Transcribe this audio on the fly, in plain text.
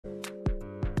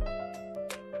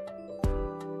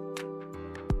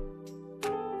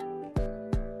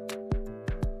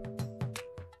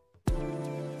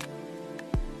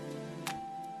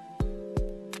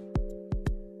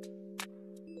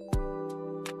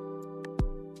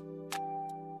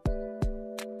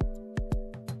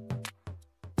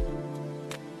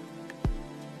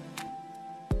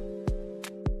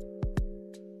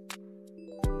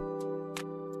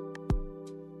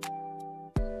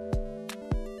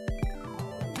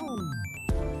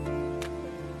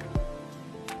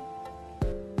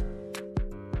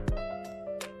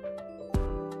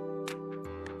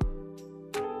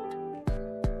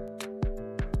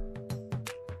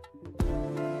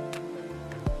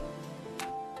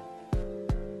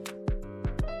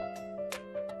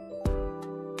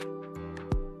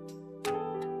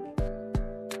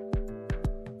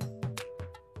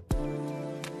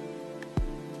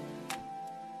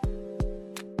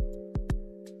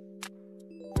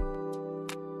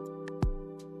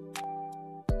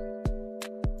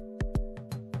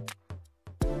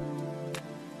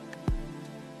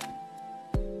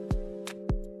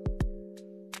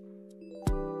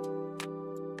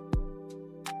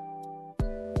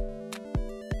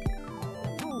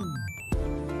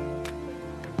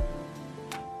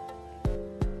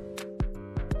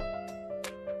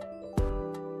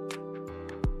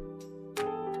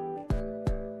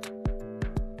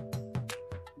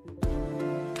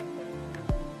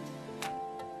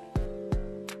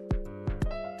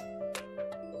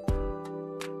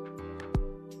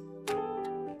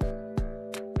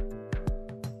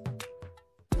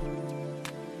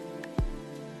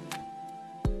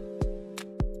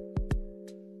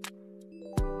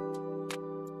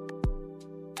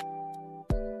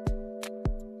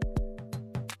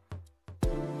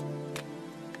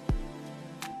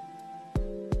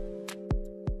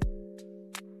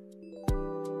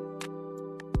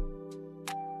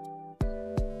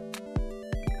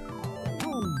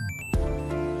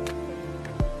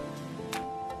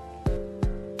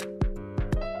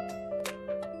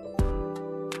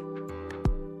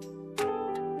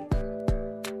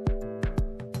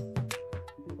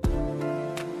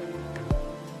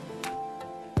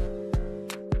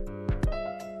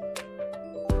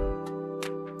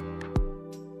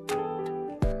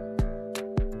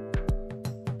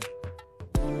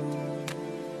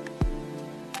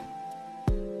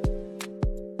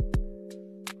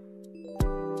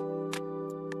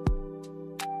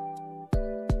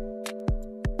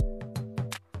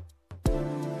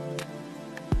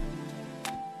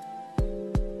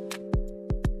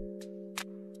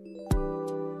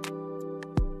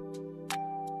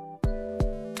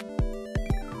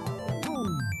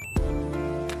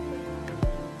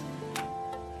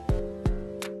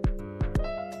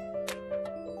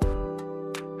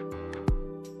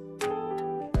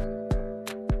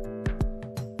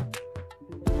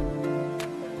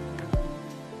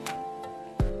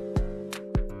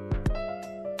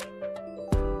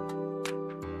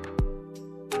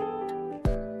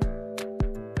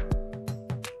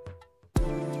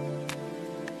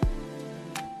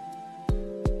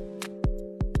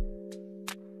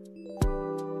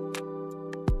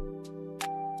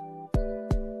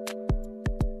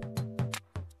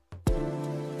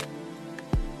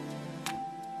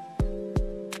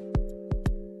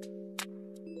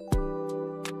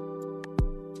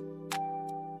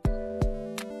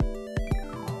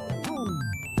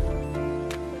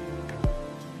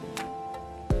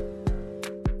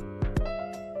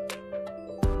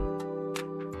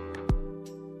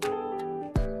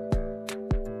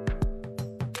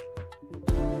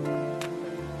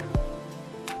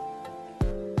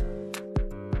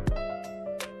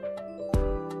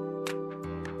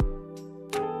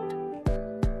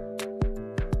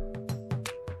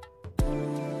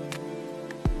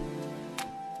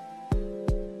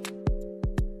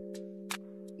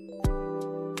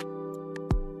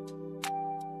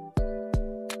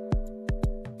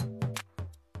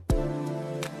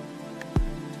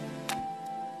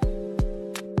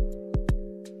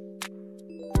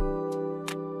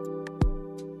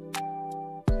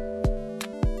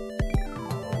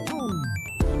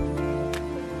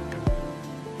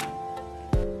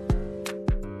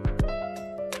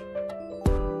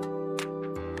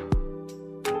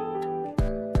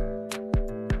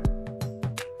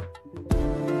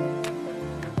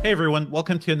Hey everyone,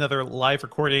 welcome to another live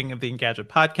recording of the Engadget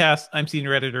Podcast. I'm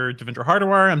senior editor Devendra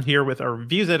Hardawar. I'm here with our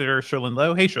reviews editor Sherlyn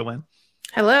Lowe. Hey Sherlyn.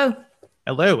 Hello.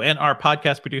 Hello, and our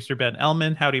podcast producer Ben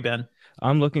Ellman. Howdy Ben.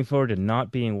 I'm looking forward to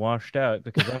not being washed out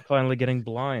because I'm finally getting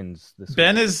blinds this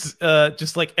Ben week. is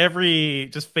just like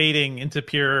just fading into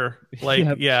pure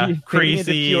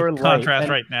crazy pure contrast light.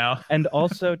 right now. And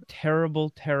also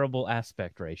terrible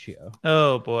aspect ratio.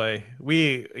 Oh boy.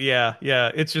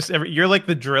 It's just you're like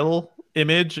the drill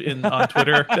image on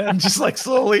Twitter. Ben, just like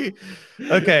slowly.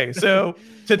 Okay, so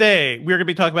today we're going to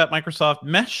be talking about Microsoft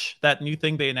Mesh, that new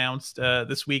thing they announced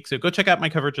this week. So go check out my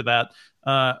coverage of that.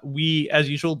 As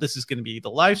usual, this is going to be the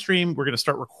live stream. We're going to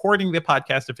start recording the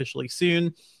podcast officially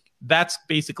soon. That's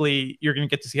basically, you're going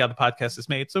to get to see how the podcast is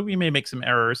made. So we may make some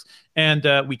errors. And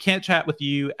we can't chat with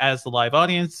you as the live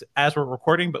audience as we're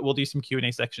recording, but we'll do some Q&A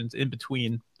sections in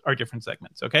between our different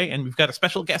segments. Okay. And we've got a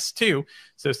special guest too.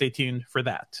 So stay tuned for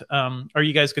that. Are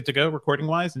you guys good to go recording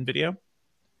wise and video?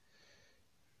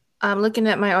 I'm looking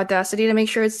at my Audacity to make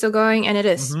sure it's still going, and it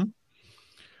is.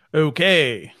 Mm-hmm.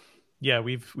 Okay. Yeah,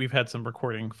 we've had some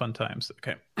recording fun times.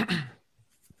 Okay.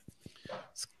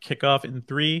 Let's kick off in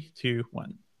 3, 2,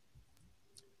 1.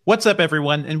 What's up,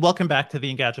 everyone, and welcome back to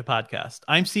the Engadget Podcast.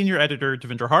 I'm senior editor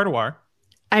Devendra Hardawar.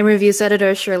 I'm reviews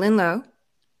editor Sherlyn Lowe.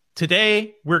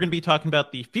 Today, we're going to be talking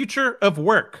about the future of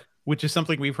work, which is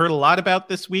something we've heard a lot about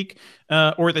this week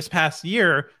or this past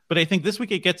year. But I think this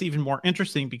week it gets even more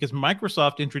interesting because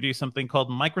Microsoft introduced something called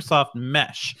Microsoft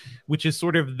Mesh, which is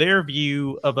sort of their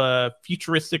view of a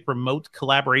futuristic remote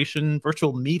collaboration,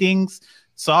 virtual meetings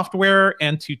software.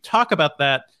 And to talk about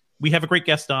that, we have a great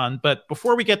guest on. But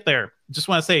before we get there, just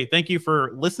want to say thank you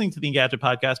for listening to the Engadget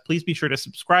Podcast. Please be sure to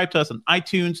subscribe to us on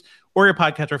iTunes or your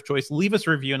podcatcher of choice. Leave us a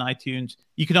review on iTunes.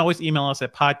 You can always email us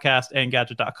at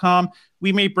podcast@engadget.com.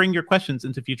 We may bring your questions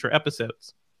into future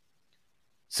episodes.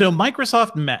 So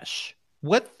Microsoft Mesh,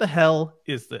 what the hell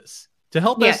is this? To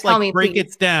help us break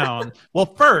it down, well,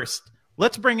 first,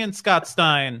 let's bring in Scott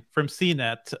Stein from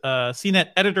CNET, CNET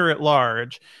editor at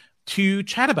large, to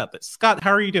chat about this. Scott,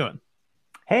 how are you doing?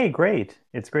 Hey, great.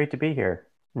 It's great to be here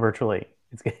virtually.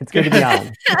 It's good to be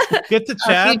on. Good to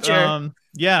chat.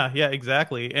 Yeah,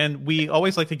 exactly. And we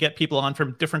always like to get people on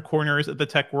from different corners of the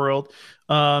tech world.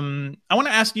 I want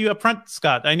to ask you up front,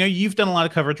 Scott, I know you've done a lot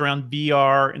of coverage around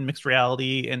VR and mixed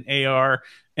reality and AR.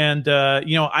 And,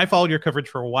 I followed your coverage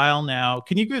for a while now.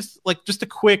 Can you give us just a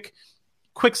quick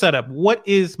setup? What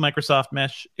is Microsoft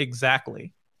Mesh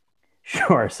exactly?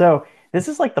 Sure. So this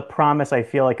is like the promise, I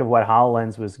feel like, of what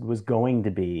HoloLens was going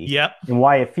to be. Yep. And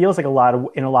why it feels like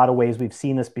in a lot of ways we've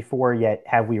seen this before, yet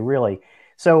have we really?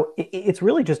 So it's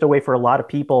really just a way for a lot of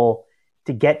people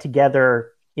to get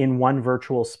together in one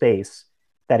virtual space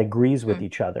that agrees with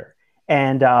each other.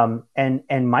 And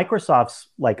Microsoft's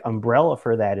umbrella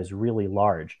for that is really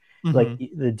large. Mm-hmm. Like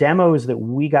the demos that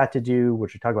we got to do,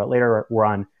 which we'll talk about later, were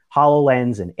on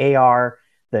HoloLens and AR.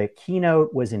 The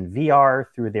keynote was in VR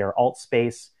through their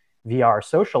AltSpace VR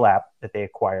social app that they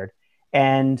acquired.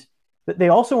 And they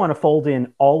also want to fold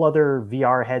in all other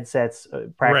VR headsets,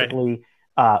 practically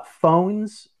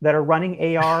phones that are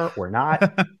running AR or not,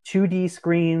 2D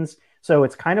screens. So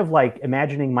it's kind of like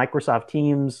imagining Microsoft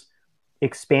Teams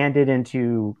expanded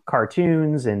into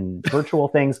cartoons and virtual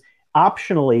things.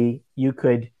 Optionally, you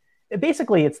could,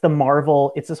 basically it's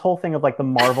this whole thing of the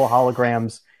Marvel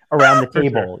holograms around the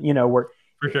table, where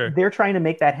they're trying to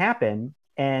make that happen.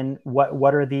 And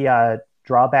what are the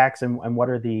drawbacks and what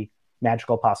are the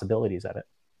magical possibilities of it?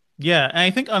 Yeah, and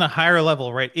I think on a higher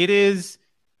level, right,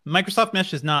 Microsoft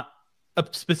Mesh is not a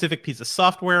specific piece of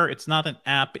software. It's not an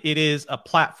app. It is a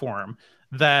platform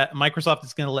that Microsoft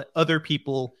is going to let other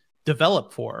people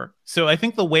develop for. So I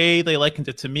think the way they likened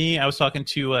it to me, I was talking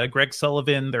to Greg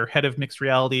Sullivan, their head of mixed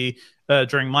reality,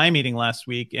 during my meeting last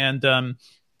week. And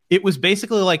it was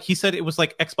basically he said it was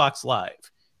like Xbox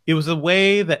Live. It was a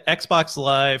way that Xbox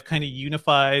Live kind of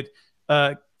unified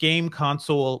game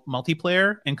console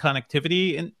multiplayer and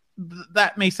connectivity. And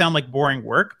that may sound like boring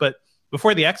work, but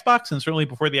before the Xbox, and certainly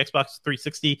before the Xbox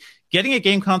 360, getting a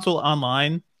game console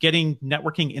online, getting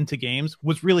networking into games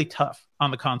was really tough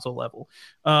on the console level.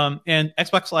 And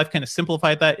Xbox Live kind of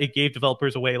simplified that. It gave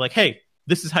developers a way hey,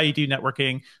 this is how you do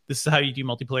networking. This is how you do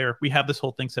multiplayer. We have this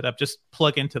whole thing set up. Just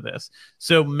plug into this.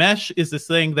 So Mesh is this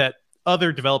thing that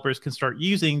other developers can start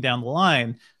using down the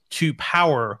line to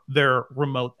power their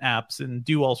remote apps and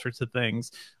do all sorts of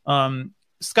things.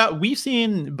 Scott,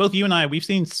 both you and I, we've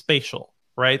seen Spatial,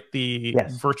 right? The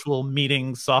virtual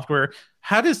meeting software.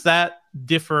 How does that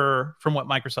differ from what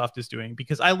Microsoft is doing?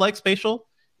 Because I like Spatial.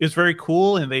 is very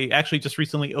cool, and they actually just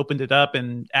recently opened it up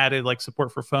and added like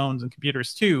support for phones and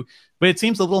computers too. But it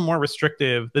seems a little more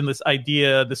restrictive than this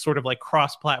idea, this sort of like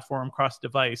cross-platform,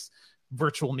 cross-device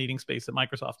virtual meeting space that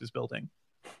Microsoft is building.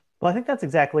 Well, I think that's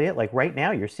exactly it. Like right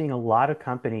now, you're seeing a lot of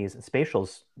companies, and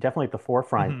Spatial's definitely at the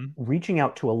forefront, reaching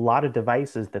out to a lot of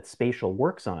devices that Spatial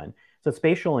works on. So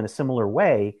Spatial, in a similar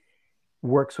way,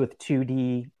 works with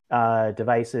 2D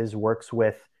devices, works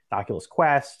with Oculus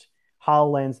Quest,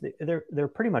 HoloLens. They're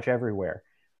pretty much everywhere.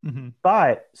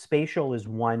 But Spatial is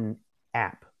one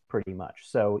app, pretty much.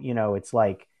 So, it's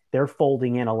like they're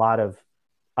folding in a lot of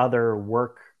other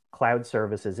work cloud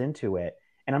services into it.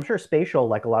 And I'm sure Spatial,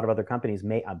 like a lot of other companies,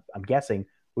 I'm guessing,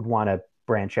 would want to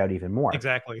branch out even more.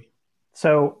 Exactly.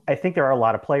 So I think there are a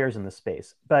lot of players in this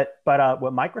space. But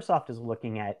what Microsoft is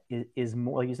looking at is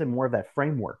more, like you said, more of that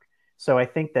framework. So I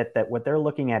think that what they're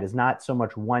looking at is not so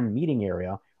much one meeting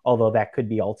area, although that could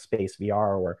be AltSpace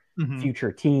VR or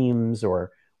future Teams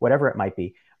or whatever it might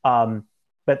be.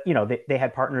 But they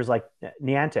had partners like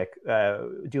Niantic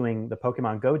doing the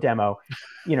Pokemon Go demo.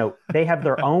 They have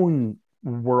their own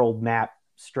world map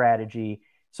strategy.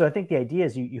 So I think the idea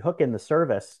is you hook in the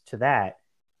service to that.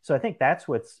 So I think that's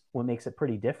what makes it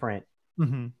pretty different,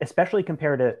 especially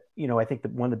compared to, I think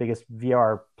one of the biggest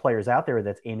VR players out there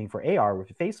that's aiming for AR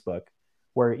with Facebook,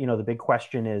 where, the big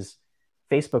question is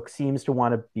Facebook seems to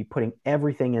want to be putting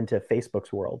everything into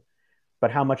Facebook's world, but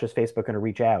how much is Facebook going to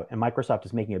reach out? And Microsoft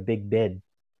is making a big bid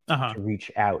to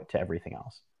reach out to everything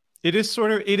else. It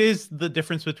is the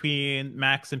difference between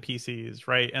Macs and PCs,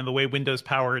 right? And the way Windows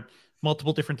powered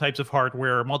multiple different types of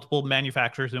hardware, multiple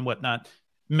manufacturers and whatnot.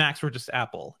 Macs were just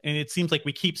Apple. And it seems like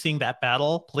we keep seeing that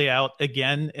battle play out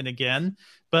again and again.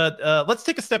 But let's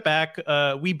take a step back.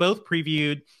 We both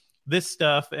previewed this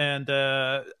stuff, and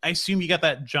I assume you got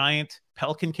that giant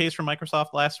Pelican case from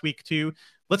Microsoft last week too.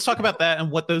 Let's talk about that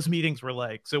and what those meetings were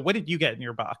like. So what did you get in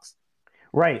your box?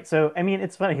 Right. So, I mean,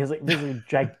 it's funny because this is a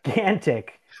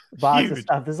gigantic box of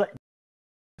stuff. This is like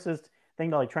this thing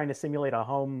to like trying to simulate a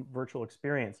home virtual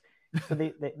experience. So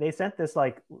they sent this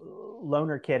like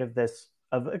loaner kit of just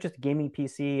a gaming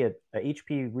PC, a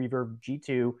HP Reverb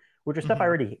G2, which is stuff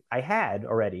I had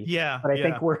already. Yeah. But I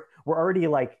think we're already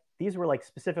like, these were like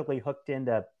specifically hooked in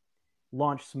to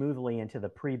launch smoothly into the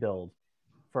pre-build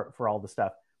for all the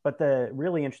stuff. But the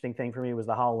really interesting thing for me was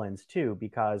the HoloLens 2,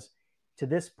 because to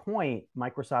this point,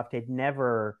 Microsoft had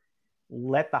never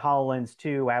let the HoloLens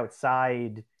 2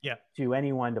 outside to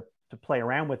anyone to play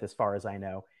around with, as far as I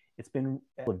know. It's been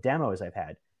demos I've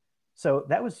had. So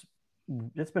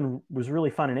was really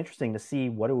fun and interesting to see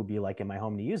what it would be like in my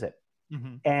home to use it.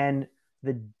 And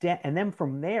and then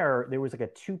from there was like a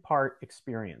 2-part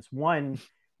experience. One,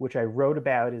 which I wrote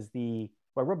about, I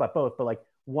wrote about both, but like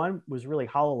one was really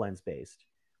HoloLens based,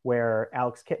 where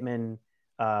Alex Kipman,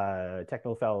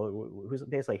 technical fellow who's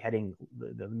basically heading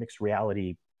the mixed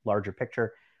reality larger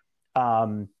picture,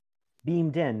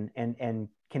 beamed in and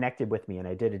connected with me, and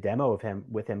I did a demo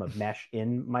with him of Mesh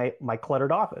in my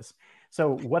cluttered office.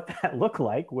 So what that looked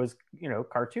like was,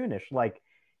 cartoonish, like,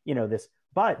 this,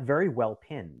 but very well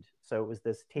pinned. So it was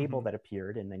this table that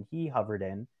appeared, and then he hovered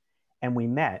in, and we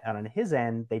met. And on his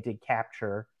end, they did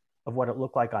capture of what it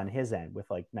looked like on his end with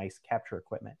like nice capture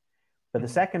equipment. But the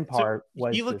second part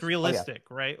was he looked realistic,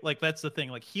 right? Like that's the thing.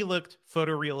 Like he looked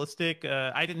photorealistic.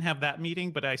 I didn't have that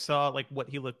meeting, but I saw like what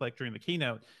he looked like during the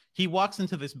keynote. He walks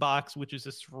into this box, which is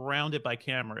just surrounded by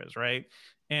cameras, right?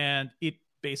 And it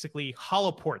basically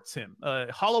holoports him.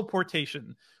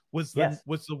 Holoportation was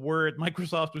the word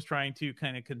Microsoft was trying to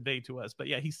kind of convey to us. But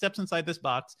yeah, he steps inside this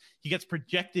box. He gets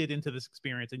projected into this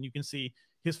experience, and you can see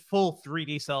his full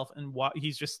 3D self, and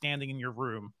he's just standing in your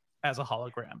room as a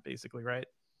hologram, basically, right?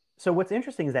 So what's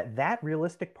interesting is that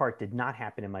realistic part did not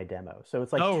happen in my demo. So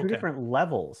it's like two different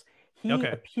levels. He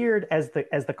appeared as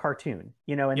the cartoon,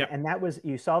 and that was,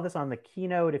 you saw this on the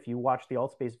keynote if you watch the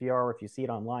AltSpace VR or if you see it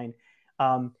online.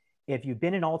 If you've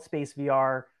been in AltSpace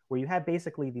VR, where you have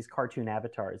basically these cartoon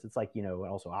avatars, it's like,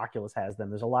 also Oculus has them.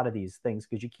 There's a lot of these things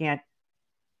because you can't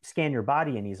scan your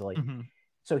body in easily.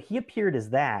 So he appeared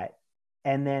as that.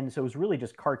 And then, so it was really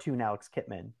just cartoon Alex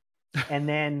Kipman. And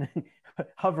then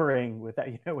hovering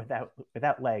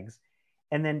without legs.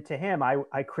 And then to him,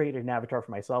 I created an avatar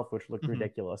for myself, which looked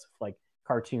ridiculous, like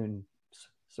cartoon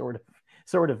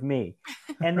sort of me.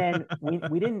 And then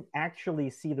we didn't actually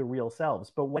see the real selves,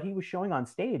 but what he was showing on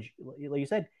stage, like you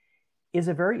said, is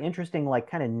a very interesting,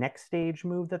 like kind of next stage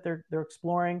move that they're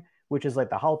exploring, which is like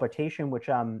the holoportation, which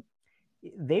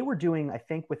they were doing, I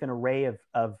think, with an array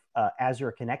of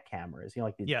Azure Connect cameras,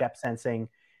 like the depth sensing,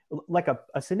 like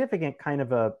a significant kind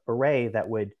of a array that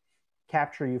would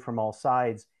capture you from all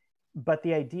sides. But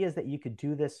the idea is that you could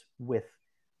do this with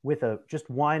with a just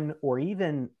one, or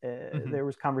even there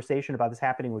was conversation about this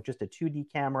happening with just a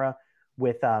 2D camera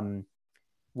with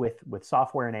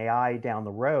software and AI down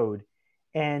the road,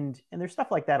 and there's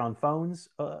stuff like that on phones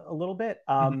a little bit.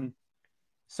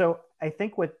 So I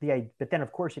think but then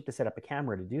of course you have to set up a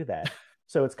camera to do that.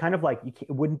 So it's kind of like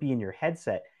it wouldn't be in your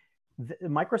headset.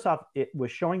 Microsoft, it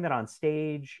was showing that on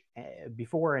stage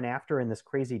before and after in this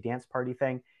crazy dance party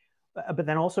thing. But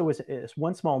then also was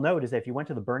one small note is that if you went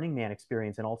to the Burning Man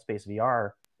experience in AltSpace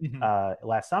VR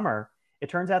last summer, it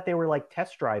turns out they were like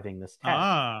test driving this tech.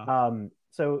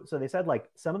 So they said like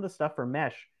some of the stuff for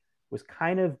Mesh was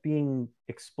kind of being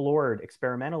explored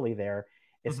experimentally there,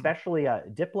 especially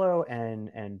Diplo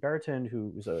and Baraton,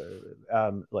 who's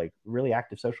a like really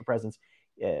active social presence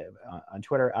on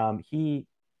Twitter.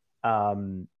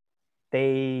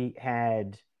 They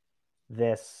had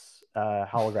this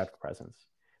holographic presence.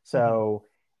 So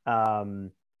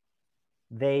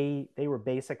they were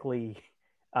basically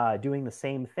doing the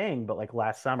same thing, but like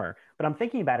last summer. But I'm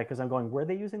thinking about it because I'm going, were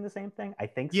they using the same thing? I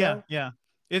think so. Yeah.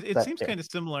 It seems kind of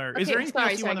similar. Okay, is there anything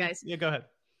else you want to... guys. Yeah, go ahead.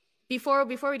 Before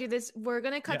we do this, we're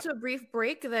gonna cut to a brief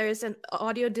break. There's an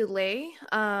audio delay.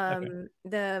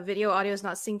 The video audio is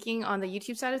not syncing on the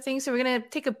YouTube side of things, so we're gonna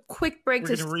take a quick break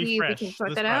to see if we can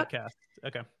sort that out.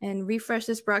 Okay. And refresh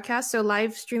this broadcast. So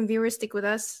live stream viewers, stick with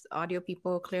us. Audio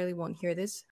people clearly won't hear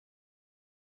this.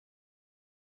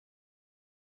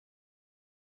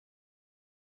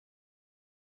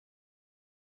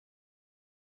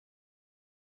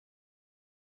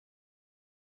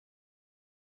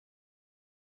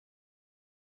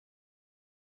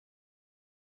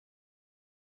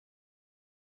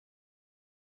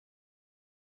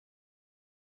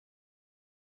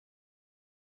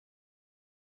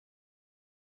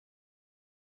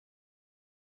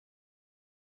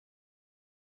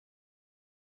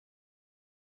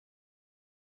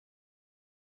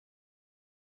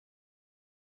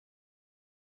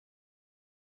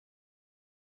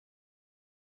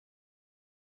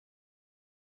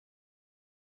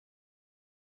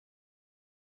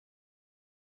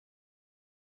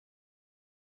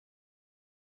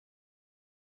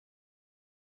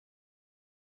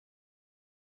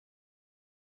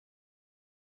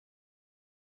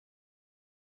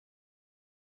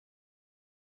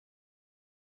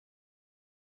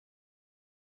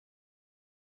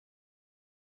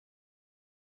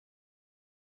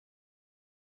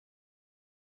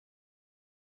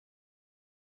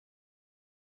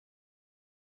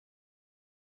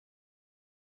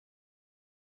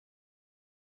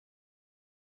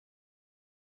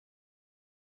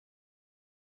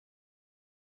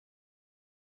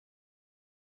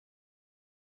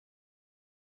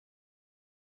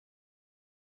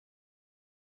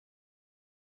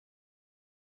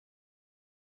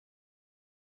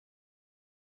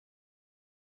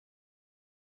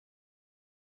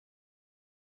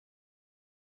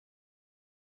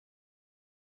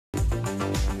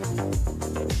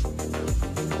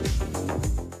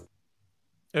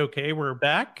 Okay, we're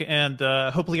back, and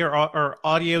hopefully our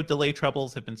audio delay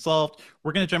troubles have been solved.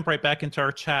 We're going to jump right back into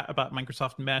our chat about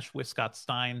Microsoft Mesh with Scott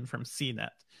Stein from CNET.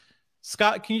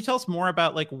 Scott, can you tell us more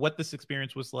about like what this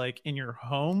experience was like in your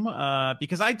home?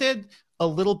 Because I did a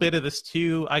little bit of this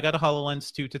too. I got a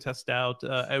HoloLens 2 to test out.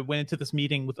 I went into this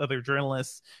meeting with other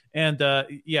journalists, and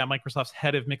Microsoft's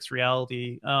head of mixed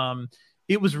reality.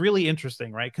 It was really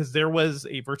interesting, right? Because there was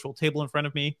a virtual table in front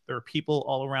of me. There were people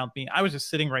all around me. I was just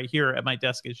sitting right here at my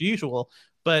desk as usual,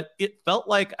 but it felt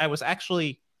like I was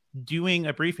actually doing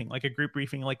a briefing, like a group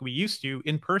briefing like we used to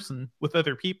in person with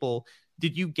other people.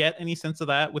 Did you get any sense of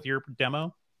that with your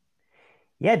demo?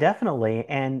 Yeah, definitely.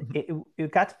 And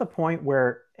it got to the point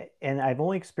where, and I've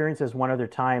only experienced this one other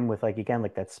time with like, again,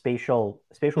 like that Spatial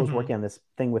was working on this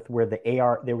thing with where the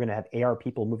AR, they were going to have AR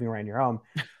people moving around your home.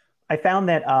 I found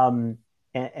that,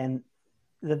 and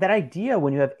that idea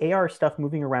when you have AR stuff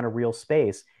moving around a real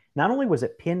space, not only was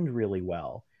it pinned really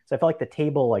well, so I felt like the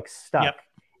table like stuck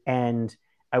and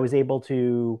I was able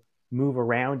to move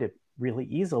around it really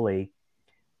easily,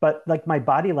 but like my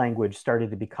body language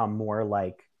started to become more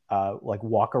like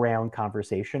walk around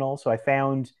conversational. So I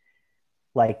found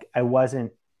like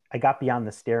I got beyond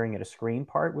the staring at a screen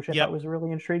part, which I thought was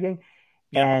really intriguing.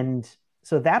 And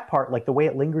so that part, like the way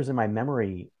it lingers in my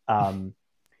memory,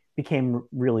 became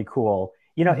really cool.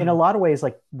 You know, in a lot of ways,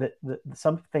 like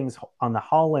some things on the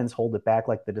HoloLens hold it back,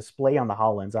 like the display on the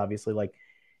HoloLens, obviously, like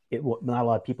not a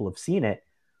lot of people have seen it.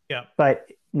 Yeah. But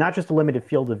not just a limited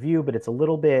field of view, but it's a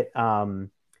little bit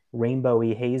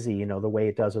rainbowy, hazy, you know, the way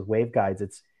it does with waveguides.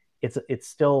 It's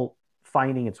still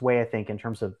finding its way, I think, in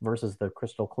terms of versus the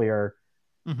crystal clear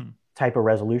type of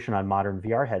resolution on modern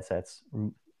VR headsets.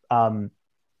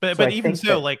 But even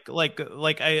so,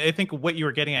 I think what you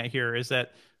were getting at here is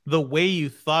that the way you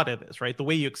thought of this, right? The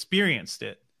way you experienced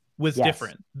it was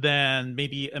different than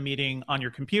maybe a meeting on your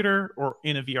computer or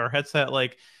in a VR headset.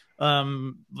 Like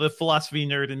the philosophy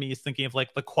nerd in me is thinking of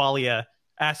like the qualia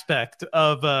aspect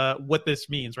of what this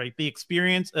means, right? The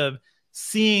experience of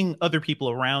seeing other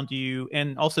people around you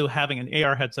and also having an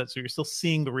AR headset, so you're still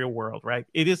seeing the real world, right?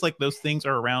 It is like those things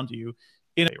are around you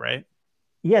in a way, right?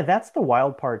 Yeah, that's the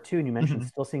wild part too. And you mentioned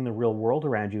still seeing the real world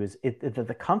around you is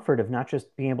the comfort of not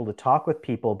just being able to talk with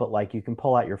people, but like you can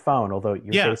pull out your phone, although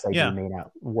your Face ID may not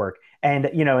work. And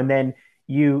and then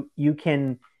you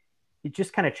can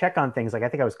just kind of check on things. Like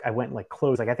I went and like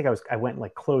closed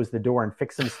the door and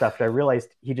fixed some stuff. And I realized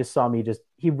he just saw me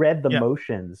he read the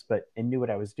motions, and knew what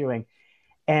I was doing.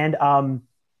 And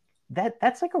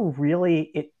that's like a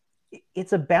really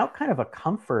it's about kind of a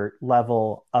comfort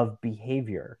level of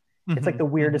behavior. It's like the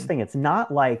weirdest thing. It's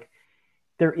not like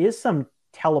there is some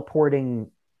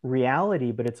teleporting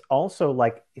reality, but it's also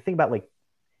like, you think about like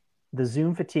the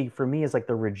Zoom fatigue for me is like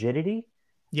the rigidity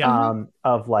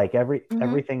of like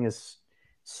everything is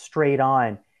straight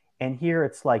on. And here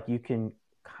it's like you can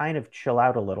kind of chill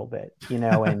out a little bit,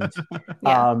 and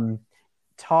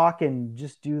talk and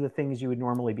just do the things you would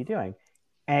normally be doing.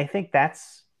 And I think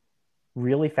that's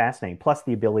really fascinating. Plus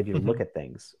the ability to look at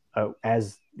things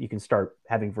as you can start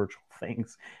having virtual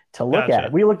things to look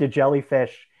at. We looked at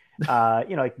jellyfish, a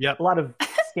lot of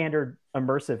standard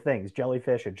immersive things,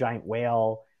 jellyfish, a giant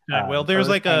whale. Well, there's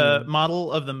like a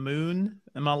model of the moon,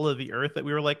 a model of the Earth that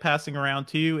we were like passing around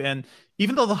too. And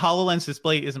even though the HoloLens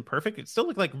display isn't perfect, it still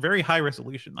looked like very high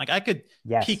resolution. Like I could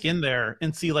peek in there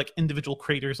and see like individual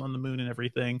craters on the moon and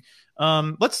everything.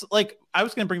 I was going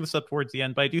to bring this up towards the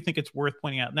end, but I do think it's worth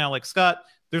pointing out now. Like Scott,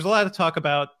 there's a lot of talk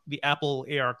about the Apple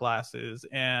AR glasses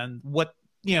and what,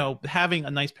 having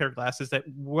a nice pair of glasses that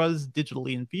was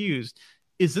digitally infused.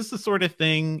 Is this the sort of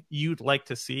thing you'd like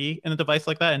to see in a device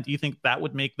like that? And do you think that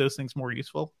would make those things more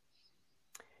useful?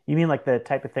 You mean like the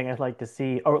type of thing I'd like to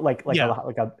see, or like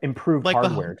a improved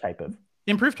hardware type of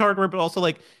improved hardware, but also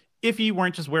like if you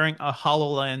weren't just wearing a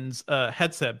HoloLens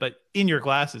headset, but in your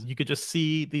glasses, you could just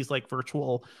see these like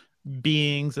virtual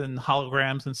beings and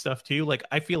holograms and stuff too. Like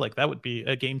I feel like that would be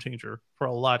a game changer for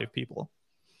a lot of people.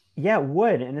 Yeah, it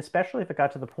would, and especially if it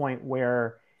got to the point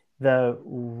where the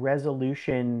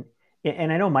resolution.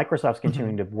 And I know Microsoft's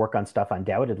continuing to work on stuff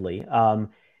undoubtedly,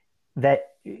 that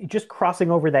just crossing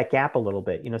over that gap a little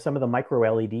bit, some of the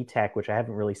micro LED tech, which I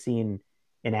haven't really seen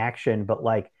in action, but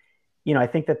like, I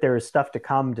think that there is stuff to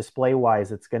come display wise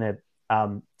that's going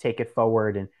to take it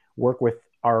forward and work with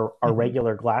our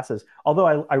regular glasses.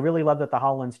 Although I really love that the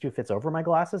HoloLens 2 fits over my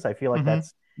glasses. I feel like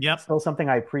that's still something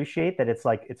I appreciate, that it's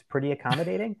like, it's pretty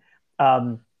accommodating.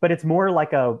 But it's more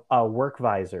like a work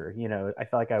visor. I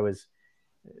felt like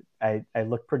I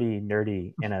look pretty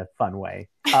nerdy in a fun way.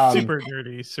 Super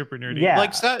nerdy. Yeah.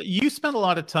 Like Scott, you spent a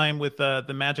lot of time with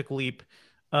the Magic Leap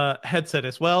headset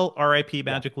as well. RIP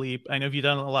Magic Leap. I know you've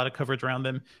done a lot of coverage around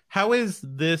them. How is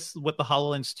this what the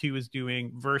HoloLens 2 is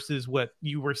doing versus what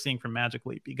you were seeing from Magic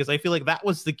Leap? Because I feel like that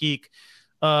was the geek.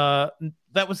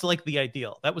 That was like the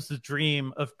ideal. That was the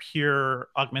dream of pure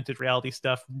augmented reality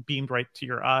stuff beamed right to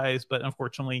your eyes. But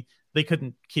unfortunately, they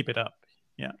couldn't keep it up.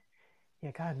 Yeah. Yeah,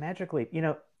 God, Magic Leap.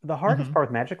 The hardest part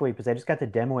with Magic Leap is I just got to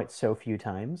demo it so few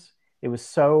times. It was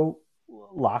so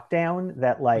lockdown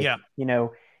that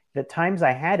the times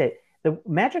I had it, the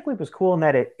Magic Leap was cool in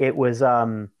that it was,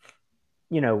 so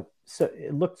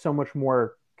it looked so much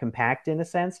more compact in a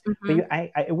sense, but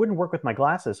it wouldn't work with my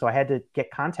glasses. So I had to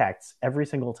get contacts every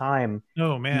single time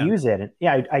to use it.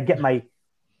 And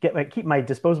I keep my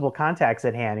disposable contacts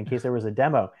at hand in case there was a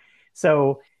demo.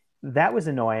 So that was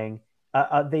annoying.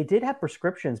 They did have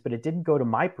prescriptions, but it didn't go to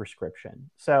my prescription.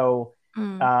 So,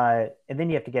 and then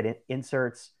you have to get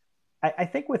inserts. I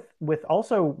think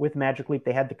with Magic Leap,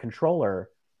 they had the controller,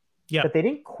 but they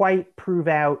didn't quite prove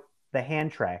out the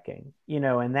hand tracking,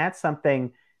 and that's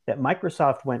something that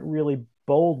Microsoft went really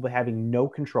bold with, having no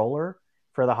controller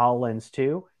for the HoloLens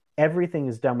 2. Everything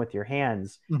is done with your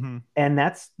hands. And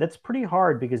that's pretty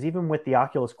hard, because even with the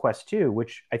Oculus Quest 2,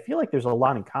 which I feel like there's a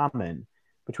lot in common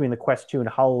between the Quest 2 and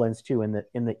HoloLens 2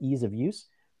 in the ease of use,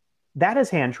 that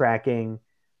is hand tracking,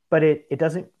 but it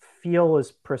doesn't feel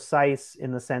as precise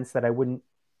in the sense that I wouldn't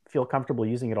feel comfortable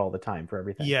using it all the time for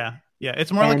everything. Yeah.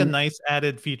 It's more like a nice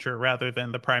added feature rather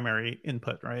than the primary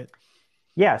input, right?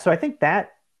 Yeah. So I think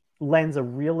that lends a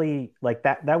really, like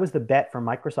that was the bet for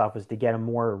Microsoft, was to get a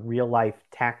more real life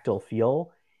tactile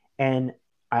feel. And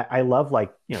I love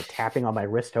tapping on my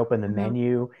wrist to open the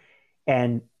menu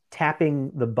and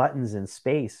tapping the buttons in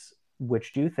space,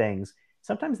 which do things.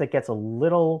 Sometimes that gets a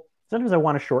little sometimes I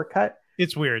want a shortcut.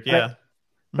 It's weird, yeah.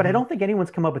 But I don't think anyone's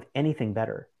come up with anything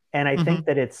better. And I think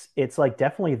that it's like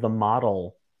definitely the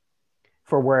model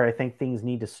for where I think things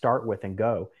need to start with and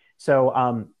go.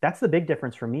 So that's the big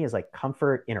difference for me, is like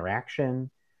comfort,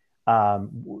 interaction,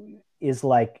 is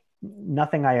like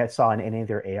nothing I saw in any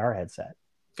other AR headset.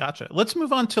 Gotcha. Let's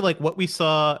move on to like what we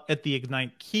saw at the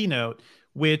Ignite keynote,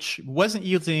 which wasn't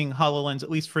using HoloLens, at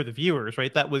least for the viewers,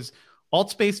 right? That was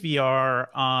AltSpace VR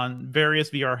on various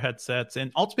VR headsets.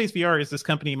 And AltSpace VR is this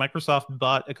company Microsoft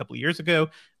bought a couple of years ago.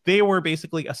 They were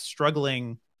basically a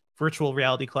struggling virtual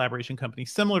reality collaboration company,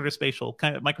 similar to Spatial.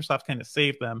 Microsoft kind of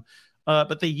saved them.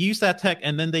 But they used that tech,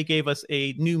 and then they gave us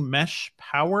a new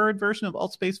mesh-powered version of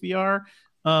AltSpace VR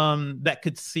that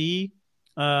could see.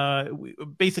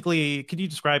 Basically, could you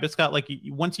describe it, Scott? Like,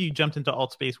 once you jumped into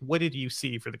AltSpace, what did you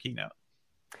see for the keynote?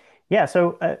 Yeah,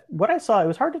 so what I saw, it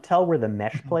was hard to tell where the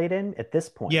mesh played in at this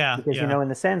point. Yeah, because, you know, in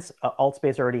the sense,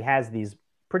 AltSpace already has these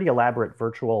pretty elaborate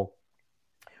virtual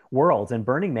worlds, and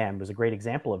Burning Man was a great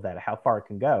example of that, how far it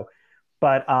can go.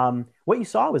 But what you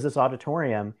saw was this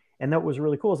auditorium, and that was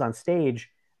really cool, is on stage,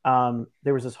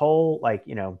 there was this whole, like,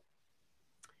 you know,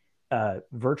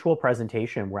 virtual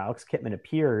presentation where Alex Kipman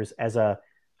appears as a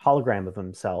hologram of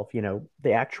himself, you know,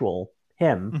 the actual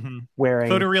him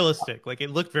wearing photorealistic, like it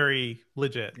looked very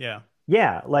legit.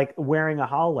 Yeah, like wearing a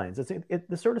HoloLens. It's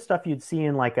the sort of stuff you'd see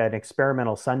in like an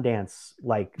experimental Sundance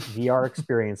like VR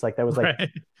experience, like that was like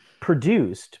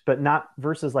produced, but not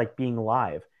versus like being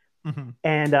live.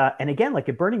 And again, like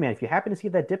at Burning Man, if you happen to see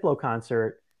that Diplo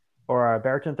concert or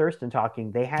Barrington Thurston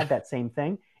talking, they had that same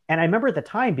thing. And I remember at the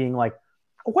time being like,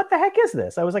 what the heck is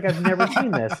this? I was like, I've never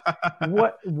seen this.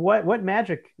 What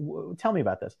magic? Tell me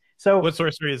about this. So what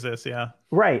sorcery is this? Yeah.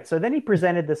 Right. So then he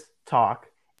presented this talk,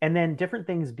 and then different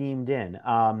things beamed in.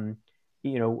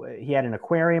 You know, he had an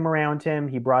aquarium around him.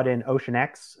 He brought in Ocean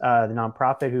X, the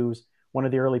nonprofit, who's one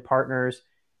of the early partners.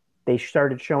 They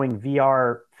started showing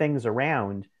VR things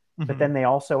around, but then they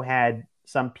also had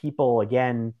some people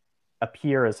again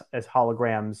appear as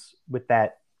holograms with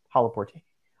that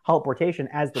holoportation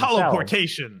as themselves.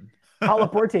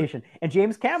 Holoportation. And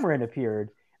James Cameron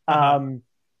appeared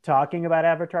talking about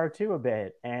Avatar 2 a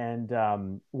bit, and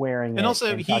wearing and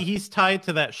also he's tied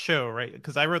to that show, right?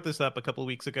 Because I wrote this up a couple of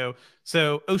weeks ago.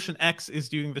 So Ocean X is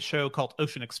doing the show called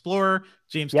Ocean Explorer.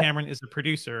 James Cameron is the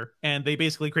producer, and they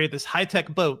basically create this high-tech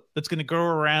boat that's going to go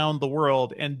around the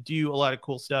world and do a lot of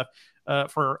cool stuff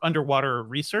for underwater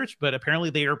research. But apparently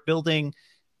they are building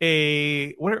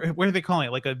what are they calling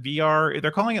it? Like a VR?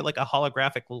 They're calling it like a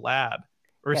holographic lab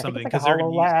or something. Like a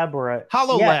HoloLab or a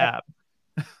HoloLab.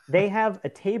 They have a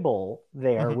table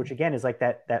there, which again is like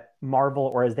that Marvel,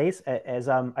 or as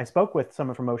I spoke with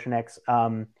someone from Ocean X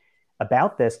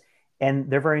about this, and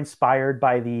they're very inspired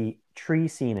by the tree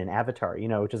scene in Avatar, you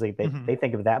know, which is like they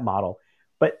think of that model.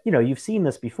 But you know, you've seen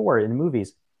this before in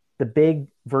movies. The big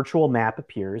virtual map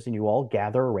appears, and you all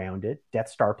gather around it, Death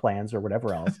Star plans or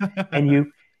whatever else,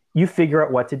 and you figure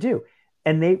out what to do.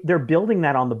 And they're building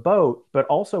that on the boat, but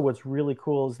also what's really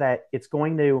cool is that it's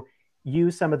going to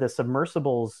use some of the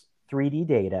submersibles 3D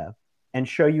data and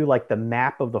show you like the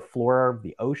map of the floor of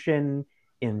the ocean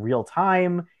in real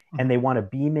time. And they want to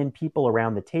beam in people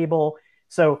around the table.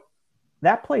 So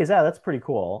that plays out. That's pretty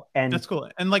cool. And that's cool.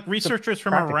 And like researchers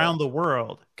from around the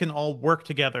world can all work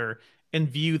together and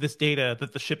view this data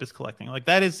that the ship is collecting. Like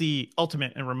that is the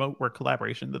ultimate in remote work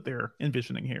collaboration that they're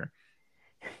envisioning here.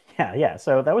 Yeah.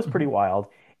 So that was pretty wild.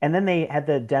 And then they had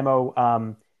the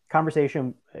demo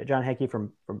conversation. John Henke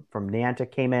from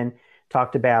Niantic came in,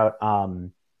 talked about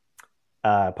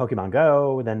Pokemon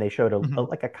Go. Then they showed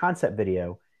a concept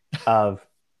video of,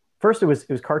 first it was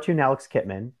cartoon Alex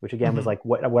Kipman, which again was like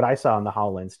what I saw on the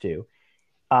HoloLens too.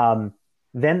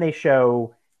 Then they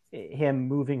show him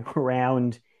moving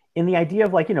around in the idea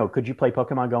of like, you know, could you play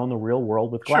Pokemon Go in the real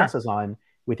world with glasses on,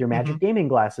 with your Magic gaming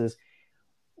glasses?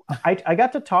 I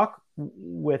got to talk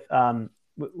with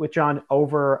John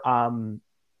over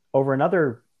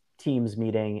another Teams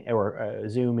meeting or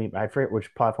Zoom. I forget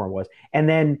which platform it was. And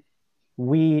then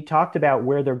we talked about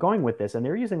where they're going with this, and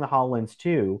they're using the HoloLens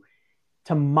 2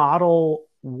 to model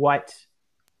what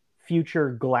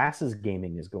future glasses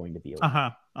gaming is going to be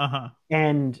like.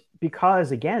 And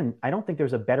because again, I don't think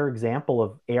there's a better example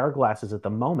of AR glasses at the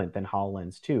moment than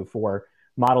HoloLens 2 for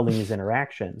modeling these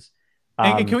interactions.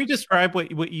 And can we describe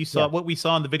what you saw? What we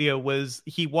saw in the video was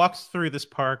he walks through this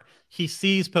park. He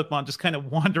sees Pokemon just kind of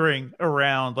wandering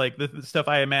around, like the stuff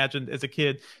I imagined as a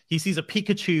kid. He sees a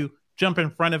Pikachu jump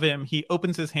in front of him. He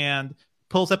opens his hand,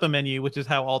 pulls up a menu, which is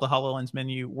how all the HoloLens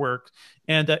menu works,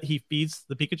 and he feeds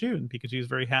the Pikachu, and Pikachu is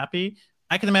very happy.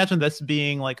 I can imagine this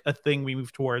being like a thing we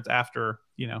move towards after,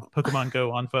 Pokemon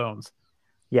Go on phones.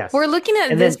 Yes. We're looking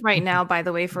at this right now, by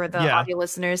the way, for the audio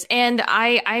listeners. And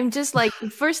I'm just like, the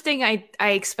first thing I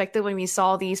expected when we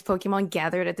saw these Pokemon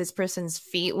gathered at this person's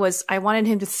feet was I wanted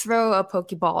him to throw a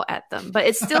Pokeball at them. But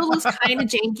it still looks kind of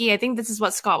janky. I think this is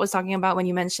what Scott was talking about when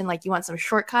you mentioned like you want some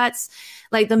shortcuts.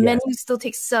 Like the menu still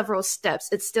takes several steps.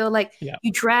 It's still like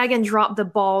you drag and drop the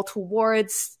ball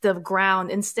towards the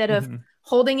ground instead of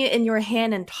holding it in your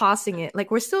hand and tossing it. Like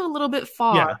we're still a little bit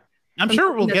far. Yeah. I'm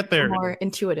sure we'll get there. More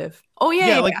intuitive. Oh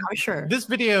yeah, like, I'm sure. This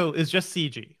video is just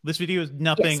CG. This video is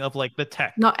nothing of like the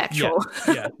tech, not actual.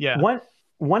 Yeah.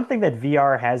 One thing that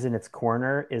VR has in its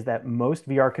corner is that most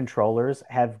VR controllers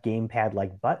have gamepad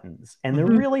like buttons, and they're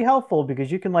really helpful because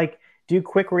you can like do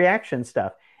quick reaction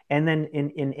stuff. And then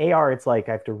in AR, it's like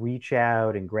I have to reach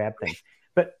out and grab things.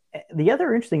 But the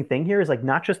other interesting thing here is like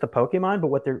not just the Pokemon, but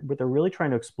what they're really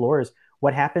trying to explore is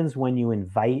what happens when you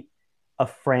invite a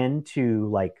friend to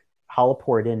like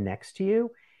holoport in next to you.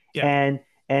 And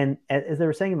as they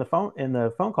were saying in the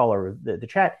phone call or the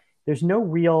chat, there's no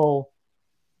real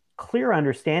clear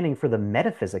understanding for the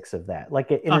metaphysics of that. Like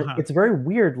it's very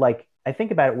weird. Like I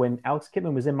think about it, when Alex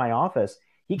Kipman was in my office,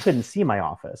 he couldn't see my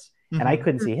office and I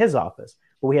couldn't see his office,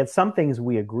 but we had some things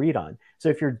we agreed on. So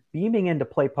if you're beaming in to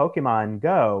play Pokemon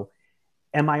Go,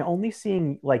 am I only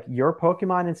seeing like your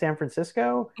Pokemon in San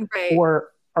Francisco, or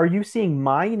are you seeing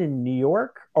mine in New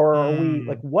York, or are we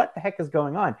like, what the heck is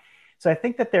going on? So I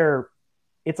think that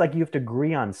it's like you have to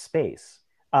agree on space.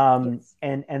 And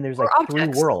there's like three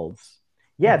worlds.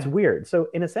 Yeah, it's weird. So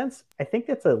in a sense, I think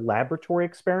it's a laboratory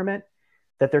experiment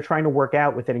that they're trying to work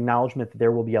out with an acknowledgement that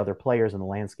there will be other players in the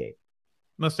landscape.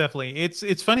 Most definitely.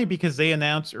 It's funny because they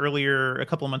announced earlier a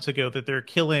couple of months ago that they're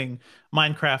killing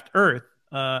Minecraft Earth,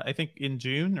 I think in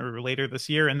June or later this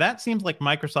year. And that seems like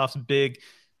Microsoft's big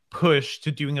push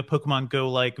to doing a Pokemon Go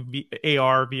like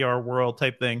AR, VR world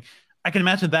type thing. I can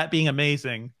imagine that being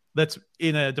amazing. That's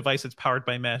in a device that's powered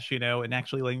by mesh, and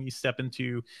actually letting you step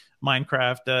into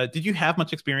Minecraft. Did you have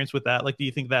much experience with that? Like, do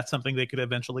you think that's something they could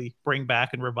eventually bring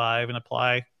back and revive and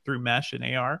apply through mesh and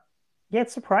AR? Yeah,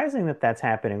 it's surprising that that's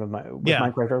happening with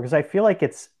Minecraft, because I feel like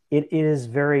it is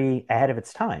very ahead of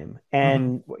its time.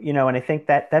 And, and I think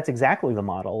that's exactly the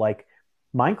model. Like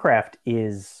Minecraft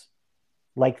is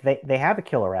like, they have a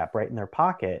killer app right in their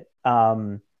pocket.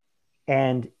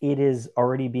 And it is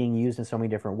already being used in so many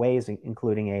different ways,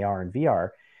 including AR and VR.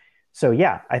 So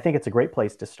yeah, I think it's a great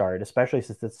place to start, especially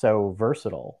since it's so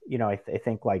versatile. I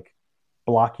think like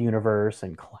block universe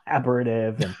and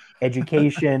collaborative and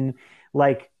education,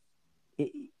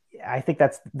 I think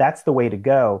that's the way to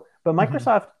go. But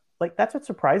Microsoft, like, that's what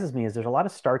surprises me, is there's a lot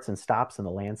of starts and stops in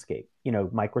the landscape.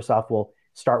 Microsoft will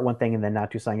start one thing and then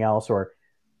not do something else, or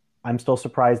I'm still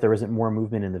surprised there isn't more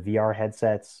movement in the VR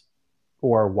headsets,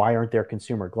 or why aren't there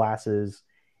consumer glasses?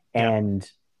 And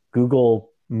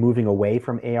Google moving away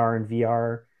from AR and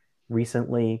VR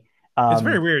recently. It's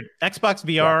very weird. Xbox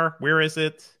VR, where is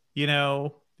it?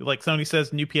 Like Sony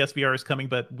says new PSVR is coming,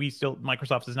 but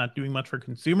Microsoft is not doing much for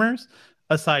consumers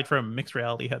aside from mixed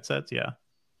reality headsets. Yeah.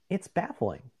 It's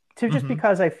baffling just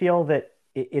because I feel that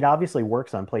it obviously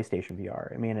works on PlayStation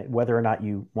VR. I mean, whether or not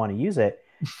you want to use it,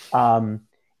 but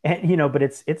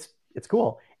it's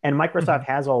cool. And Microsoft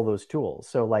has all those tools.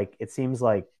 So like, it seems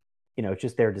like, it's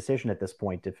just their decision at this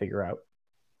point to figure out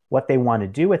what they want to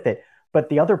do with it. But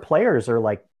the other players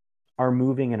are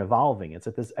moving and evolving. I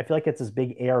feel like it's this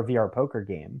big AR VR poker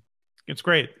game. It's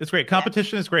great.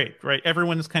 Competition is great, right?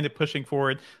 Everyone is kind of pushing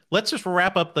forward. Let's just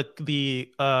wrap up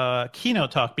the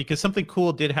keynote talk, because something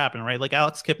cool did happen, right? Like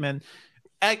Alex Kipman,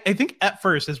 I think at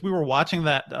first, as we were watching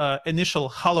that initial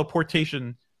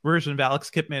holoportation version of Alex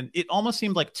Kipman, it almost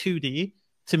seemed like 2D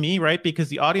to me, right? Because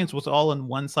the audience was all on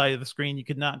one side of the screen. You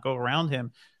could not go around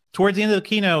him. Towards the end of the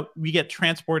keynote, we get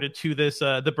transported to this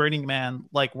the Burning Man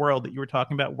like world that you were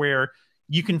talking about, where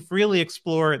you can freely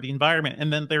explore the environment.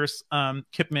 And then there's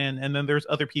Kipman, and then there's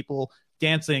other people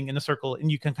dancing in a circle,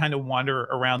 and you can kind of wander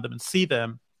around them and see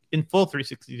them in full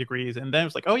 360 degrees. And then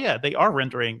it's like, oh yeah, they are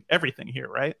rendering everything here,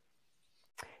 right?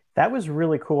 That was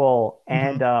really cool.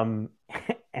 And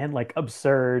and like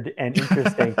absurd and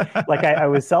interesting. Like I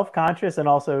was self-conscious and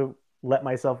also let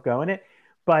myself go in it.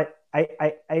 But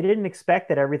I didn't expect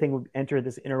that everything would enter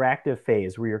this interactive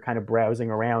phase where you're kind of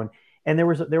browsing around. And there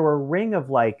were a ring of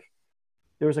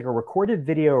there was like a recorded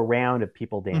video round of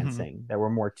people dancing that were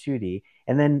more 2D.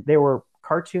 And then there were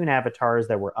cartoon avatars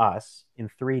that were us in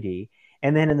 3D.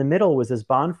 And then in the middle was this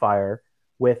bonfire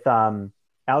with Alex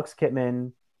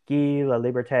Kipman, Guy La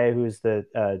Liberté, who's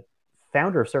the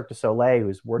founder of Cirque du Soleil,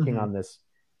 who's working on this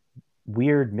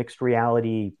weird mixed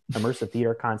reality immersive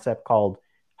theater concept called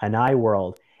Hanai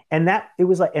World. And that it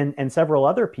was like, and several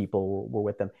other people were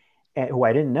with them who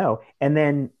I didn't know. And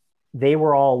then they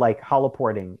were all like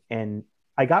holoporting, and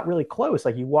I got really close.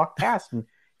 Like you walk past and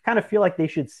kind of feel like they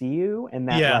should see you, and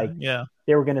that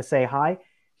they were going to say hi.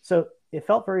 So it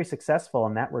felt very successful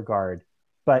in that regard.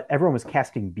 But everyone was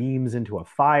casting beams into a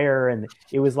fire, and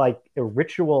it was like a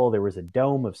ritual. There was a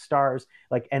dome of stars,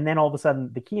 like, and then all of a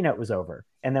sudden the keynote was over,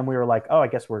 and then we were like, "Oh, I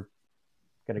guess we're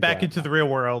gonna back into the real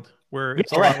world where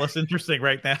it's a lot less interesting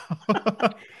right now."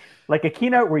 Like a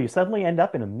keynote where you suddenly end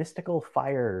up in a mystical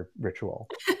fire ritual.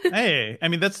 Hey, I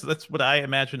mean, that's what I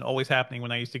imagine always happening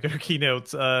when I used to go to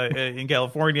keynotes in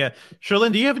California.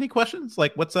 Sherlyn, do you have any questions?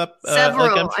 Like, what's up? Several.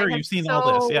 Like, I'm sure you've seen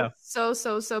all this. Yeah.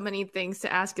 So many things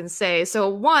to ask and say. So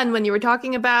one, when you were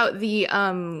talking about the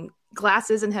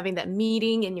glasses and having that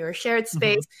meeting in your shared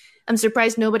space, I'm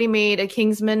surprised nobody made a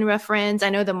Kingsman reference. I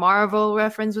know the Marvel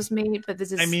reference was made, but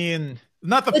this is... I mean,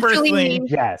 not the first thing.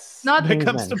 Yes. Not that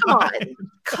comes to mind.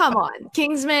 Come on.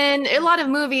 Kingsman. A lot of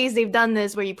movies, they've done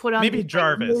this where you put on... Maybe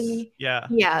Jarvis. Really, yeah.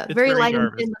 Yeah. Very light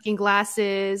and thin looking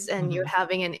glasses, and you're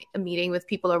having a meeting with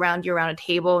people around you around a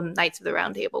table, Knights of the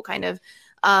Round Table kind of.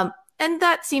 And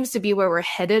that seems to be where we're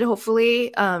headed,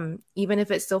 hopefully, even if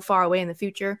it's still far away in the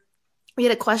future. We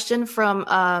had a question from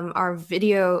our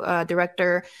video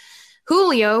director,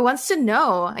 Julio, wants to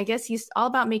know, I guess he's all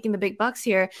about making the big bucks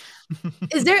here.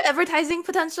 Is there advertising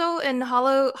potential in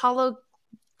holo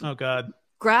oh god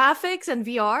graphics and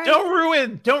VR?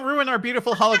 Don't ruin our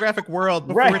beautiful holographic world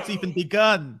before it's even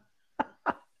begun.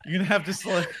 You're gonna have to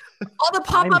like all the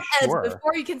pop-up ads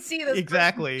before you can see this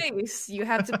exactly face. You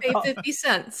have to pay 50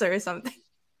 cents or something.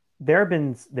 There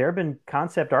have been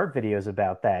concept art videos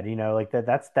about that, you know, like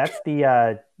that's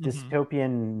the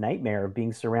dystopian nightmare of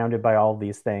being surrounded by all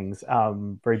these things.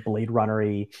 Very Blade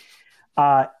Runner-y.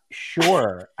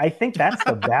 Sure. I think that's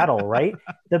the battle, right?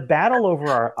 The battle over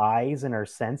our eyes and our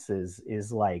senses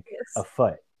is like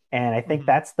afoot. And I think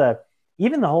that's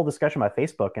even the whole discussion about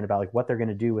Facebook and about like what they're going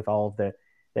to do with all of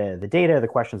the data, the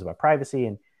questions about privacy,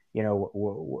 and, you know,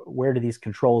 where do these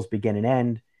controls begin and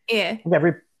end? Yeah.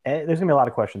 There's gonna be a lot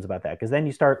of questions about that, because then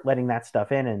you start letting that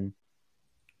stuff in, and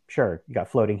sure, you got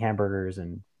floating hamburgers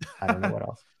and I don't know what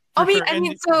else.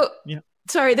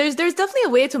 Sorry, there's definitely a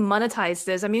way to monetize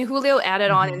this. I mean, Julio added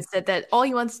on and said that all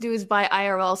he wants to do is buy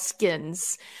IRL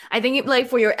skins. I think like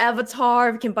for your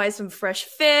avatar, you can buy some fresh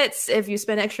fits. If you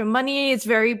spend extra money, it's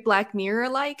very Black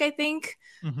Mirror-like, I think.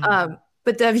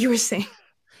 But Dev, you were saying.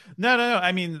 No.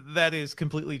 I mean, that is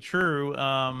completely true.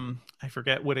 I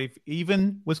forget what I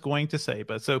even was going to say,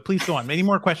 but so please go on. Many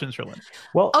more questions, Sherlyn.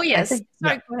 Well, yes.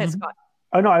 Sorry, go ahead, Scott.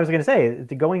 Oh, no, I was going to say,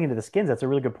 going into the skins, that's a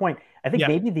really good point. I think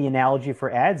maybe the analogy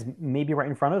for ads may be right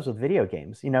in front of us with video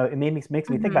games. You know, it makes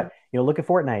me think about, you know, look at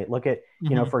Fortnite, look at,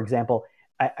 you know, for example,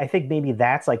 I think maybe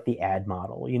that's like the ad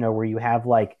model, you know, where you have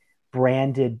like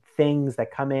branded things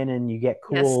that come in and you get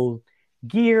cool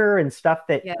gear and stuff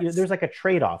that you know, there's like a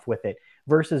trade-off with it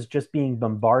versus just being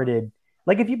bombarded.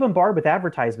 Like if you bombard with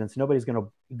advertisements, nobody's going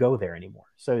to go there anymore.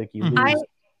 So like you lose.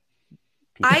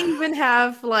 I even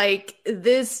have like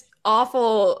this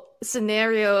awful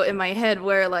scenario in my head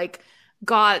where like,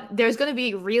 God, there's going to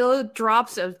be real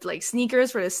drops of like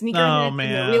sneakers for the sneakerhead in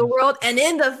the real world, and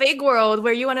in the fake world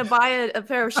where you want to buy a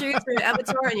pair of shoes for your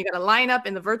avatar and you got to line up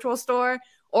in the virtual store,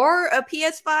 or a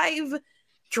PS5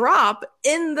 drop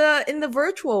in the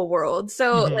virtual world.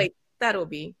 So like that'll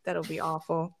be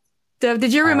awful. Dev,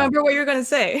 did you remember what you were going to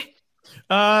say?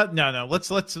 No.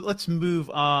 Let's move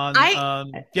on.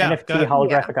 NFT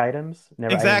holographic items.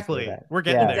 Never, exactly. We're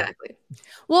getting there. Exactly.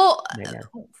 Well,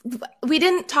 we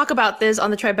didn't talk about this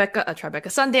on the Tribeca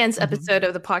Sundance episode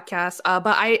of the podcast,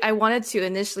 but I wanted to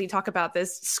initially talk about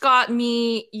this. Scott,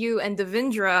 me, you, and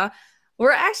Devindra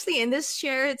were actually in this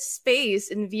shared space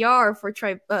in VR for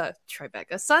Tribeca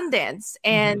Sundance,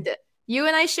 and you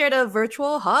and I shared a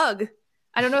virtual hug.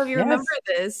 I don't know if you remember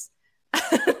this.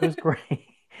 It was great.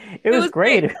 It was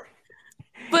great.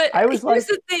 But here's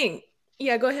the thing.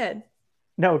 Yeah, go ahead.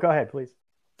 No, go ahead, please.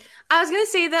 I was going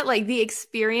to say that like the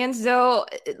experience though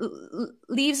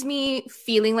leaves me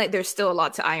feeling like there's still a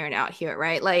lot to iron out here,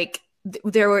 right? Like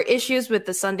there were issues with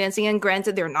the Sundancing, and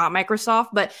granted they're not Microsoft,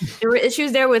 but there were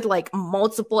issues there with like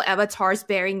multiple avatars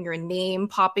bearing your name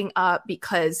popping up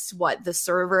because the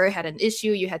server had an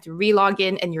issue. You had to relog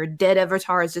in and your dead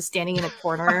avatar is just standing in a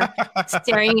corner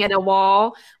staring at a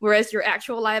wall, whereas your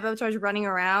actual live avatar is running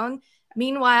around.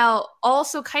 Meanwhile,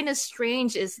 also kind of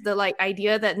strange is the like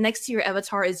idea that next to your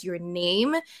avatar is your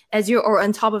name or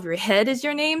on top of your head is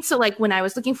your name. So like when I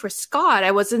was looking for Scott,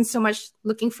 I wasn't so much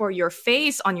looking for your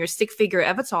face on your stick figure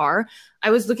avatar. I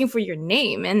was looking for your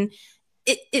name. And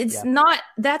it's not,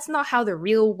 that's not how the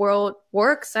real world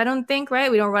works, I don't think, right?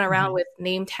 We don't run around with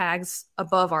name tags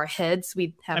above our heads.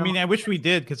 We have, I mean, I wish we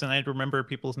did, because then I'd remember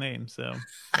people's names, so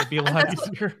it'd be a lot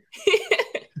easier.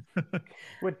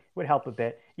 would help a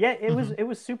bit. Yeah, it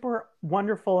was super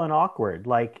wonderful and awkward.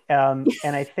 Like, and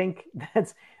I think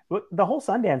that's the whole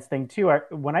Sundance thing too.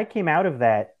 When I came out of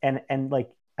that, and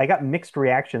like I got mixed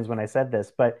reactions when I said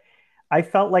this, but I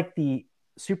felt like the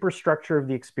superstructure of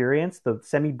the experience, the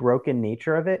semi-broken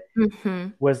nature of it,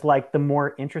 was like the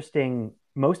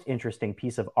most interesting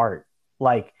piece of art.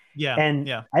 Like,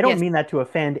 I don't mean that to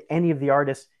offend any of the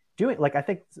artists doing. Like, I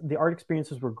think the art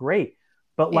experiences were great,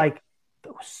 but like, it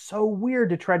was so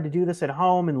weird to try to do this at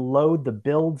home and load the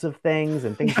builds of things,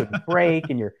 and things would break,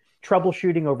 and you're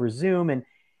troubleshooting over Zoom,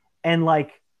 and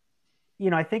like,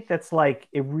 you know, I think that's like,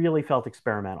 it really felt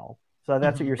experimental. So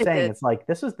that's what you're saying. It's like,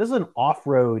 this is an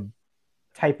off-road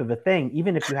type of a thing,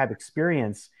 even if you have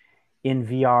experience in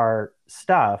VR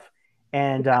stuff.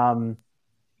 And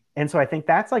so I think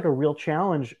that's like a real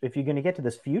challenge. If you're going to get to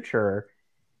this future,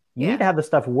 you need to have the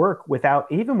stuff work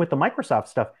without, even with the Microsoft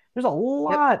stuff, there's a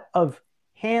lot of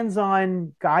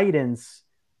hands-on guidance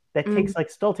that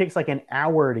still takes like an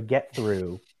hour to get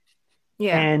through.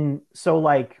 And so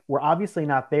like, we're obviously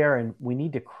not there, and we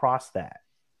need to cross that.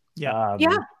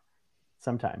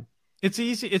 Sometime. It's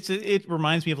easy. It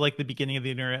reminds me of like the beginning of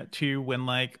the internet too, when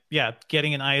like,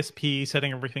 getting an ISP,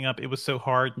 setting everything up, it was so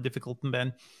hard and difficult. And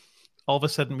then all of a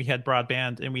sudden we had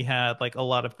broadband, and we had like a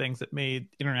lot of things that made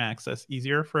internet access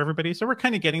easier for everybody. So we're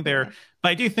kind of getting there. But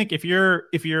I do think if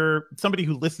you're somebody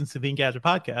who listens to the Engadget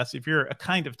podcast, if you're a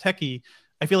kind of techie,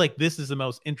 I feel like this is the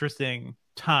most interesting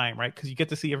time, right? Because you get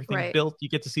to see everything built, you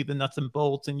get to see the nuts and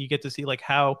bolts, and you get to see like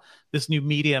how this new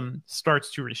medium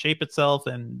starts to reshape itself,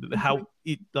 and how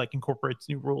it like incorporates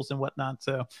new rules and whatnot.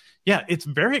 So it's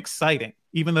very exciting,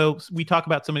 even though we talk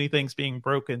about so many things being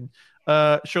broken.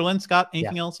 Charlene, Scott,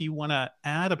 anything else you want to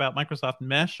add about Microsoft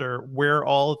Mesh, or where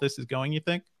all of this is going, you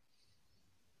think?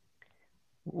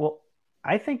 Well,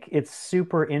 I think it's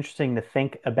super interesting to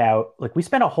think about, like, we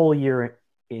spent a whole year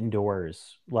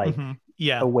indoors, like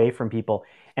away from people.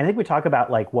 And I think we talk about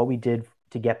like what we did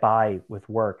to get by with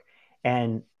work.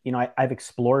 And, you know, I've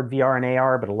explored VR and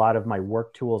AR, but a lot of my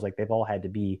work tools, like, they've all had to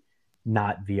be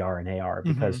not VR and AR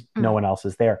because no one else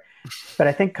is there. But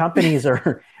I think companies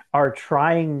are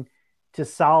trying to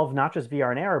solve not just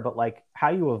VR and AR, but like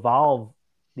how you evolve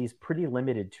these pretty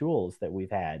limited tools that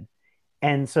we've had.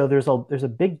 And so there's a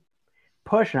big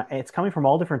push, and it's coming from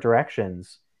all different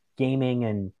directions, gaming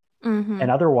and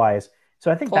otherwise.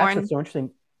 So I think that's what's so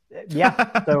interesting.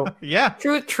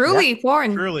 So truly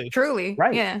porn. Truly.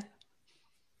 Right. Yeah.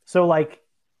 So like,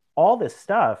 all this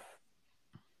stuff,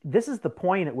 this is the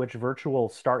point at which virtual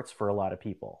starts for a lot of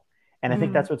people. And I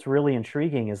think that's what's really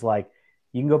intriguing, is like,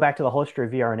 you can go back to the whole history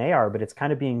of VR and AR, but it's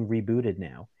kind of being rebooted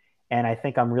now. And I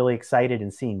think I'm really excited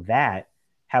in seeing that,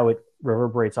 how it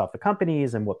reverberates off the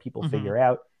companies and what people figure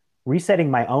out,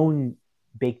 resetting my own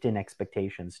baked in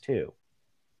expectations too.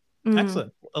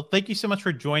 Excellent. Well, thank you so much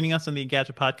for joining us on the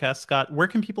Engadget Podcast, Scott. Where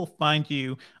can people find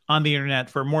you on the internet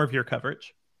for more of your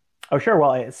coverage? Oh, sure.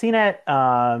 Well, CNET,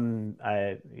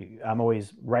 I'm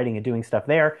always writing and doing stuff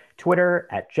there. Twitter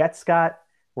 @JetScott,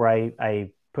 where I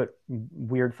put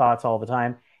weird thoughts all the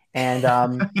time. And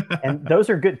and those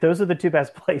are good. Those are the two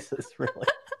best places, really.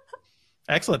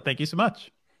 Excellent. Thank you so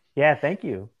much. Yeah, thank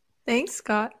you. Thanks,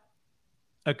 Scott.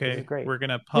 Okay, we're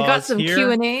gonna pause. We got some here.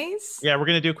 Q&As. Yeah, we're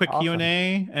gonna do a quick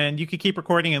Q&A, and you can keep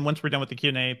recording. And once we're done with the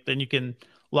Q&A, then you can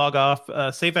log off,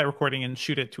 save that recording, and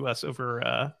shoot it to us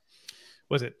over.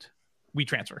 Was it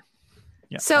WeTransfer?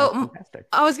 Yeah. So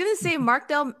I was gonna say, Mark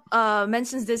Dell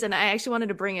mentions this, and I actually wanted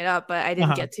to bring it up, but I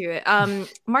didn't get to it.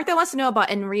 Mark Dell wants to know about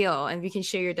Nreal, and we can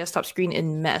share your desktop screen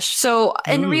in Mesh. So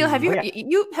Nreal, have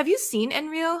you seen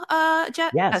Nreal,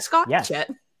 Jet? Yes, Scott? Yes. Jet?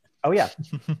 Oh yeah.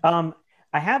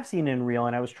 I have seen Nreal,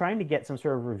 and I was trying to get some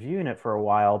sort of review in it for a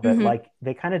while, but like,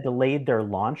 they kind of delayed their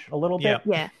launch a little bit.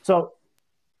 Yeah. So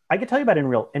I could tell you about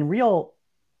Nreal. Nreal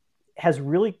has a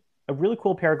really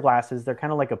cool pair of glasses. They're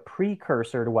kind of like a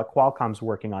precursor to what Qualcomm's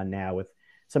working on now with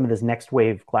some of this next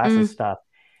wave glasses stuff.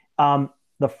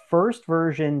 The first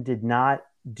version did not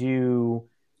do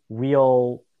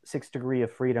real 6 degree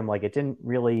of freedom. Like, it didn't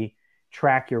really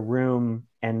track your room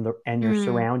and your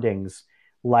surroundings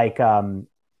like a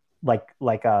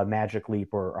Magic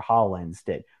Leap or HoloLens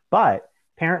did. But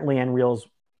apparently Nreal's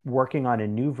working on a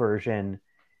new version.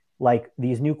 Like,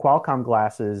 these new Qualcomm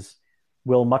glasses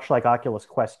will, much like Oculus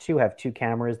Quest 2, have 2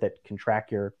 cameras that can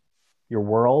track your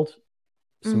world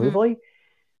smoothly.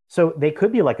 So they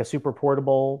could be like a super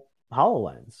portable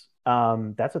HoloLens.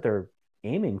 That's what they're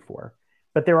aiming for.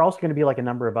 but there are also going to be like a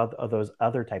number of those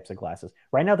other types of glasses.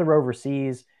 Right now, they're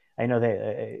overseas. I know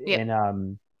they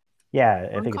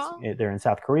I think they're in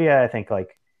South Korea. I think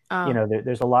like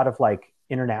there's a lot of like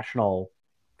international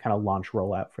kind of launch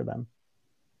rollout for them.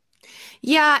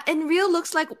 Yeah, Nreal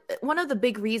looks like one of the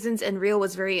big reasons Nreal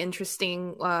was very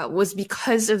interesting was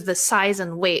because of the size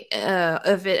and weight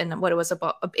of it and what it was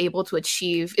able to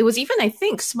achieve. It was even, I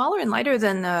think, smaller and lighter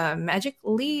than Magic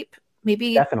Leap.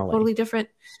 Maybe Definitely. Totally different.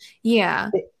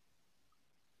 Yeah.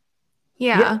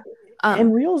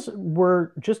 Nreals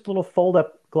were just little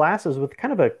fold-up glasses with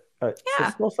kind of a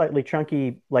still slightly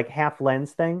chunky like half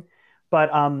lens thing,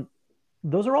 but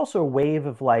those are also a wave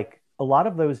of like a lot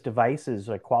of those devices,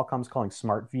 like Qualcomm's calling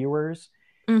smart viewers,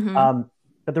 but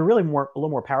they're really a little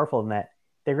more powerful than that.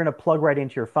 They're going to plug right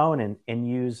into your phone and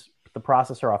use the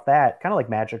processor off that, kind of like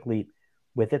Magic Leap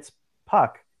with its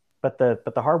puck, but the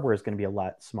hardware is going to be a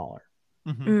lot smaller.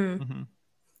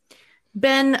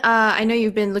 Ben, I know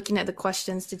you've been looking at the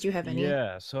questions. Did you have any?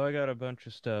 Yeah, so I got a bunch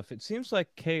of stuff. It seems like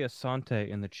Kay Asante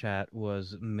in the chat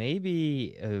was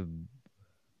maybe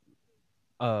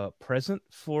present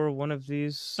for one of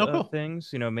these things.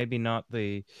 You know, maybe not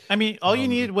the. I mean, all you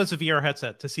needed was a VR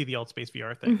headset to see the Altspace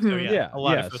VR thing.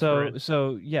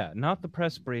 So not the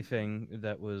press briefing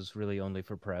that was really only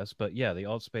for press, but yeah, the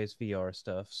Altspace VR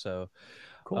stuff. So,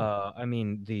 cool. I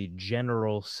mean, the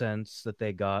general sense that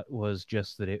they got was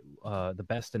just that it. The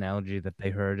best analogy that they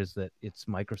heard is that it's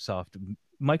Microsoft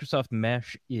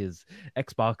Mesh is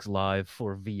Xbox Live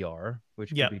for VR, which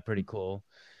could be pretty cool.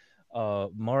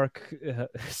 Mark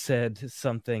said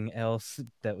something else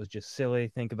that was just silly.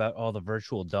 Think about all the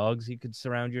virtual dogs you could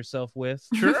surround yourself with.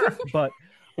 Sure. But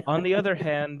on the other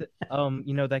hand,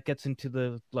 that gets into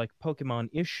the like Pokemon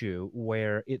issue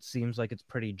where it seems like it's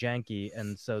pretty janky,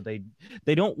 and so they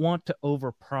don't want to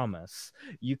overpromise.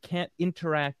 You can't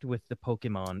interact with the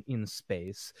Pokemon in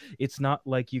space. It's not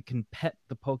like you can pet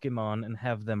the Pokemon and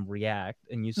have them react,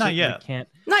 and you certainly can't.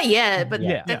 Not yet, but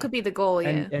that could be the goal.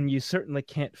 And you certainly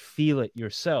can't feel it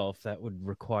yourself. That would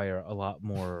require a lot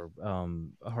more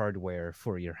hardware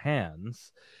for your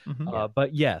hands.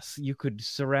 But yes, you could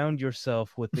surround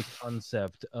yourself with the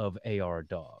concept of AR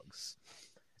dogs.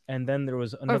 And then there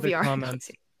was another comment.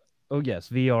 Dogs. Oh yes,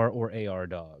 VR or AR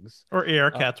dogs. Or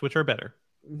AR cats, which are better.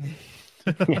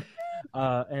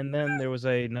 And then there was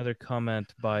another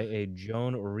comment by a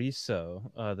Joan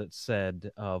Oriso that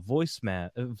said voice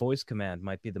command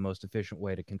might be the most efficient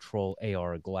way to control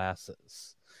AR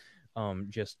glasses.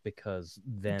 Just because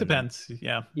then depends.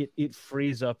 Yeah. It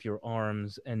frees up your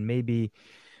arms, and maybe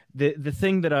the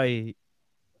thing that I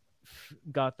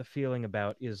got the feeling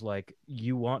about is like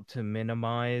you want to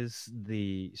minimize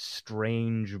the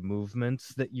strange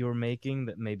movements that you're making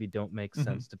that maybe don't make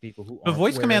sense to people who the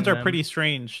voice commands are pretty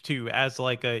strange too as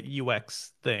like a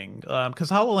UX thing, because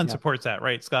HoloLens supports that,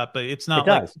 right, Scott? But it's not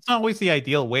it's not always the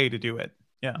ideal way to do it.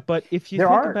 But if you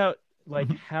think about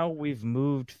like how we've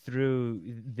moved through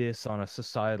this on a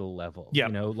societal level,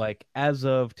 like as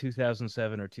of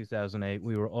 2007 or 2008,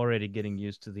 we were already getting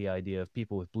used to the idea of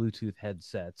people with Bluetooth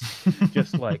headsets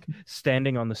just like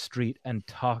standing on the street and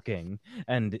talking.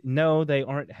 And no, they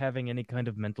aren't having any kind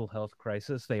of mental health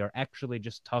crisis. They are actually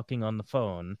just talking on the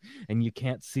phone, and you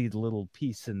can't see the little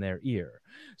piece in their ear.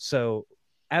 So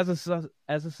as a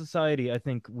society, I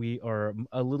think we are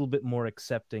a little bit more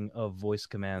accepting of voice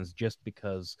commands just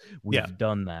because we've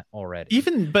done that already.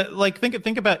 But like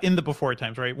think about in the before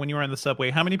times, right? When you were on the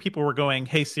subway, how many people were going,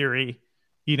 "Hey Siri,"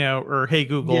 or "Hey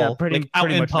Google,"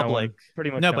 out in public?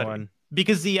 Pretty much nobody. No one.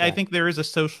 Because I think there is a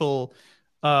social.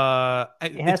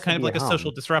 It's kind of like a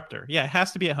social disruptor. Yeah, it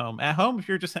has to be at home. At home, if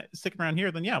you're just sticking around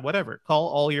here, then whatever. Call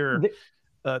all your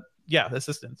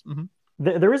assistants.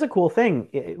 There is a cool thing.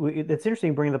 It's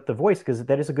interesting bringing up the voice, because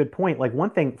that is a good point. Like one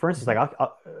thing, for instance, like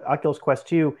Oculus Quest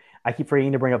 2, I keep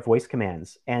forgetting to bring up voice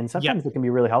commands, and sometimes it can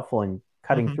be really helpful in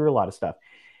cutting through a lot of stuff.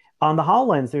 On the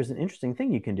HoloLens, there's an interesting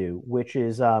thing you can do, which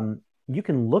is you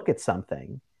can look at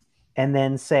something and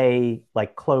then say,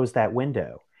 like, close that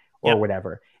window or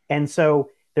whatever. And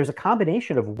so there's a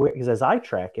combination of as eye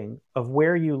tracking of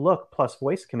where you look plus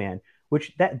voice command,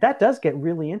 which that does get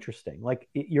really interesting. Like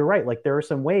you're right. Like there are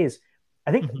some ways.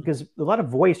 I think because a lot of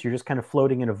voice, you're just kind of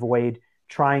floating in a void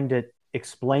trying to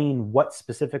explain what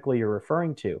specifically you're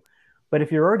referring to. But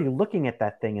if you're already looking at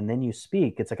that thing and then you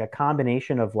speak, it's like a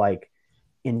combination of like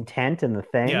intent and the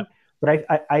thing. Yeah. But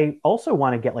I also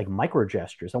want to get like micro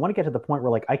gestures. I want to get to the point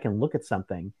where like I can look at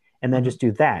something and then just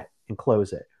do that and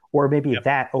close it. Or maybe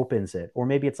that opens it. Or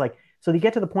maybe it's like, so you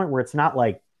get to the point where it's not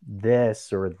like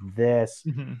this or this,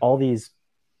 all these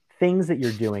things that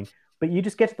you're doing. But you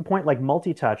just get to the point like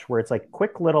multi-touch where it's like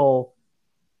quick little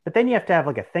But then you have to have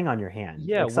like a thing on your hand.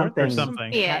 Yeah, like something. Some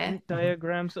patent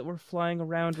diagrams that were flying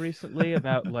around recently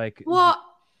about like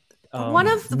one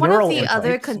of the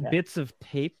other bits of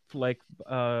tape like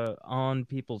on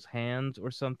people's hands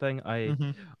or something.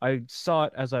 I saw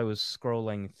it as I was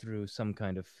scrolling through some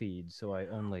kind of feed, so I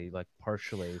only like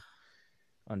partially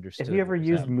understood. Have you ever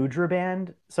used Mudra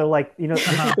Band? So like, you know, this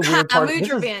is the weird part.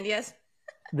 Mudra Band, yes.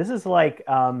 This is like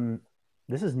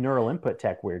this is neural input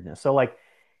tech weirdness. So like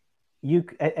you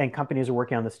and companies are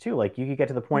working on this too. Like you could get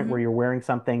to the point where you're wearing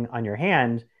something on your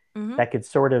hand that could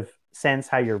sort of sense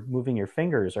how you're moving your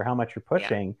fingers or how much you're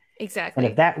pushing. Yeah, exactly.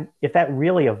 And if that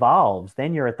really evolves,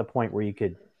 then you're at the point where you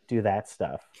could do that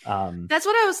stuff. That's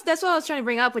what I was trying to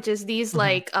bring up, which is these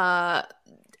like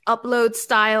upload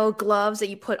style gloves that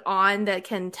you put on that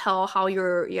can tell how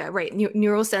you're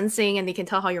neural sensing, and they can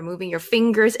tell how you're moving your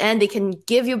fingers, and they can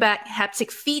give you back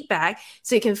haptic feedback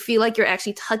so you can feel like you're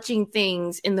actually touching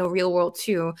things in the real world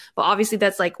too. But obviously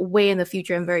that's like way in the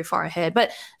future and very far ahead. But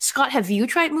Scott, have you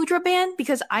tried Mudra Band?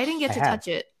 Because I didn't get to touch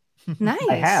it. Nice.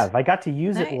 I have. I got to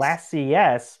use it last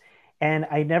CES, and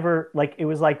I never like, it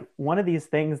was like one of these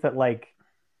things that like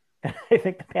I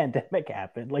think the pandemic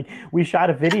happened. Like we shot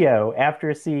a video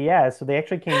after CES, so they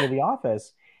actually came to the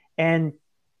office, and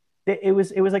it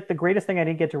was like the greatest thing I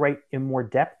didn't get to write in more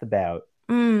depth about.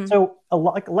 So a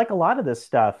lot of this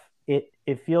stuff, it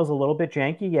feels a little bit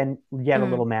janky and yet a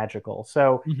little magical.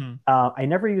 So I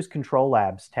never used Control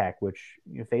Labs tech, which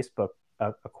Facebook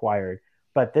acquired,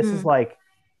 but this is like,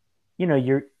 you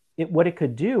know, what it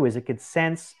could do is it could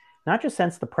not just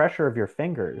sense the pressure of your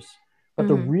fingers. But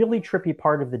the really trippy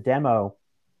part of the demo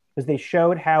was they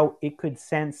showed how it could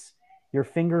sense your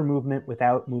finger movement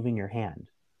without moving your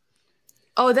hand.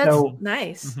 Oh, that's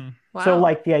nice. Wow. So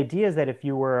like the idea is that if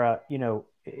you were,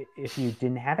 if you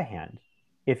didn't have a hand,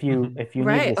 if you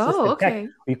needed assistive tech,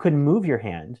 you couldn't move your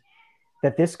hand,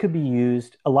 that this could be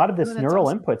used. A lot of this neural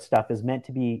input stuff is meant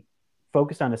to be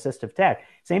focused on assistive tech.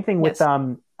 Same thing with,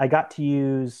 I got to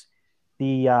use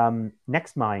the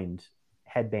NextMind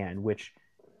headband, which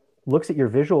looks at your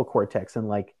visual cortex, and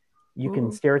like you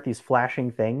can stare at these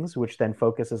flashing things, which then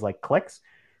focuses like clicks.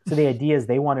 So the idea is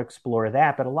they want to explore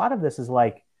that, but a lot of this is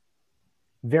like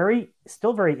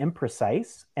still very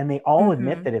imprecise, and they all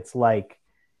admit that it's like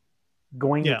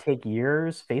going to take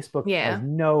years. Facebook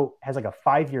has like a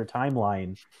 5-year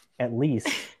timeline at least.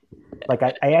 Like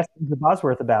I asked the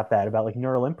Bosworth about that, about like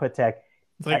neural input tech.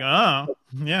 It's like,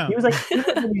 yeah. He was like,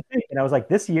 what do you think? And I was like,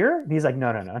 this year? And he's like,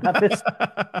 no, not this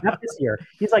year.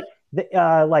 He's like,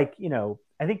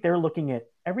 I think they're looking at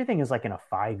everything is like in a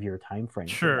 5-year time frame.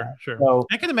 Sure. So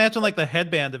I can imagine like the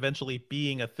headband eventually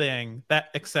being a thing that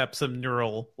accepts some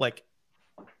neural like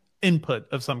input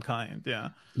of some kind. Yeah.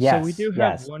 Yes, so we do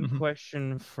have one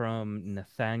question from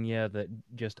Nathania that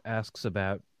just asks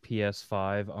about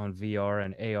PS5 on VR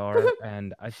and AR,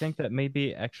 and I think that may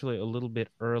be actually a little bit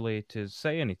early to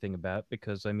say anything about,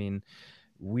 because I mean,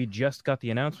 we just got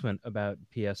the announcement about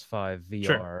PS5 VR.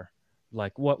 Sure.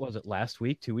 Like, what was it, last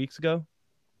week, 2 weeks ago?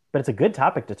 But it's a good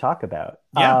topic to talk about.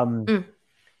 Yeah.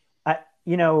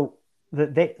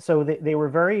 They were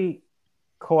very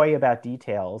coy about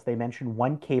details. They mentioned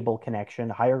one cable connection,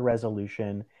 higher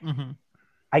resolution.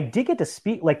 I did get to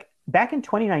speak, like back in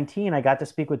 2019, I got to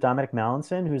speak with Dominic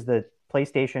Mallinson, who's the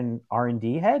PlayStation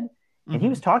R&D head, and he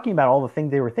was talking about all the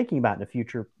things they were thinking about in the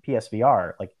future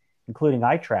PSVR, like including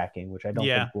eye tracking, which I don't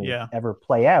think will ever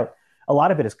play out. A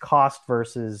lot of it is cost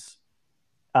versus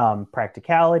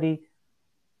practicality.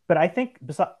 But I think,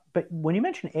 but when you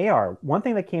mentioned AR, one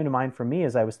thing that came to mind for me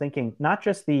is I was thinking not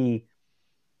just the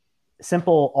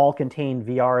simple all-contained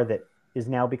VR that is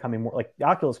now becoming more like the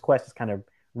Oculus Quest is kind of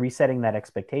resetting that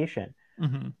expectation.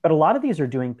 But a lot of these are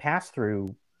doing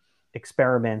pass-through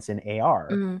experiments in AR.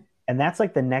 And that's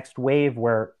like the next wave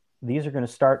where these are going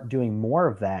to start doing more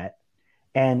of that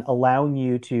and allowing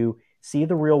you to see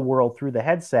the real world through the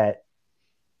headset,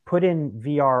 put in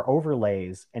VR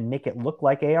overlays and make it look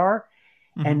like AR.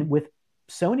 And with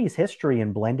Sony's history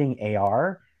in blending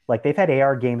AR, like they've had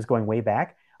AR games going way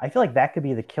back. I feel like that could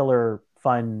be the killer,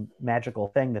 fun, magical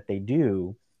thing that they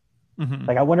do.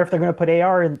 Like, I wonder if they're going to put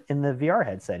AR in the VR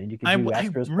headset, and you can do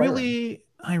Astro's I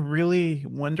really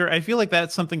wonder. I feel like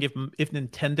that's something if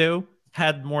Nintendo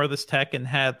had more of this tech and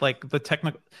had like the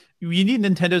technical, you need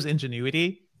Nintendo's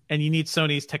ingenuity and you need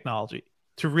Sony's technology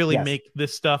to really make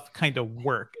this stuff kind of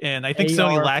work. And I think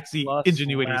Sony lacks the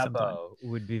ingenuity sometimes.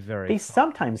 Would be very They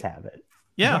sometimes have it.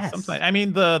 Yeah, sometimes. I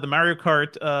mean, the Mario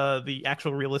Kart, the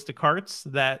actual realistic karts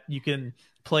that you can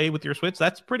play with your Switch,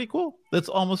 that's pretty cool. That's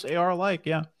almost AR-like,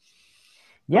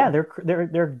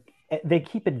 they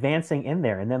keep advancing in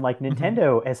there. And then like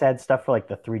Nintendo has had stuff for like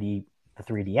the 3D the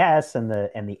 3DS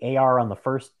and the AR on the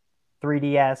first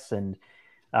 3DS and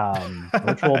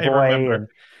Virtual Boy, and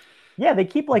yeah, they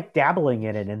keep like dabbling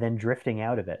in it and then drifting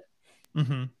out of it.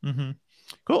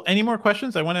 Cool. Any more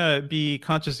questions? I want to be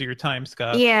conscious of your time,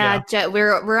 Scott. Yeah. Jet,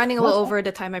 we're running a little over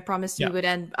the time I promised you would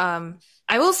end.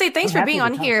 I will say thanks for being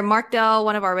on here. Mark Dell,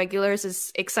 one of our regulars,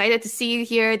 is excited to see you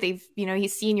here.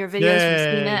 He's seen your videos,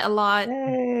 he's seen it a lot.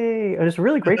 Hey, it's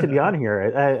really great to be on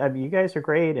here. You guys are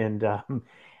great, and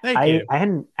Thank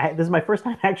you. This is my first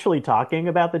time actually talking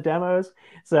about the demos,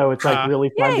 so it's like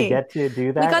really fun to get to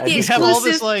do that. We got the exclusive. Have all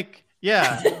this like.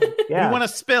 Yeah. We want to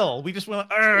spill. We just want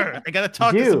to. I got to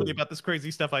talk to somebody about this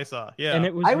crazy stuff I saw. Yeah. And I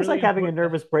was really like having a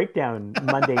nervous breakdown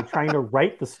Monday trying to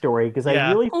write the story because I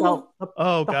really felt the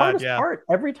hardest part.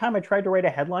 Every time I tried to write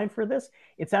a headline for this,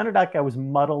 it sounded like I was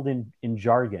muddled in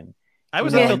jargon. I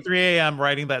was until 3 a.m.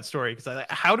 writing that story because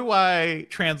how do I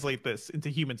translate this into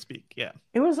human speak? Yeah.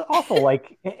 It was awful.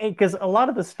 Like, because a lot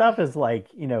of the stuff is like,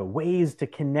 ways to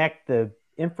connect the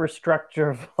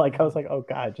infrastructure. Like, I was like, oh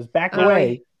God, just back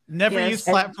away. Never use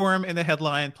platform in the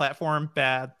headline. Platform,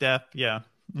 bad, death. Yeah.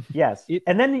 Yes.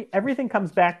 And then everything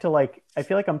comes back to like, I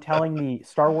feel like I'm telling the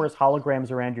Star Wars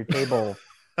holograms around your table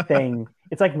thing.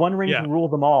 It's like one ring can rule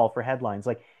them all for headlines.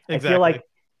 Like, I feel like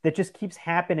that just keeps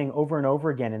happening over and over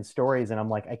again in stories. And I'm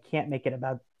like, I can't make it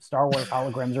about Star Wars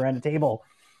holograms around a table.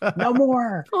 No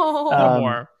more. No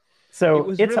more.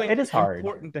 So it is hard. It's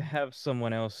important to have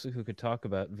someone else who could talk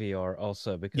about VR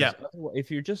also, because if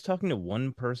you're just talking to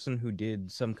one person who did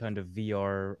some kind of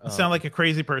VR, you sound like a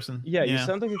crazy person. Yeah, you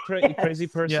sound like a crazy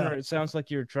person, or it sounds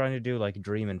like you're trying to do like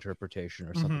dream interpretation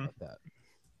or something like that.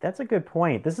 That's a good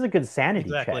point. This is a good sanity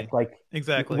check. Like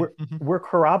exactly, we're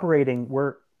corroborating.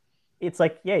 It's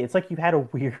like you've had a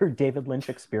weird David Lynch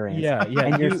experience. Yeah.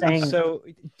 And you're saying so.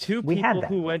 Two people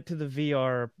who went to the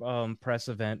VR press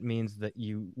event means that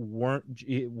you weren't.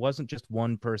 It wasn't just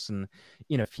one person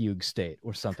in a fugue state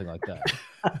or something like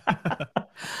that.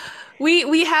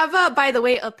 We have by the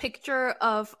way, a picture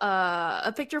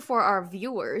for our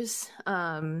viewers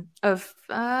of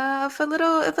a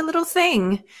little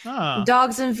thing.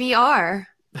 Dogs in VR.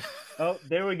 Oh,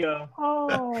 there we go.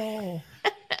 Oh.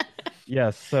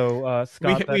 Yes, so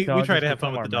Scott, we try to have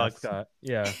fun with the dogs. Scott.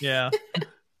 Yeah.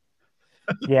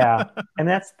 Yeah, and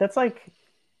that's like,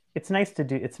 it's nice to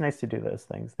do those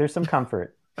things. There's some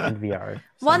comfort in VR.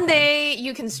 One day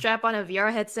you can strap on a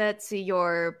VR headset to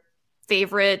your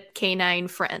favorite canine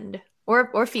friend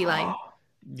or feline.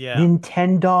 Yeah.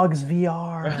 Nintendogs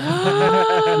VR.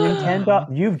 Nintendo.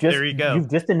 You've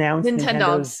just announced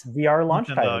Nintendo's VR launch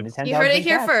title. You heard it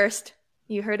here first.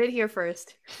 You heard it here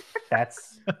first.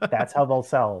 That's how they'll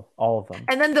sell all of them.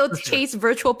 And then they'll chase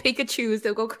virtual Pikachus.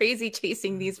 They'll go crazy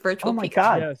chasing these virtual Pikachus. Oh my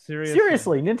God. Yeah,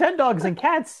 seriously, Nintendogs and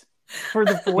cats for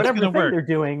whatever thing they're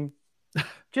doing.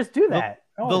 Just do that.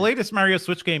 The latest Mario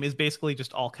Switch game is basically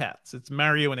just all cats. It's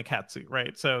Mario in a cat suit,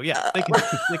 right? So yeah, they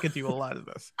can do a lot of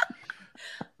this.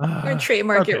 We're gonna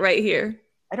trademark it right here.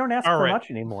 I don't ask for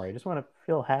much anymore. I just want to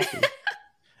feel happy.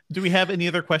 Do we have any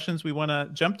other questions we want to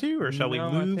jump to, or shall we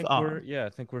move on? I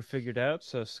think we're figured out.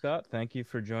 So, Scott, thank you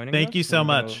for joining us. Thank you so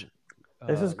much.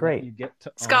 This is great.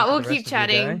 Scott, we'll keep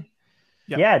chatting.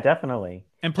 Yeah, definitely.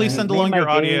 And please send along your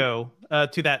audio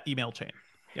to that email chain.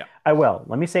 Yeah, I will.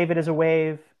 Let me save it as a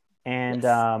wave and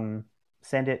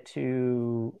send it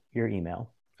to your email.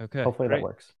 Okay. Hopefully that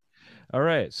works. All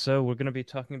right. So we're going to be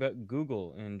talking about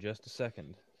Google in just a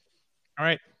second. All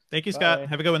right. Thank you, Scott.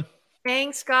 Have a good one.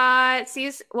 Thanks, Scott.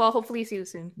 Hopefully see you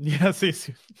soon. Yeah, see you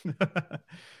soon.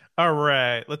 All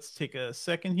right, let's take a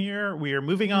second here. We are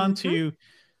moving on to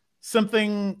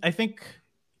something I think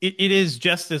it is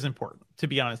just as important, to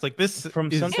be honest. Like this from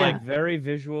something very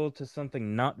visual to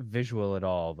something not visual at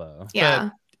all, though. Yeah.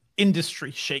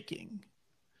 Industry shaking.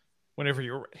 Whenever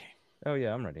you're ready. Oh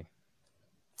yeah, I'm ready.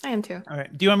 I am too. All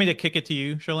right. Do you want me to kick it to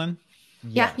you, Sherlyn?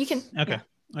 Yeah, you can. Okay.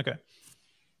 Okay.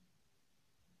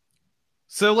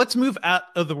 So let's move out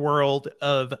of the world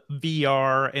of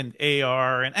VR and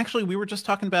AR. And actually, we were just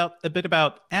talking a bit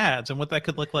about ads and what that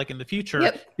could look like in the future.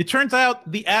 Yep. It turns out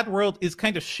the ad world is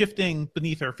kind of shifting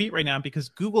beneath our feet right now because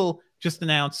Google just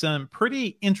announced some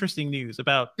pretty interesting news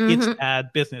about its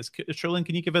ad business. Sherlyn,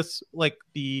 can you give us like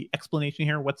the explanation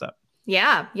here? What's up?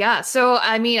 Yeah. So,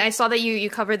 I mean, I saw that you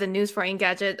covered the news for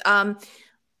Engadget.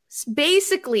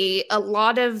 Basically, a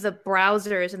lot of the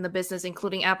browsers in the business,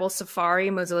 including Apple Safari,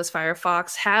 Mozilla's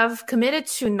Firefox, have committed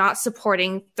to not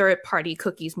supporting third-party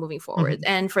cookies moving forward.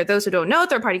 And for those who don't know,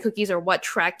 third-party cookies are what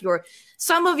track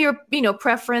some of your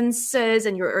preferences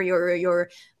and your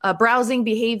browsing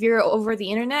behavior over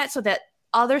the internet, so that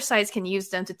other sites can use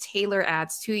them to tailor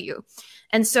ads to you.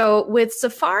 And so with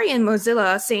Safari and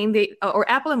Mozilla saying or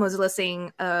Apple and Mozilla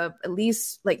saying at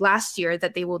least like last year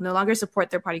that they will no longer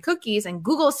support third-party cookies, and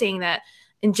Google saying that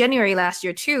in January last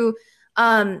year too,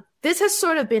 this has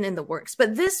sort of been in the works.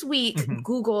 But this week,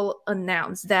 Google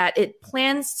announced that it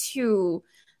plans to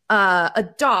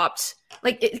adopt,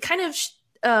 like it kind of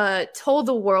told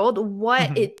the world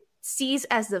what it sees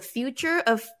as the future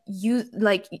of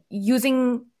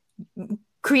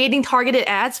creating targeted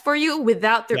ads for you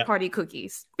without third-party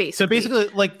cookies, basically. So basically,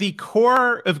 like the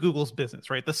core of Google's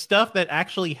business, right? The stuff that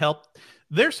actually helped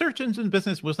their search engine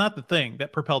business was not the thing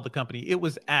that propelled the company. It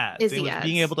was ads. It was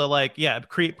being able to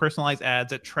create personalized ads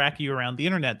that track you around the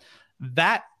internet.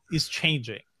 That is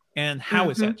changing. And how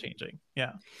is that changing?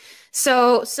 Yeah.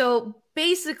 So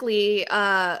basically,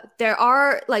 there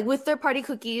are, like, with third-party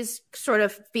cookies sort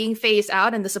of being phased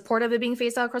out and the support of it being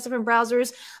phased out across different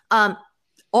browsers,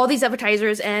 all these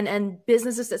advertisers and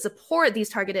businesses that support these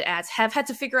targeted ads have had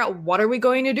to figure out, what are we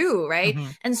going to do, right?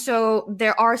 And so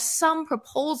there are some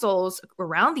proposals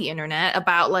around the internet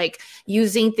about like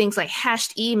using things like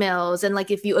hashed emails, and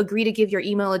like if you agree to give your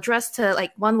email address to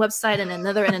like one website and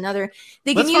another,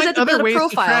 they can use that to build a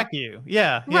profile. To track you.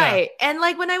 Yeah. Right. And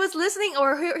like when I was listening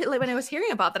like when I was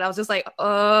hearing about that, I was just like,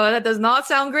 oh, that does not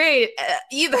sound great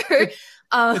either.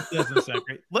 It doesn't sound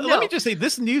great. Let me just say,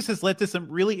 this news has led to some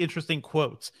really interesting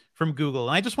quotes from Google.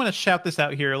 And I just want to shout this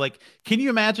out here. Like, can you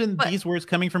imagine these words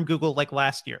coming from Google like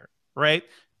last year, right?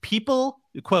 People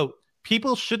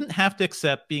shouldn't have to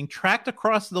accept being tracked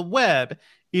across the web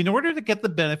in order to get the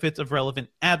benefits of relevant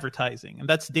advertising. And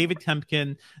that's David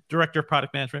Temkin, Director of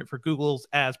Product Management for Google's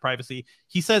Ads Privacy.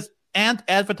 He says, and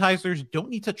advertisers don't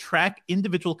need to track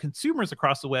individual consumers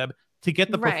across the web to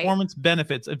get the performance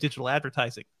benefits of digital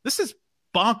advertising. This is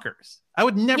bonkers. I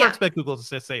would never expect Google to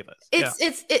say this.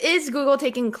 It is Google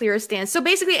taking a clear stance. So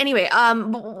basically, anyway,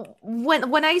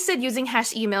 when I said using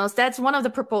hash emails, that's one of the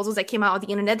proposals that came out of the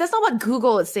internet. That's not what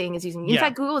Google is saying is using. In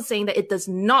fact, Google is saying that it does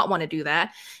not want to do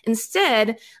that.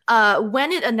 Instead,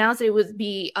 when it announced that it would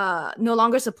be no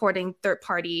longer supporting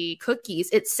third-party cookies,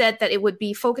 it said that it would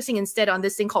be focusing instead on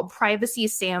this thing called Privacy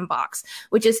Sandbox,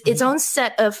 which is its own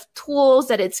set of tools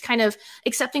that it's kind of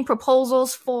accepting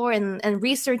proposals for and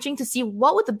researching to see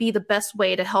what would be the best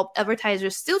way to help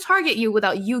advertisers still target you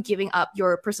without you giving up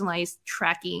your personalized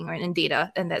tracking and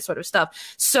data and that sort of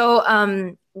stuff.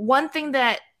 So one thing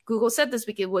that Google said this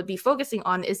week it would be focusing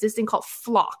on is this thing called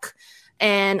FLoC.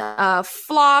 And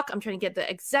FLoC, I'm trying to get the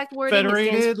exact wording.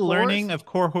 Federated Learning of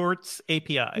Cohorts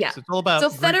APIs. Yeah. It's all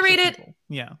about federated.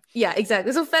 Yeah,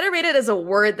 exactly. So federated is a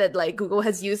word that like Google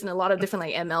has used in a lot of different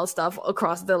like ML stuff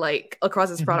across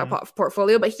its product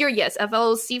portfolio. But here, yes,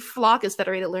 FLoC is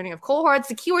Federated Learning of Cohorts.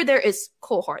 The keyword there is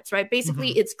cohorts, right? Basically,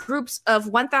 it's groups of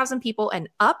 1,000 people and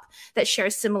up that share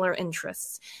similar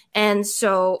interests. And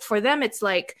so for them, it's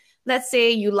like, let's say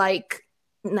you like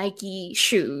Nike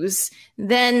shoes,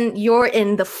 then you're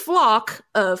in the flock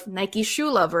of Nike shoe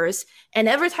lovers, and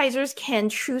advertisers can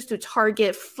choose to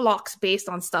target flocks based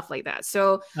on stuff like that.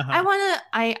 So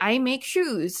I make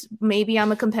shoes. Maybe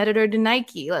I'm a competitor to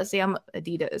Nike. Let's say I'm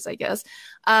Adidas, I guess.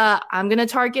 I'm going to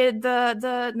target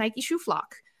the Nike shoe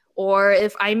flock. Or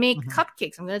if I make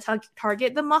cupcakes, I'm going to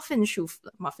target the muffin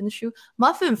flock. Muffin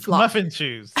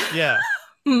shoes. Yeah.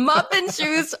 Muffin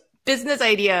shoes. Business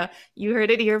idea. You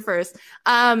heard it here first.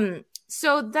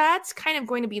 So that's kind of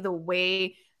going to be the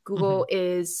way Google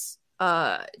is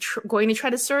going to try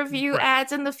to serve you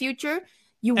ads in the future.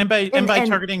 By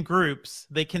targeting groups,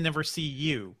 they can never see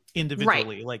you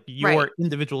individually. Like your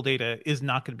individual data is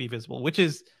not going to be visible, which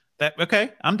is that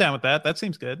okay? I'm down with that. That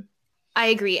seems good. I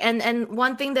agree. And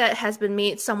one thing that has been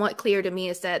made somewhat clear to me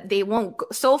is that they won't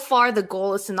so far the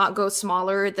goal is to not go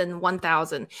smaller than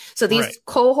 1,000. So these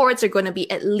cohorts are going to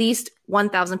be at least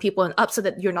 1,000 people and up so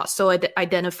that you're not so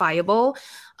identifiable.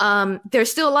 There's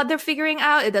still a lot they're figuring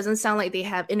out. It doesn't sound like they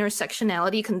have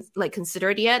intersectionality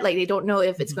considered yet. Like they don't know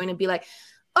if it's going to be like,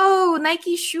 oh,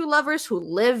 Nike shoe lovers who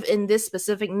live in this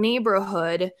specific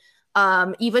neighborhood,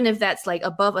 even if that's like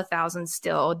above 1,000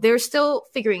 still, they're still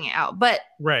figuring it out. But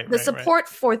the support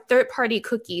for third-party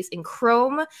cookies in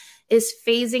Chrome is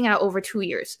phasing out over 2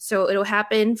 years. So it'll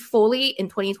happen fully in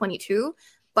 2022.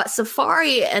 But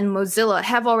Safari and Mozilla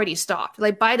have already stopped.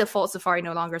 Like by default, Safari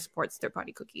no longer supports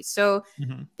third-party cookies. So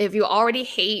if you already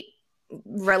hate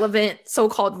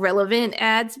so-called relevant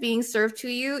ads being served to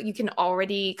you, you can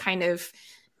already kind of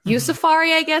use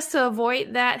Safari, I guess, to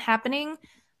avoid that happening.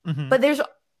 But there's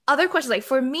other questions. Like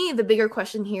for me, the bigger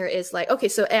question here is like, okay,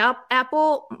 so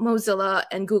Apple, Mozilla,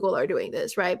 and Google are doing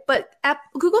this, right? But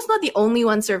Google's not the only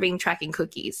one serving tracking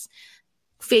cookies.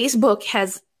 Facebook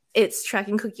has its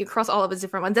tracking cookie across all of its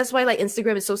different ones. That's why like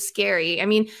Instagram is so scary. I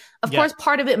mean, of course,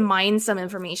 part of it mines some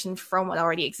information from what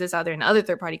already exists out there in other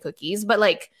third-party cookies, but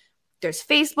like there's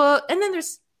Facebook, and then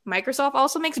there's Microsoft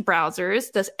also makes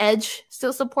browsers. Does Edge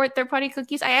still support third-party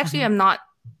cookies? I actually am not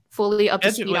fully up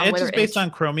to speed on Edge whether is based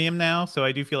on Chromium now, so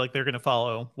I do feel like they're going to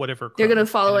follow whatever they're going to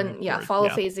follow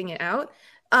phasing it out.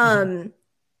 And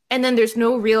then there's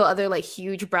no real other like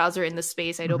huge browser in the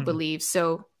space, I don't believe.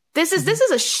 So this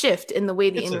is a shift in the way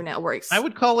the internet works. I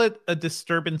would call it a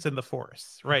disturbance in the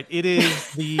force, right? It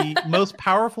is the most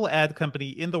powerful ad company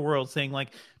in the world saying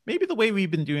like, maybe the way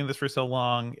we've been doing this for so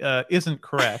long isn't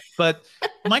correct. But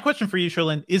my question for you,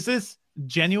 Sherlyn, is this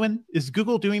genuine? Is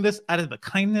Google doing this out of the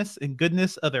kindness and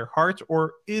goodness of their hearts,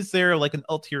 or is there like an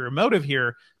ulterior motive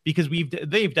here? Because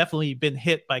they've definitely been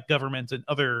hit by governments and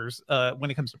others when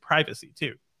it comes to privacy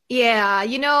too. Yeah,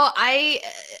 you know, I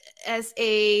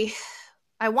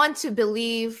want to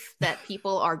believe that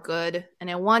people are good, and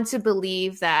I want to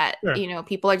believe that you know,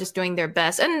 people are just doing their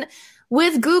best. And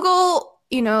with Google,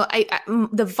 you know,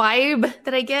 the vibe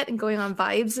that I get, and going on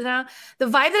vibes now, the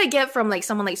vibe that I get from like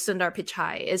someone like Sundar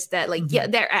Pichai is that like, yeah,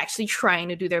 they're actually trying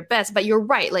to do their best. But you're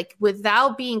right, like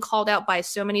without being called out by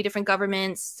so many different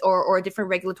governments or different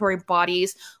regulatory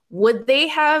bodies, would they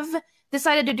have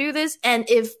decided to do this? And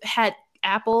if had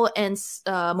Apple and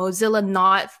Mozilla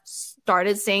not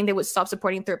started saying they would stop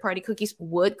supporting third-party cookies,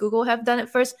 would Google have done it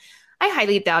first? I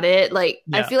highly doubt it. Like,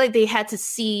 I feel like they had to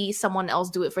see someone else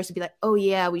do it first to be like, oh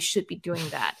yeah, we should be doing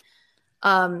that.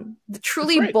 The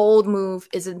truly bold move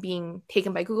isn't being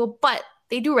taken by Google, but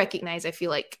they do recognize, I feel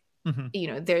like, you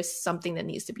know, there's something that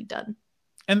needs to be done.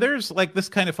 And there's like, this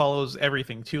kind of follows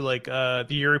everything too, like the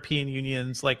European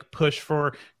Union's like push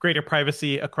for greater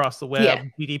privacy across the web,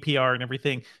 GDPR and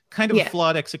everything, kind of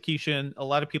flawed execution. A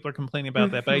lot of people are complaining about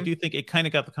that, but I do think it kind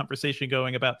of got the conversation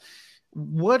going about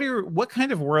what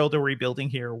kind of world are we building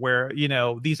here where, you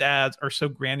know, these ads are so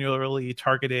granularly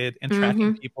targeted and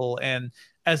tracking people. And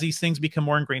as these things become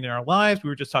more ingrained in our lives, we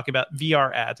were just talking about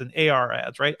VR ads and AR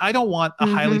ads, right? I don't want a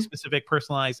highly specific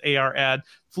personalized AR ad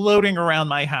floating around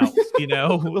my house, you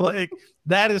know, like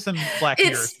that is some Black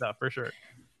Mirror stuff for sure.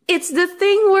 It's the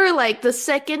thing where like the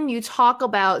second you talk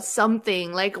about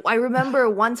something, like I remember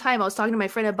one time I was talking to my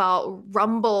friend about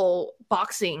Rumble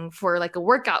boxing for like a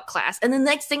workout class, and the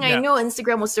next thing I know,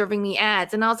 Instagram was serving me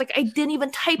ads, and I was like, I didn't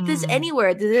even type this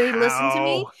anywhere. Did they listen to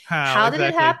me? How did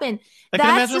it happen? I can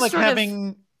imagine like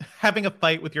having a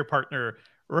fight with your partner,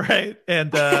 right?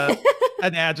 And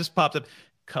an ad just pops up,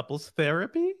 couples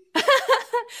therapy.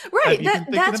 Right.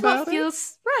 That's what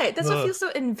feels right. That's what feels so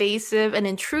invasive and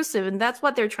intrusive. And that's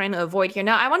what they're trying to avoid here.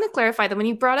 Now, I want to clarify that when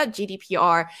you brought up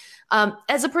GDPR,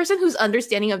 as a person whose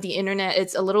understanding of the internet,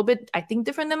 it's a little bit, I think,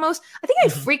 different than most. I think I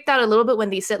freaked out a little bit when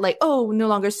they said like, oh, no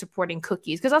longer supporting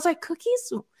cookies. Because I was like,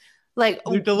 cookies? Like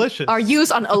they're delicious. Are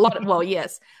used on a lot of, well,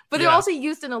 yes, but they're also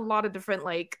used in a lot of different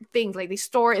like things. Like they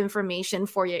store information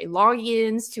for your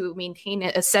logins to maintain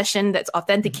a session that's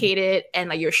authenticated and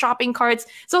like your shopping carts.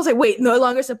 So I was like, wait, no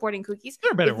longer supporting cookies.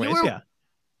 There are better ways,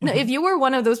 No, if you were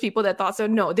one of those people that thought so,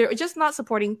 no, they're just not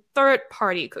supporting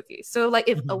third-party cookies. So like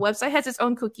if a website has its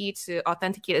own cookie to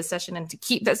authenticate a session and to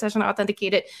keep that session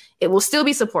authenticated, it will still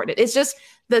be supported. It's just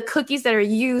the cookies that are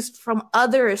used from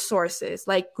other sources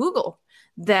like Google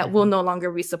that will no longer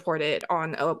be supported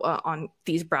on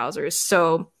these browsers.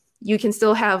 So you can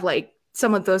still have like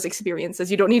some of those experiences.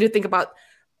 You don't need to think about,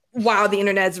 wow, the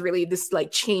internet is really this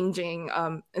like changing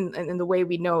in the way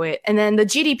we know it. And then the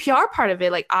GDPR part of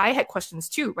it, like I had questions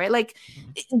too, right? Like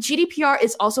GDPR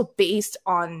is also based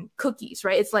on cookies,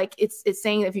 right? It's like it's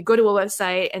saying that if you go to a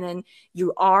website and then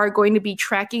you are going to be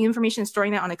tracking information and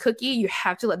storing that on a cookie, you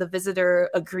have to let the visitor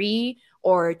agree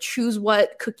or choose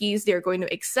what cookies they're going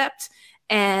to accept.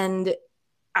 And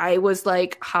I was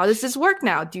like, how does this work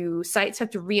now? Do sites have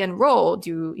to re-enroll?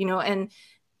 And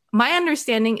my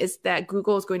understanding is that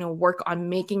Google is going to work on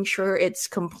making sure it's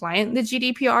compliant with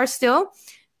GDPR still.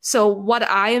 So what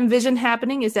I envision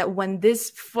happening is that when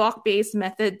this fork-based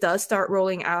method does start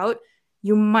rolling out,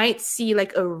 you might see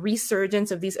like a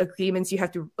resurgence of these agreements you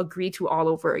have to agree to all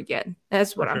over again.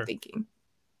 That's what I'm thinking.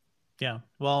 Yeah,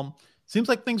 well, seems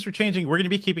like things are changing. We're going to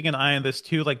be keeping an eye on this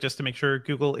too, like just to make sure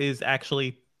Google is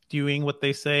actually doing what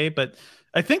they say. But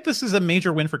I think this is a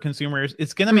major win for consumers.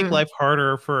 It's going to make life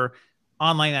harder for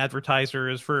online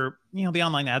advertisers, for the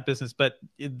online ad business. But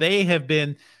they have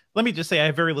been, let me just say, I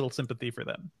have very little sympathy for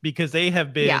them because they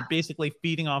have been basically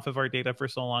feeding off of our data for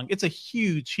so long. It's a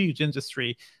huge, huge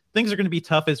industry. Things are going to be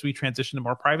tough as we transition to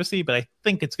more privacy, but I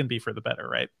think it's going to be for the better,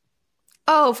 right?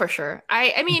 Oh, for sure.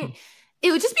 I mean, it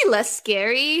would just be less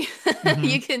scary.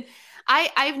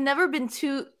 I've never been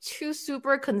too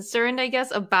super concerned, I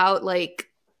guess, about like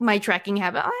my tracking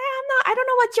habit. I don't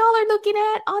know what y'all are looking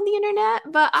at on the internet,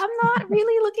 but I'm not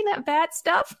really looking at bad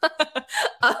stuff.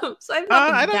 So I've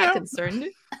not been that concerned.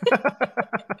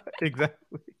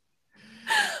 Exactly.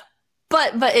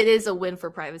 But it is a win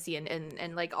for privacy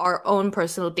and like our own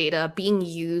personal data being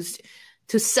used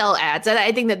to sell ads. And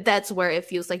I think that's where it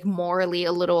feels like morally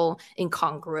a little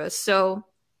incongruous. So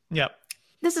yep.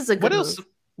 This is a good move.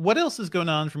 What else is going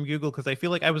on from Google? Because I feel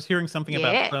like I was hearing something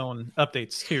about phone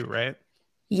updates too, right?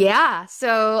 Yeah.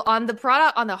 So on the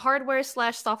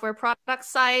hardware/software product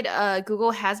side,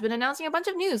 Google has been announcing a bunch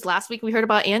of news. Last week we heard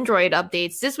about Android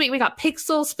updates. This week we got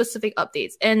Pixel specific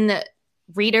updates. And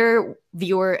reader,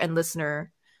 viewer, and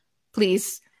listener,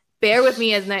 please bear with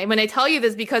me when I tell you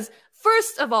this, because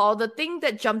first of all, the thing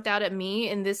that jumped out at me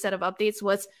in this set of updates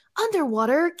was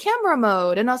underwater camera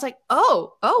mode. And I was like,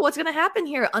 oh, what's going to happen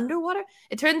here? Underwater?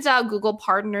 It turns out Google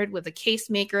partnered with a case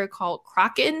maker called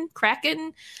Kraken.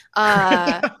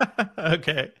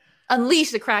 Okay.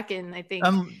 Unleash the Kraken, I think.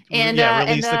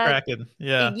 Release the Kraken.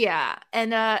 Yeah. Yeah.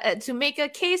 And to make a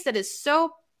case that is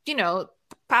so,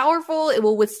 powerful, it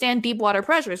will withstand deep water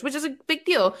pressures, which is a big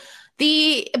deal.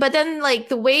 But then like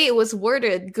the way it was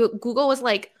worded, Google was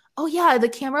like, oh yeah, the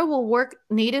camera will work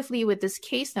natively with this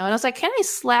case now. And I was like, can I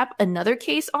slap another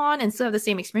case on and still have the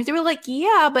same experience? They were like,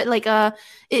 yeah, but like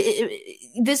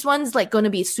this one's like going to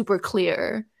be super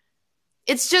clear.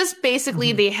 It's just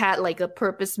basically they had like a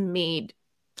purpose-made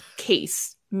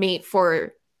case made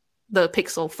for the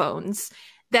Pixel phones.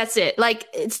 That's it. Like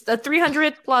it's a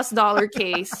 $300+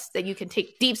 case that you can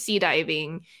take deep sea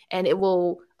diving, and it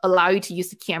will allow you to use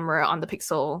the camera on the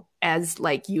Pixel as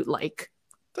like you like.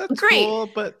 That's great. Cool,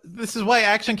 but this is why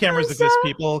action cameras exist,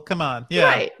 people. Come on. Yeah.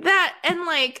 Right. That and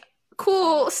like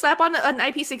cool, slap on an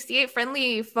IP68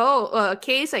 friendly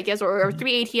case, I guess, or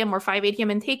 3 ATM or 5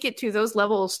 ATM and take it to those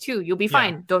levels too. You'll be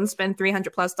fine. Don't spend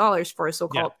 $300+ for a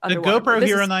so-called underwater. The GoPro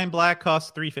Hero 9 Black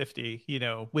costs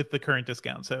 $350, with the current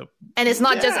discount. So and it's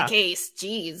not just a case.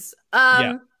 Jeez.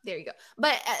 There you go.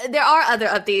 But there are other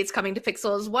updates coming to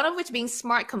Pixels, one of which being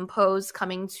Smart Compose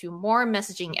coming to more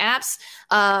messaging apps.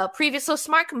 So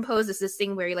Smart Compose is this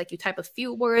thing where you type a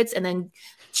few words and then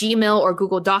Gmail or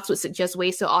Google Docs would suggest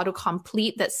ways to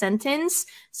auto-complete that sentence.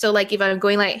 So like if I'm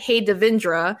going like, hey,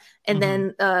 Devindra, and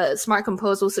then Smart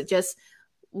Compose will suggest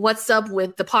what's up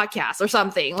with the podcast or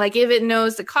something. Like if it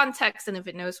knows the context and if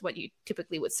it knows what you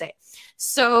typically would say.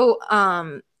 So,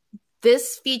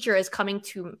 this feature is coming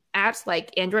to apps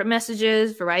like Android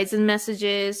Messages,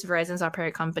 Verizon's our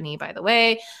parent company, by the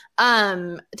way,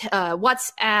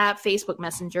 WhatsApp, Facebook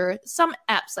Messenger, some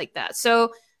apps like that.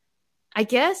 So I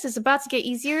guess it's about to get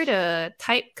easier to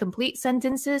type complete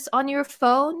sentences on your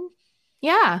phone.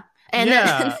 Yeah. And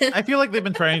I feel like they've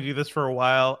been trying to do this for a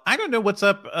while. I don't know what's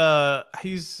up. I'm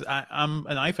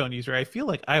an iPhone user. I feel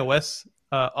like iOS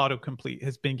autocomplete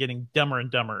has been getting dumber and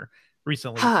dumber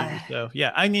recently too. So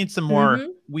yeah, I need some more.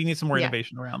 We need some more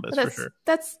innovation around this for sure.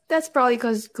 That's probably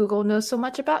because Google knows so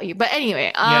much about you. But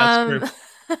anyway,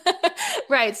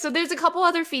 right. So there's a couple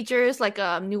other features like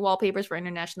new wallpapers for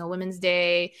International Women's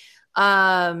Day,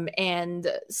 and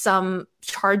some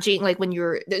charging, like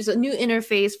there's a new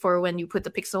interface for when you put the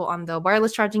Pixel on the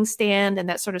wireless charging stand and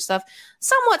that sort of stuff.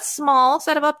 Somewhat small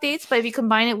set of updates, but if you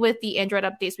combine it with the Android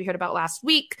updates we heard about last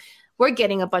week, we're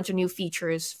getting a bunch of new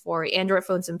features for Android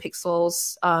phones and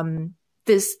Pixels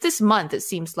this month, it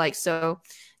seems like. So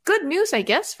good news, I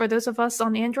guess, for those of us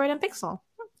on Android and Pixel.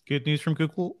 Good news from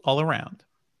Google all around.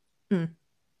 Do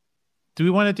we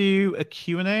want to do a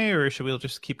Q&A or should we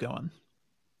just keep going?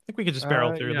 I think we could just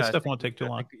barrel through. This stuff won't take too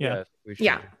long. We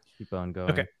should keep on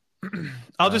going. Okay.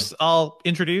 I'll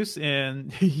introduce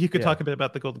and you could talk a bit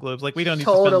about the Golden Globes. Like we don't need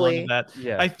to spend long on that.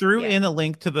 I threw in a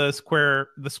link to the Square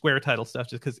title stuff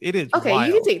just because it is wild.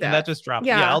 You can take that. And that just dropped.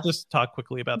 Yeah, I'll just talk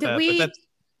quickly about that. But that's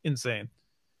insane.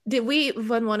 Did we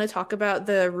even want to talk about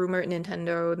the rumored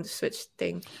Nintendo Switch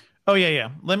thing? Oh yeah.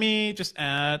 Let me just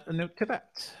add a note to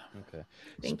that. Okay.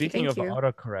 Speaking of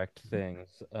autocorrect things,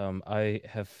 I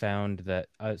have found that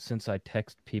since I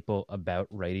text people about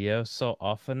radio so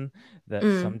often that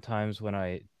sometimes when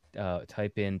I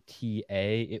type in TA,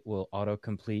 it will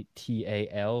autocomplete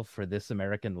TAL for This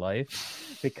American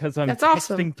Life because I'm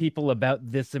texting people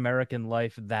about This American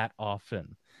Life that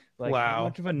often. Like, how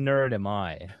much of a nerd am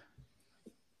I?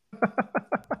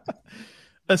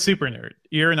 A super nerd.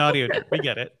 You're an audio nerd. We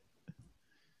get it.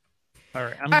 All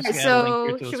right.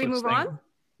 So should we move on?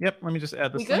 Yep. Let me just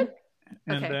add this. We good?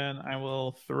 And then I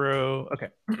will throw. Okay.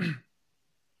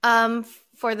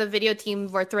 For the video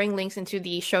team, we're throwing links into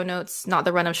the show notes, not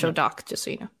the run of show doc, just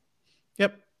so you know.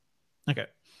 Yep. Okay.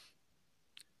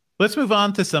 Let's move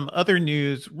on to some other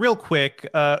news real quick.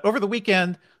 Over the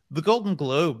weekend, the Golden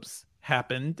Globes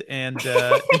happened, and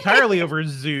entirely over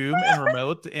Zoom and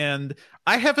remote. And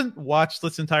I haven't watched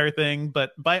this entire thing,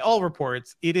 but by all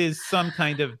reports, it is some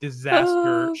kind of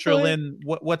disaster. Sherlyn,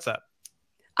 what's up?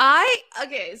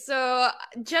 Okay, so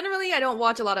generally I don't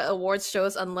watch a lot of awards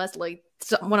shows unless like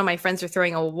one of my friends are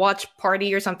throwing a watch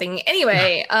party or something.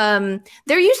 Anyway,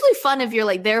 they're usually fun if you're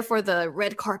like there for the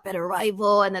red carpet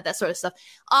arrival and that sort of stuff.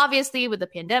 Obviously, with the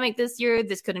pandemic this year,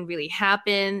 this couldn't really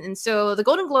happen. And so the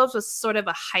Golden Globes was sort of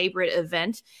a hybrid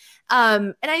event.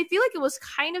 And I feel like it was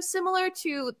kind of similar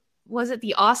to, was it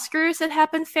the Oscars that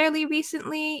happened fairly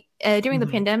recently during the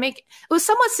pandemic? It was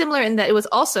somewhat similar in that it was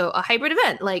also a hybrid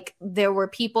event. Like there were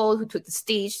people who took the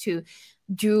stage to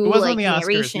do like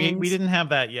narrations. We didn't have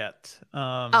that yet.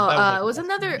 It was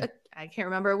another. I can't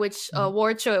remember which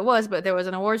award show it was, but there was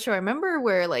an award show I remember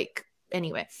where like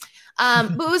anyway.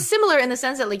 But it was similar in the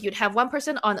sense that like you'd have one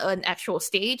person on an actual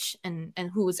stage and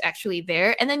who was actually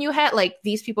there, and then you had like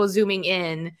these people zooming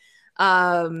in,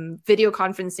 video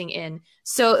conferencing in.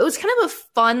 So it was kind of a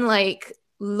fun like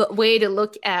way to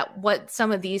look at what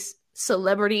some of these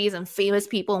celebrities and famous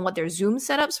people and what their Zoom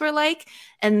setups were like,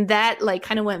 and that like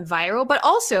kind of went viral. But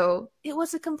also it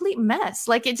was a complete mess.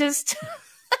 Like it just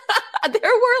there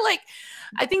were like,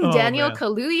 I think Daniel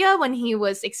Kaluuya, when he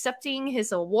was accepting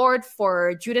his award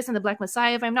for Judas and the Black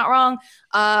Messiah, if I'm not wrong,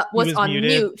 was on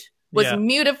mute.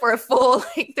 Muted for a full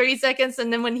like 30 seconds,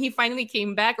 and then when he finally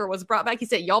came back or was brought back, he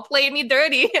said, "Y'all played me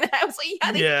dirty," and I was like,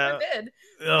 "Yeah, they sure did."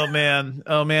 Oh man,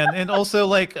 and also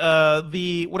like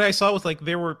what I saw was like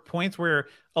there were points where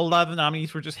a lot of the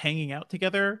nominees were just hanging out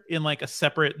together in like a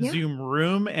separate Zoom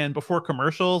room, and before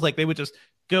commercials, like they would just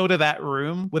go to that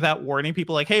room without warning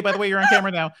people, like, "Hey, by the way, you're on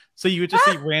camera now." So you would just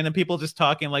see random people just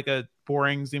talking like a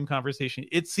boring Zoom conversation.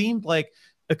 It seemed like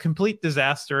a complete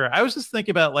disaster. I was just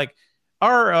thinking about like,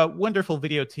 our wonderful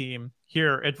video team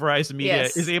here at Verizon Media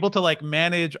is able to like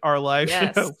manage our live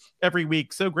show every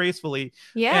week so gracefully.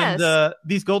 Yes. And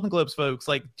these Golden Globes folks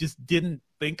like just didn't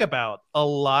think about a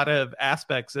lot of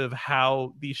aspects of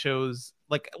how these shows,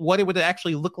 like what it would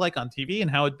actually look like on TV and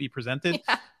how it'd be presented.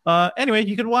 Anyway,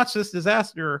 you can watch this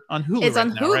disaster on Hulu. It's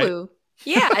on Hulu. Right?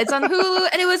 Yeah, it's on Hulu,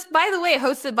 and it was, by the way,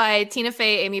 hosted by Tina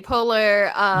Fey, Amy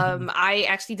Poehler. I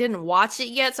actually didn't watch it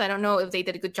yet, so I don't know if they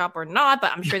did a good job or not,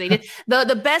 but I'm sure they did.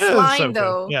 The best line,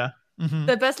 though,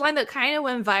 the best line that kind of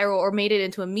went viral or made it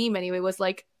into a meme anyway was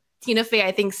like Tina Fey,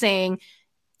 I think, saying,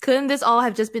 "Couldn't this all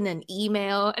have just been an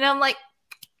email?" And I'm like,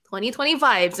 2020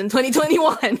 vibes in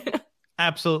 2021.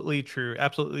 Absolutely true.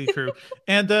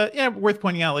 And worth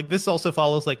pointing out, like this also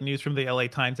follows like news from the LA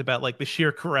Times about like the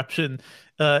sheer corruption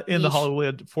in the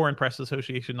Hollywood Foreign Press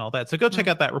Association and all that. So go check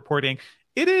out that reporting.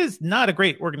 It is not a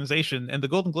great organization, and the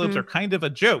Golden Globes are kind of a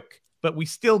joke, but we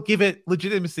still give it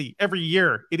legitimacy every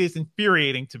year. It is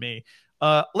infuriating to me.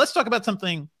 Let's talk about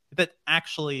something that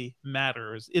actually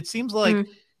matters. It seems like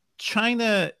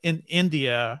China and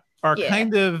India are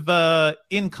kind of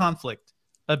in conflict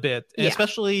a bit, and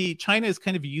especially China is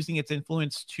kind of using its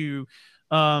influence to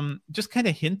just kind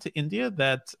of hint to India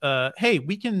that hey,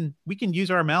 we can use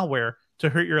our malware to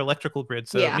hurt your electrical grid,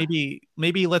 so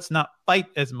maybe let's not fight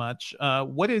as much.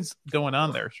 What is going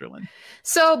on there, Sherlyn?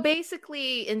 So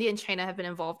basically, India and China have been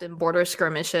involved in border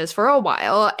skirmishes for a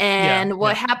while, and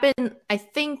what happened, I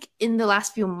think, in the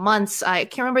last few months, I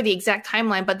can't remember the exact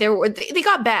timeline, but they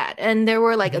got bad, and there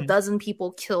were like a dozen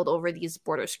people killed over these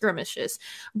border skirmishes.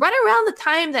 Right around the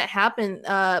time that happened,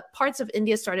 parts of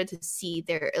India started to see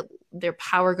their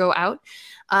power go out.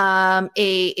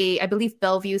 I believe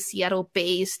Bellevue,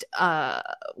 Seattle-based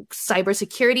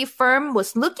cybersecurity firm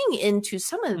was looking into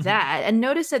some of that and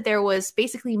noticed that there was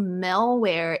basically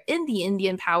malware in the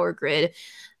Indian power grid,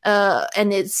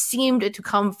 and it seemed to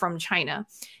come from China.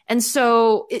 And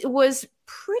so it was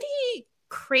pretty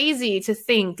crazy to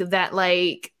think that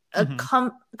like a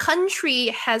country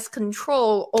has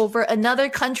control over another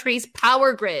country's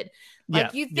power grid.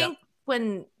 Like you think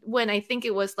when I think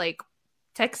it was like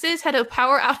Texas had a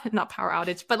not power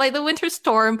outage, but like the winter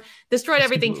storm destroyed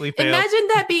everything. Imagine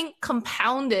that being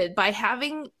compounded by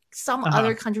having some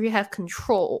other country have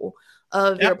control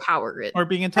of your power grid or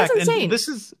being attacked. And this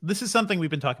is something we've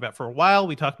been talking about for a while.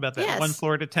 We talked about that one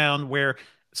Florida town where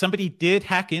somebody did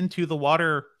hack into the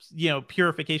water,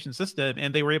 purification system,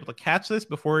 and they were able to catch this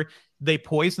before they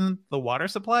poisoned the water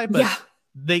supply. But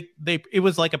it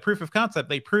was like a proof of concept.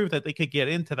 They proved that they could get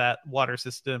into that water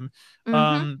system.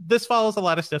 This follows a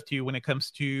lot of stuff too when it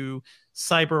comes to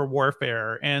cyber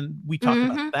warfare, and we talked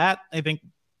about that, I think,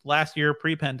 last year,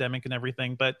 pre-pandemic and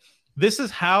everything. But this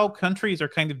is how countries are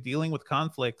kind of dealing with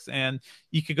conflicts, and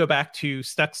you could go back to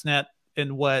Stuxnet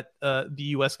in what the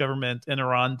U.S. government and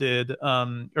Iran did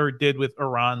with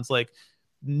Iran's like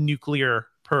nuclear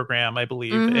program, I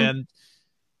believe. And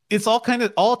it's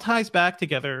all ties back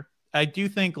together. I do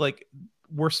think like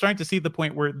we're starting to see the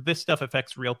point where this stuff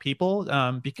affects real people,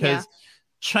 because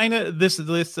China, this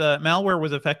malware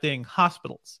was affecting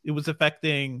hospitals. It was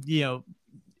affecting,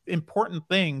 important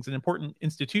things and important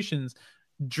institutions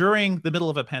during the middle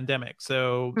of a pandemic.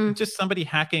 So just somebody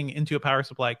hacking into a power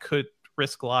supply could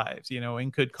risk lives,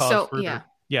 and could cause further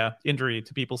injury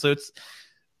to people. So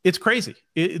it's crazy.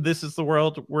 This is the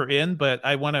world we're in, but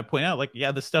I want to point out, like,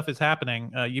 this stuff is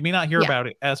happening. You may not hear about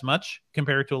it as much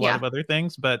compared to a lot of other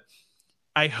things, but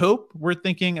I hope we're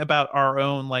thinking about our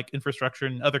own like infrastructure,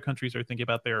 and other countries are thinking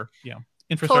about their,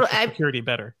 infrastructure security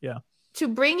better. Yeah. To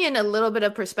bring in a little bit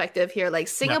of perspective here, like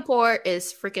Singapore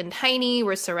is freaking tiny.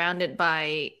 We're surrounded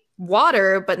by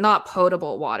water, but not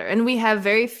potable water. And we have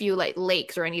very few like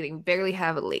lakes or anything. We barely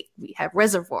have a lake. We have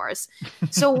reservoirs.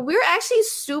 So we're actually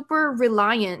super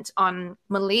reliant on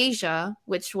Malaysia,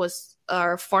 which was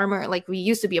our farmer. Like we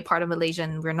used to be a part of Malaysia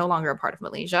and we're no longer a part of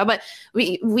Malaysia, but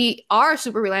we are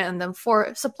super reliant on them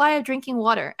for supply of drinking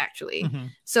water, actually.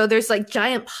 So there's like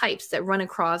giant pipes that run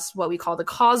across what we call the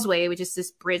causeway, which is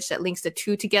this bridge that links the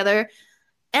two together.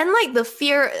 And like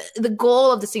the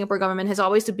goal of the Singapore government has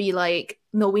always to be like,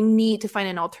 no, we need to find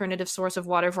an alternative source of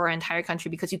water for our entire country,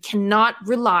 because you cannot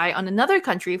rely on another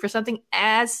country for something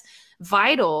as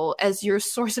vital as your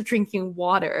source of drinking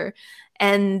water.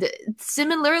 And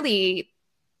similarly,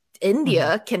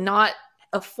 India cannot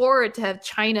afford to have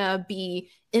China be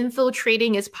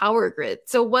infiltrating its power grid.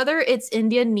 So whether it's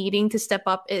India needing to step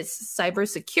up its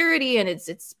cybersecurity and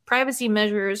its privacy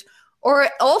measures, or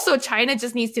also China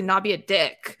just needs to not be a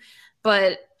dick.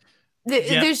 But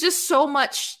there's just so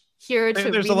much here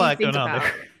to there's really a lot think going on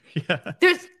about. There.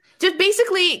 There's just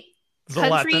basically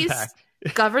countries,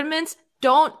 governments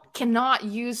cannot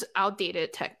use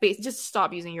outdated tech. Just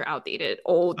stop using your outdated,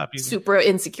 old, super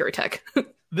insecure tech.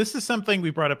 This is something we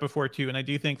brought up before too, and I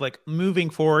do think like moving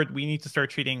forward, we need to start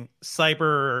treating need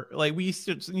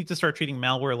to start treating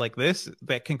malware like this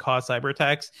that can cause cyber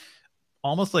attacks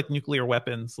almost like nuclear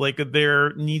weapons. Like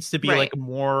there needs to be like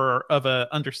more of a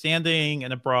understanding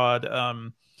and a broad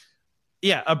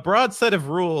set of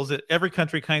rules that every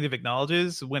country kind of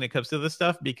acknowledges when it comes to this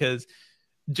stuff, because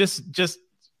just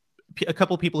a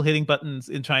couple people hitting buttons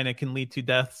in China can lead to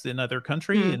deaths in other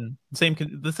country, and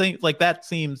the same like that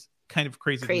seems kind of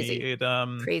crazy to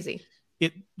me. Crazy.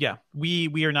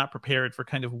 We are not prepared for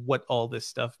kind of what all this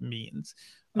stuff means.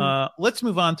 Let's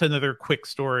move on to another quick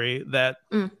story that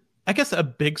I guess a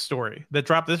big story that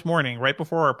dropped this morning right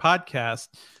before our podcast.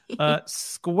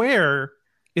 Square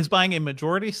is buying a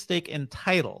majority stake in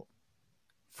Tidal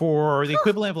for the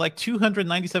equivalent of like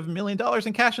 $297 million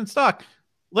in cash and stock.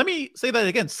 Let me say that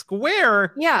again.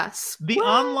 Square, the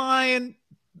online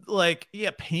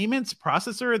payments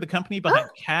processor, the company behind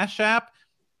Cash App,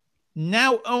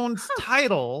 now owns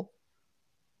Tidal,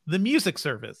 the music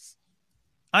service.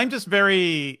 I'm just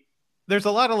there's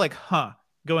a lot of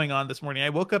going on this morning. I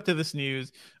woke up to this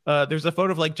news. There's a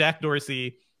photo of like Jack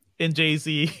Dorsey and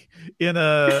Jay-Z in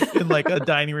like a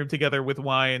dining room together with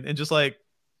wine, and just like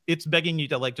it's begging you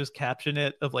to like just caption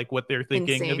it of like what they're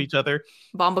thinking of each other.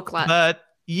 Bomba clat. But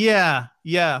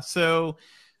so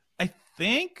I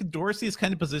think Dorsey is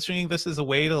kind of positioning this as a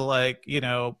way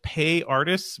to pay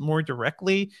artists more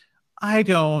directly.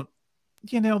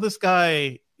 This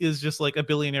guy is just like a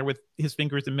billionaire with his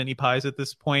fingers in many pies at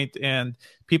this point, and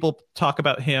people talk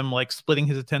about him like splitting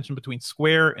his attention between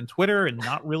Square and Twitter and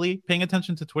not really paying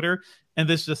attention to Twitter, and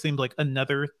this just seemed like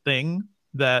another thing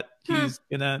that he's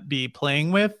gonna be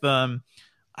playing with.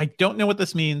 I don't know what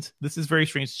this means. This is very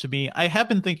strange to me. I have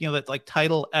been thinking that like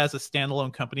Tidal as a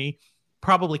standalone company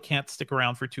probably can't stick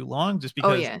around for too long, just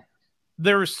because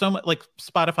there's so much, like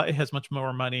Spotify has much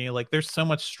more money, like there's so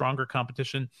much stronger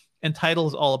competition, and Tidal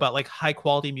is all about like high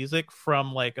quality music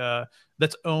from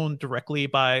that's owned directly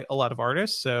by a lot of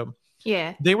artists. So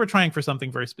they were trying for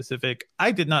something very specific.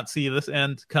 I did not see this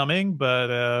end coming,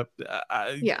 but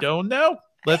I don't know.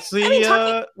 Let's see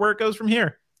where it goes from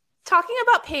here. Talking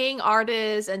about paying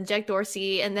artists and Jack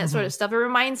Dorsey and that sort of stuff, it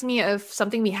reminds me of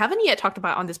something we haven't yet talked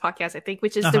about on this podcast, I think,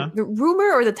 which is the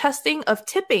rumor or the testing of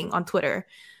tipping on Twitter.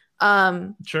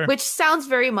 Which sounds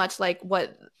very much like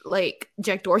what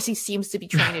Jack Dorsey seems to be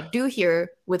trying to do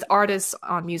here with artists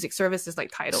on music services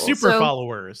like Tidal.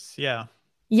 Followers,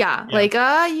 like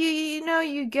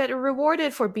you get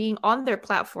rewarded for being on their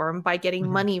platform by getting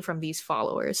money from these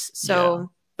followers. So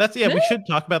That's we should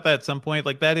talk about that at some point.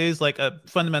 Like that is like a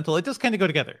fundamental. It does kind of go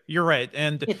together. You're right,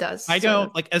 and it does. I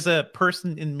don't like as a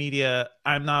person in media.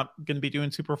 I'm not going to be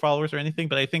doing super followers or anything,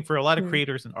 but I think for a lot of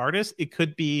creators and artists, it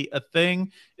could be a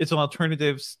thing. It's an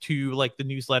alternatives to like the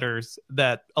newsletters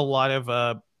that a lot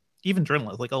of even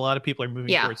journalists, like a lot of people are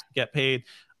moving towards to get paid.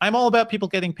 I'm all about people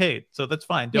getting paid, so that's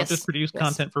fine. Don't just produce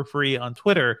content for free on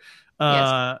Twitter.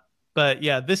 But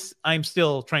yeah, I'm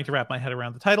still trying to wrap my head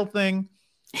around the title thing.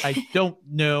 I don't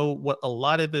know what a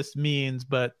lot of this means,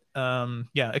 but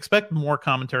expect more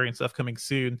commentary and stuff coming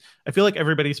soon. I feel like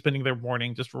everybody's spending their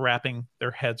morning just wrapping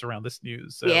their heads around this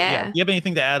news. So, do you have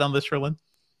anything to add on this, Sherlyn?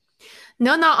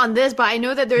 No, not on this, but I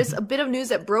know that there's a bit of news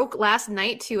that broke last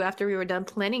night too after we were done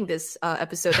planning this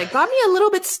episode that got me a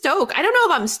little bit stoked. I don't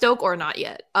know if I'm stoked or not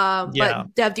yet.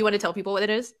 But Dev, do you want to tell people what it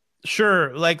is?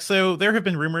 Sure. So there have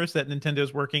been rumors that Nintendo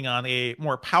is working on a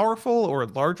more powerful or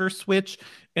larger Switch.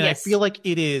 And I feel like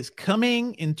it is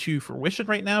coming into fruition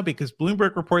right now because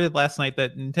Bloomberg reported last night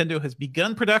that Nintendo has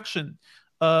begun production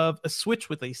of a Switch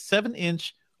with a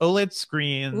 7-inch OLED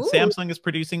screen. Ooh. Samsung is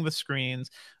producing the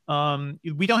screens.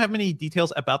 We don't have many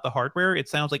details about the hardware. It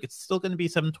sounds like it's still going to be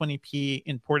 720p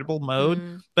in portable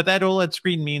mode, but that OLED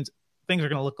screen means things are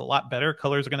going to look a lot better.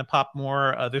 Colors are going to pop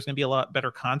more. There's going to be a lot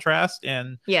better contrast,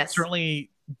 and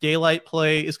certainly daylight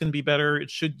play is going to be better.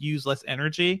 It should use less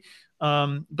energy.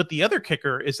 But the other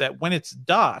kicker is that when it's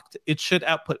docked, it should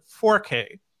output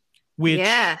 4K, which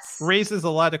raises a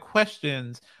lot of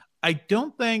questions. I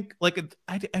don't think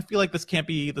I feel like this can't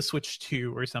be the Switch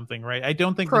 2 or something, right? I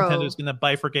don't think Nintendo's going to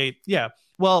bifurcate. Yeah.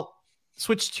 Well,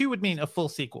 Switch 2 would mean a full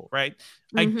sequel, right?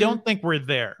 I don't think we're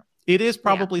there. It is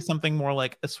probably something more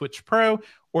like a Switch Pro,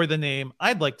 or the name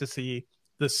I'd like to see,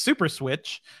 the Super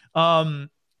Switch.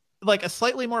 Like a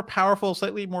slightly more powerful,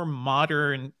 slightly more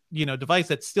modern, device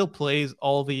that still plays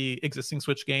all the existing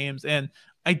Switch games. And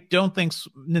I don't think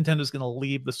Nintendo's going to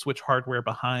leave the Switch hardware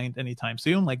behind anytime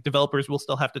soon. Like developers will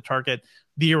still have to target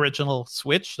the original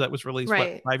Switch that was released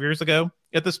 5 years ago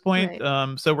at this point.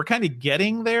 So we're kind of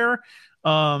getting there,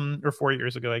 or 4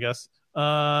 years ago, I guess.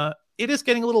 It is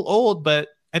getting a little old, but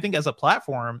I think as a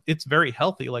platform, it's very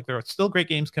healthy. Like there are still great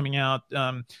games coming out.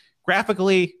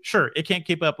 Graphically, sure, it can't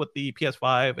keep up with the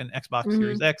PS5 and Xbox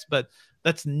Series X, but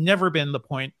that's never been the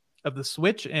point of the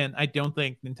Switch, and I don't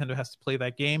think Nintendo has to play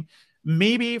that game.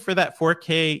 Maybe for that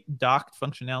 4K docked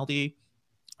functionality,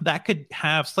 that could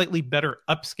have slightly better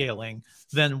upscaling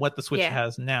than what the Switch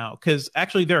has now. Because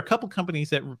actually, there are a couple companies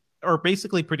that are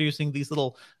basically producing these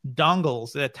little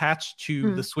dongles that attach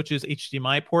to the Switch's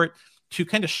HDMI port to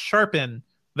kind of sharpen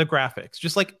the graphics,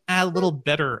 just like add a little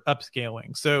better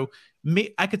upscaling. So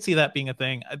I could see that being a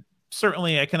thing.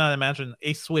 Certainly, I cannot imagine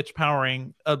a Switch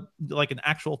powering like an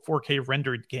actual 4K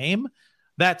rendered game.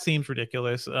 That seems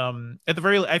ridiculous. At the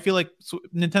very, I feel like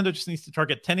Nintendo just needs to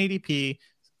target 1080p,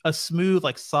 a smooth,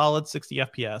 like solid 60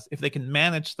 FPS. If they can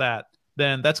manage that,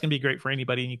 then that's going to be great for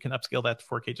anybody, and you can upscale that to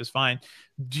 4K just fine.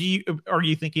 Are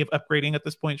you thinking of upgrading at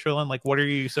this point, Sherlyn? Like, what are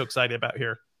you so excited about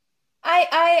here?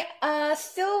 I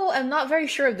still am not very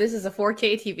sure if this is a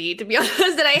 4K TV, to be honest,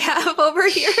 that I have over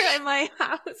here in my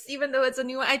house, even though it's a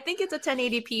new one. I think it's a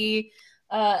 1080p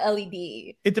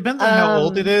LED. It depends on how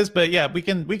old it is, but yeah, we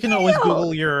can always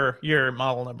Google your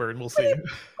model number and we'll see.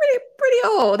 Pretty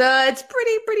old. It's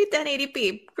pretty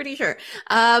 1080p, pretty sure.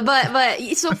 But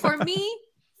so for me,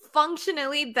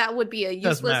 functionally, that would be a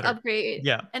useless upgrade.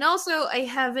 Yeah. And also, I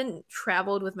haven't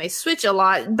traveled with my Switch a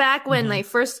lot. Back when I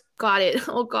first got it,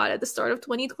 at the start of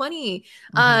 2020,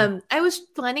 I was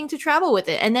planning to travel with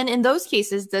it. And then in those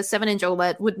cases, the 7-inch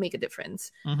OLED would make a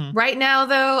difference. Right now,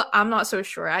 though, I'm not so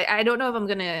sure. I don't know if I'm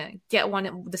going to get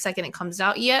one the second it comes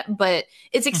out yet, but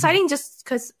it's exciting just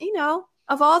because,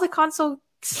 of all the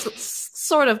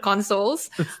sort of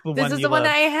consoles, this is the one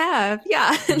that I have.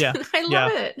 I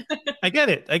love it. I get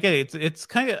it. It's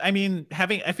kind of,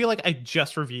 I feel like I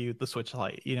just reviewed the Switch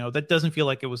Lite. That doesn't feel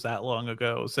like it was that long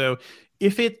ago. So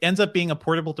if it ends up being a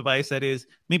portable device that is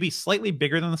maybe slightly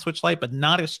bigger than the Switch Lite, but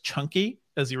not as chunky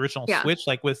as the original Switch,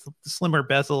 like with slimmer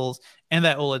bezels and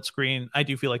that OLED screen, I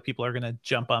do feel like people are going to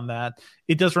jump on that.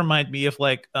 It does remind me of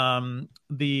like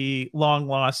the long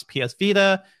lost PS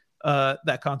Vita.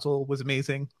 That console was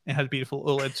amazing. It had a beautiful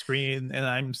OLED screen, and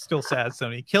I'm still sad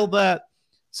Sony killed that.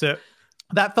 So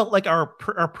that felt like our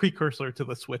precursor to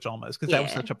the Switch almost, because that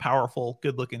was such a powerful,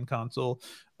 good-looking console.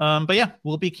 But yeah,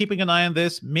 we'll be keeping an eye on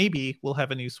this. Maybe we'll have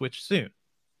a new Switch soon.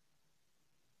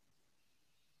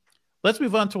 Let's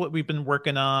move on to what we've been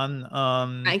working on.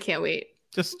 I can't wait.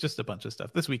 Just a bunch of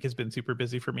stuff. This week has been super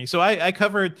busy for me. So I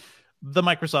covered the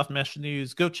Microsoft Mesh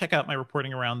news. Go check out my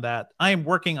reporting around that. I am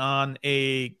working on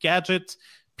a Gadget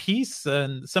piece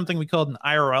and something we called an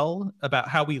IRL about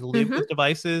how we live with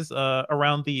devices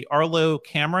around the Arlo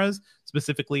cameras,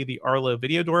 specifically the Arlo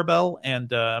video doorbell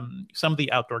and some of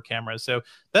the outdoor cameras. So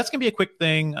that's going to be a quick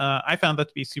thing. I found that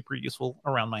to be super useful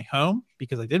around my home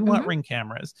because I didn't want Ring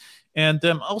cameras. And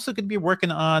I'm also going to be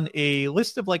working on a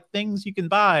list of like things you can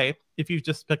buy if you've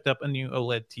just picked up a new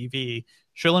OLED TV.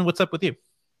 Sherlyn, what's up with you?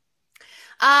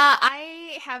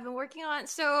 I have been working on,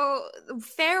 so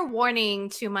fair warning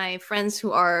to my friends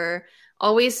who are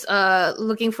always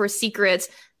looking for secrets.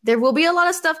 There will be a lot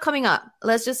of stuff coming up.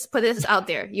 Let's just put this out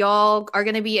there. Y'all are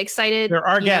going to be excited. There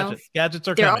are gadgets. Gadgets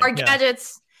are coming. There are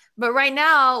gadgets. But right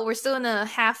now, we're still in a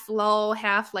half lull,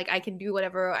 half like I can do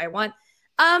whatever I want.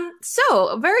 So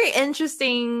a very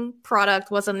interesting product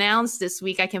was announced this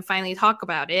week. I can finally talk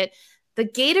about it. The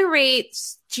Gatorade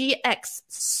GX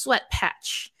Sweat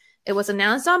Patch. It was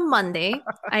announced on Monday.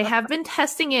 I have been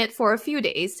testing it for a few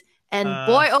days, and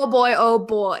boy, oh boy, oh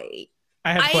boy.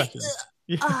 I have questions.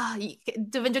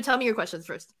 Devendra, tell me your questions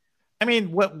first. I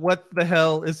mean, what the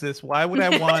hell is this? Why would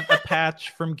I want a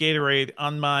patch from Gatorade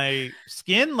on my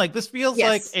skin? Like, this feels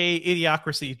like a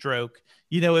Idiocracy joke.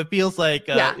 You know, it feels like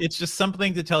it's just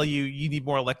something to tell you need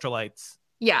more electrolytes.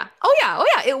 Yeah. Oh yeah.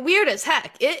 It weird as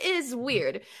heck. It is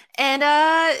weird. And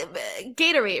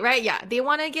Gatorade, right? Yeah. They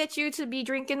want to get you to be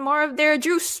drinking more of their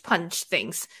juice punch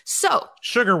things. So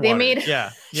sugar water. They made yeah.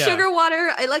 sugar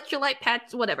water, electrolyte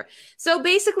patch, whatever. So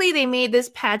basically they made this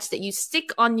patch that you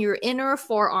stick on your inner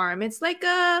forearm. It's like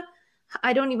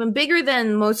bigger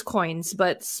than most coins,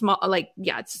 but small, like,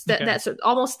 it's that's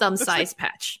almost thumb size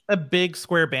patch. A big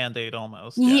square Band-Aid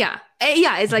almost. Yeah.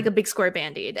 It's like a big square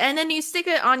Band-Aid. And then you stick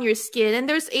it on your skin, and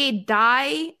there's a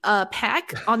dye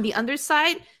pack on the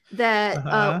underside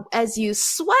that as you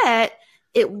sweat,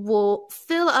 it will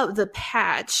fill up the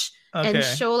patch and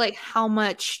show like how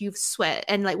much you've sweat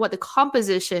and like what the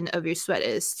composition of your sweat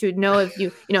is to know if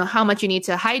you know how much you need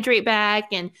to hydrate back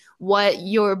and what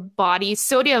your body's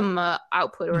sodium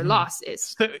output or loss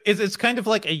is. So it's kind of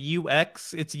like a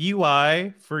UX. It's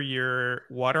UI for your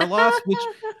water loss, which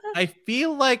I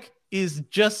feel like is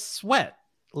just sweat.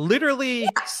 Literally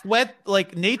sweat.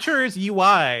 Like nature's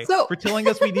UI for telling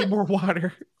us we need more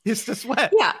water is to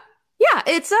sweat. Yeah,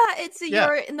 it's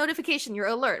your notification, your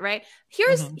alert, right?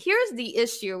 Here's the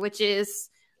issue, which is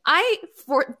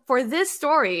for this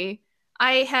story,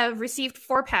 I have received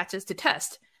 4 patches to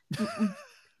test.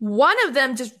 One of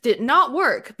them just did not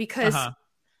work because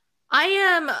I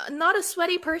am not a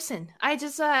sweaty person. I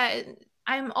just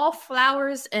I'm all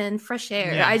flowers and fresh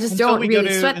air. Yeah. I just don't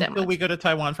really sweat that much. Until we go to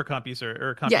Taiwan for Compus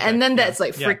or Compus. Yeah, and then that's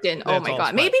like freaking, oh my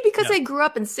God. Maybe because I grew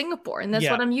up in Singapore and that's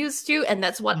what I'm used to. And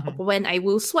that's what when I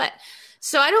will sweat.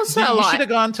 So I don't sweat a lot. You should have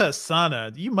gone to a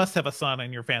sauna. You must have a sauna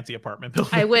in your fancy apartment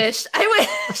building. I wish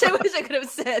I could have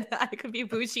said that. I could be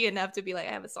bougie enough to be like,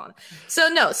 I have a sauna. So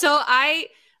no. So I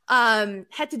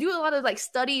had to do a lot of like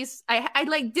studies. I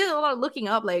like did a lot of looking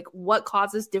up like what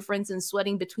causes difference in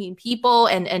sweating between people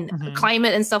and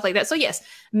climate and stuff like that. So yes,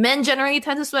 men generally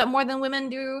tend to sweat more than women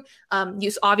do.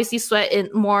 You obviously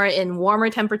sweat more in warmer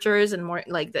temperatures and more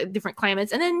like the different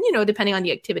climates, and then depending on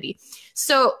the activity.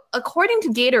 So according to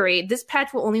Gatorade, this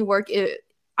patch will only work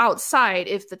outside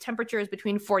if the temperature is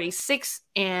between 46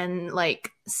 and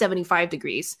like 75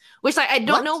 degrees, which I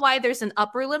don't know why there's an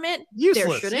upper limit.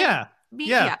 Useless. There shouldn't.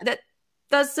 Yeah, that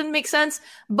doesn't make sense,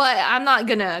 but I'm not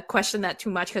gonna question that too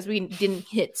much because we didn't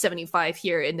hit 75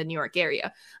 here in the New York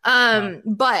area.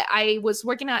 But I was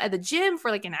working out at the gym for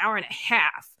like an hour and a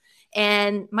half,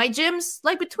 and my gym's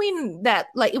like between that,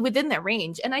 like within that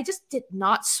range, and I just did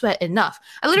not sweat enough.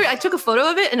 I took a photo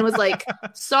of it and it was like,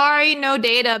 sorry, no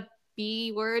data,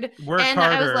 B word. Work and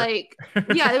harder. I was like, it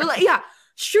was like,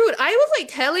 shoot, I was like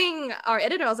telling our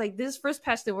editor, I was like, this first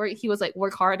patch didn't work. He was like,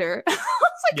 work harder. I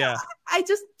was like, I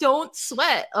just don't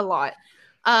sweat a lot.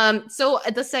 So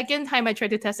at the second time I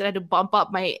tried to test it, I had to bump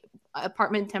up my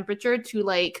apartment temperature to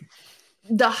like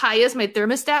the highest my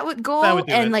thermostat would go. That would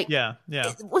do and it. Like,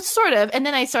 it was sort of. And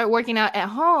then I started working out at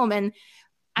home, and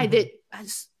I did,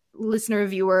 listener,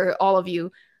 viewer, all of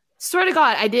you, swear to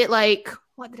God, I did like,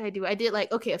 what did I do? I did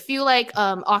like, a few like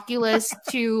Oculus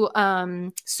to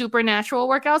Supernatural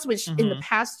workouts, which in the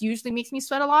past usually makes me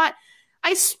sweat a lot.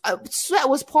 Sweat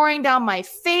was pouring down my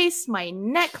face, my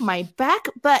neck, my back,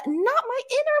 but not my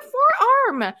inner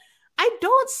forearm. I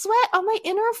don't sweat on my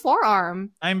inner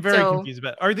forearm. I'm very confused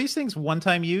about. Are these things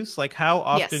one-time use? Like, how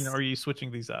often are you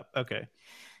switching these up? Okay.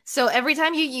 So every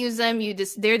time you use them,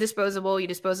 they're disposable. You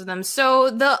dispose of them.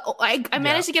 So I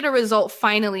managed to get a result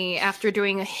finally after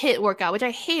doing a HIIT workout, which I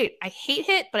hate. I hate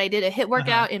HIIT, but I did a HIIT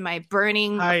workout in my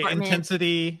burning apartment.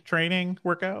 Intensity training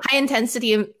workout. High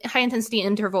intensity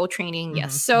interval training.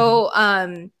 Yes. So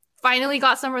finally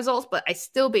got some results, but I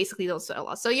still basically don't sweat a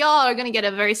lot. So y'all are gonna get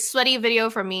a very sweaty video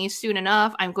from me soon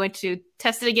enough. I'm going to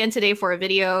test it again today for a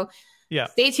video. Yeah.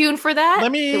 Stay tuned for that.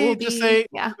 Let me just say,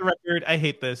 for the record, I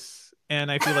hate this. And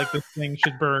I feel like this thing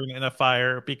should burn in a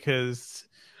fire because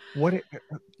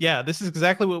this is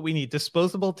exactly what we need.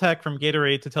 Disposable tech from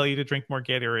Gatorade to tell you to drink more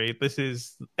Gatorade. This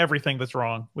is everything that's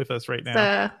wrong with us right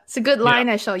now. It's a good line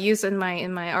I shall use in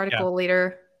my article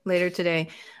later today.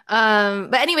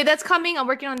 But anyway, that's coming. I'm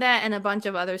working on that and a bunch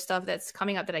of other stuff that's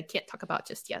coming up that I can't talk about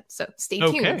just yet. So stay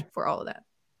tuned for all of that.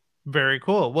 Very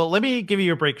cool. Well, let me give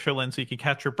you a break, Sherlyn, so you can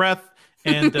catch your breath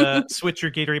and switch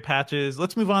your Gatorade patches.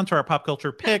 Let's move on to our pop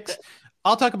culture picks.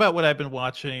 I'll talk about what I've been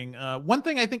watching. One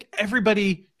thing I think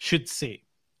everybody should see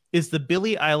is the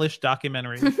Billie Eilish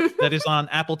documentary that is on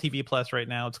Apple TV Plus right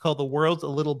now. It's called The World's a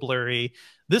Little Blurry.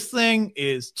 This thing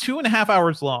is 2.5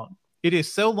 hours long. It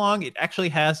is so long, it actually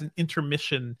has an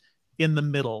intermission in the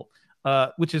middle,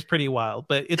 which is pretty wild.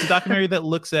 But it's a documentary that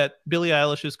looks at Billie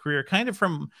Eilish's career kind of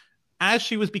from as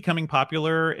she was becoming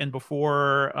popular and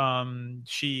before as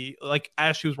she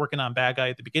was working on Bad Guy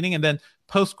at the beginning, and then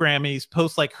post Grammys,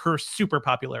 post like her super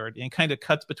popularity, and kind of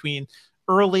cuts between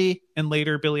early and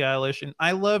later Billie Eilish. And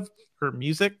I love her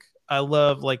music. I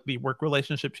love like the work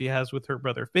relationship she has with her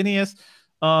brother Phineas.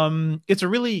 It's a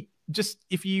really, just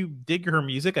if you dig her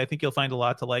music, I think you'll find a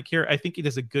lot to like here. I think it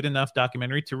is a good enough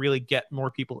documentary to really get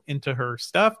more people into her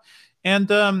stuff.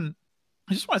 And I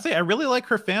just want to say I really like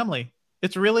her family.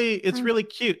 It's really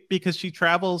cute because she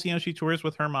travels, she tours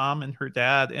with her mom and her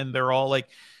dad, and they're all like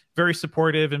very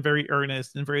supportive and very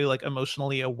earnest and very like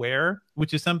emotionally aware,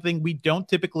 which is something we don't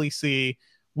typically see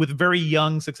with very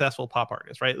young, successful pop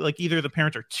artists, right? Like either the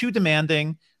parents are too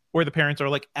demanding or the parents are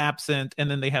like absent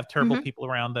and then they have terrible people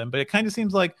around them. But it kind of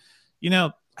seems like,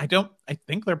 I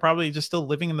think they're probably just still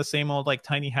living in the same old like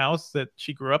tiny house that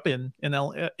she grew up in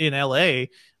LA.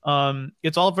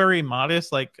 It's all very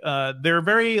modest. Like they're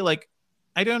very like,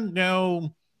 I don't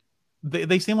know.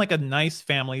 They seem like a nice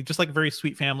family, just like a very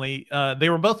sweet family. They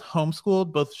were both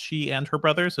homeschooled, both she and her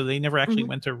brother, so they never actually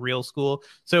went to real school.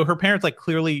 So her parents like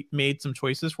clearly made some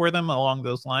choices for them along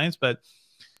those lines. But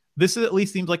this at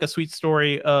least seems like a sweet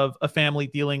story of a family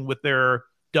dealing with their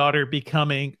daughter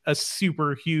becoming a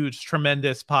super huge,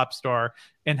 tremendous pop star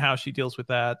and how she deals with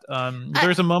that.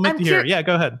 There's a moment here. Yeah,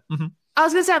 go ahead. I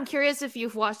was gonna say, I'm curious if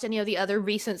you've watched any of the other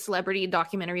recent celebrity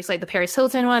documentaries, like the Paris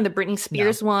Hilton one, the Britney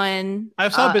Spears one. I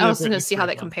saw a bit I was gonna see how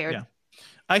that compared. Yeah.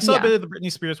 I saw a bit of the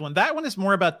Britney Spears one. That one is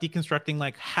more about deconstructing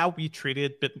like how we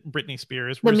treated Britney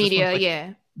Spears. The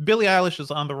media, Billie Eilish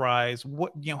is on the rise.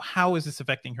 How is this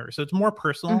affecting her? So it's more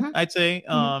personal, I'd say.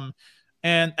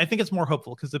 And I think it's more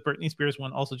hopeful because the Britney Spears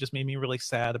one also just made me really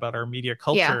sad about our media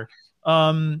culture.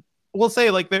 We'll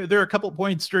say like there are a couple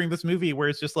points during this movie where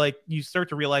it's just like you start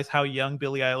to realize how young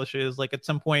Billie Eilish is. Like at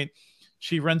some point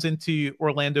she runs into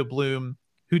Orlando Bloom,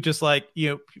 who just like,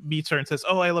 meets her and says,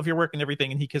 "Oh, I love your work and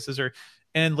everything." And he kisses her.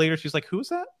 And later she's like, "Who's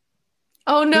that?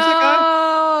 Oh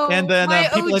no." And then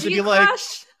people like to be like,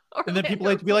 and then people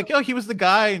like to be like, "Oh, he was the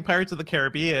guy in Pirates of the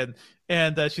Caribbean."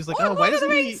 And she's like, "Oh, why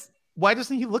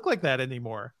doesn't he look like that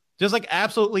anymore?" Just like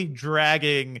absolutely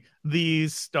dragging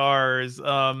these stars.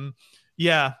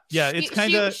 It's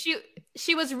kind of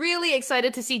she was really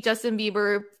excited to see Justin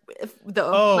Bieber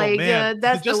though. Oh man,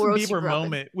 that's the Justin Bieber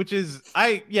moment, which is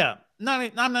I'm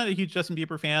not a huge Justin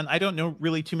Bieber fan. I don't know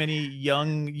really too many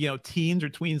young, teens or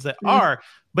tweens that are,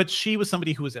 but she was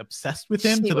somebody who was obsessed with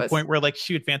him to the point where like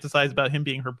she would fantasize about him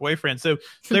being her boyfriend. So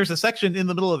there's a section in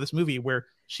the middle of this movie where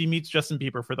she meets Justin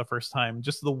Bieber for the first time.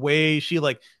 Just the way she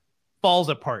like falls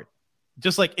apart,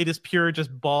 just like it is pure,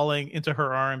 just bawling into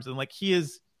her arms. And like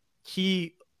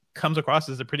he comes across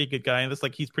as a pretty good guy, and it's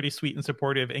like he's pretty sweet and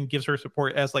supportive and gives her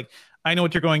support as like, I know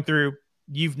what you're going through.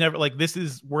 You've never like, this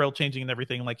is world changing and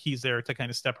everything. Like he's there to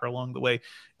kind of step her along the way.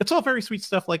 It's all very sweet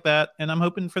stuff like that. And I'm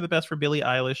hoping for the best for Billie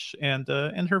Eilish and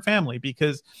her family,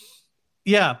 because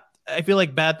I feel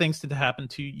like bad things tend to happen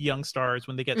to young stars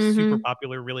when they get super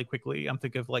popular really quickly. I'm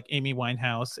thinking of like Amy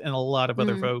Winehouse and a lot of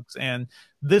other folks. And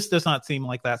this does not seem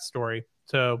like that story.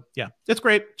 So yeah, it's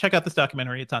great. Check out this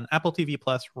documentary. It's on Apple TV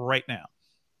Plus right now.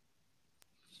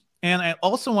 And I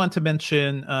also want to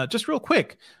mention, just real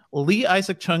quick, Lee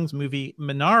Isaac Chung's movie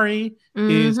Minari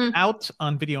is out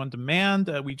on video on demand.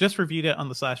 We just reviewed it on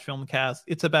the /Filmcast.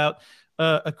 It's about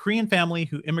a Korean family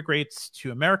who immigrates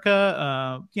to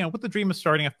America, with the dream of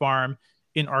starting a farm.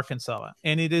 in Arkansas.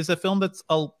 And it is a film that's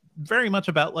very much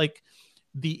about like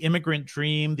the immigrant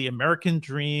dream, the American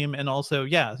dream, and also,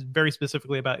 very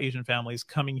specifically about Asian families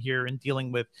coming here and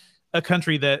dealing with a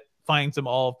country that finds them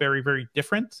all very, very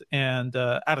different and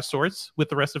out of sorts with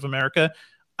the rest of America.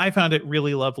 I found it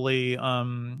really lovely.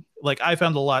 I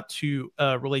found a lot to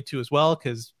relate to as well,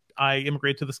 because I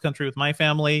immigrated to this country with my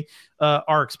family.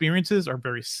 Our experiences are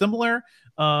very similar.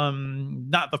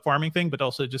 Not the farming thing, but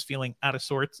also just feeling out of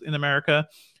sorts in America.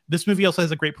 This movie also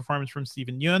has a great performance from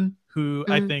Steven Yeun, who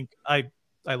I think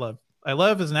I love. I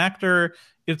love as an actor.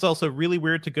 It's also really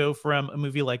weird to go from a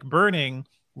movie like Burning,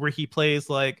 where he plays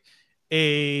like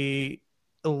a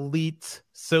elite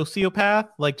sociopath,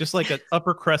 like just like an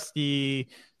upper crusty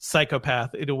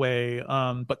psychopath in a way,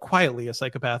 but quietly a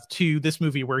psychopath, to this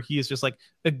movie where he is just like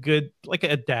a good, like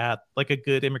a dad, like a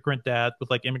good immigrant dad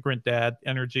with like immigrant dad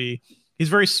energy. He's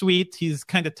very sweet. He's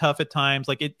kind of tough at times.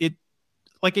 Like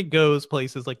it goes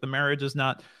places. Like the marriage is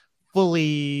not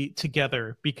fully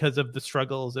together because of the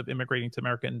struggles of immigrating to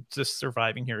America and just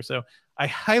surviving here. So I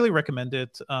highly recommend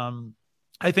it.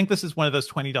 I think this is one of those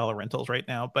 $20 rentals right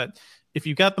now, but if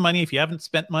you got the money, if you haven't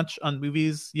spent much on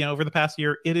movies, over the past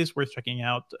year, it is worth checking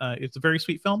out. It's a very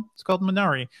sweet film. It's called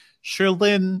Minari.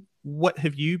 Sherlyn, what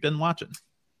have you been watching?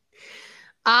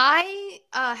 I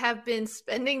have been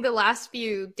spending the last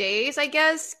few days, I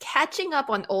guess, catching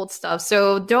up on old stuff.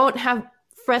 So don't have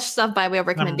fresh stuff by way of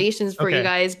recommendations for you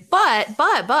guys, but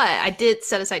I did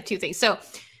set aside 2 things. So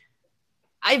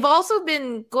I've also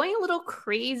been going a little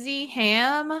crazy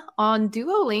ham on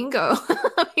Duolingo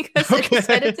because I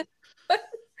decided to.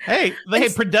 Hey,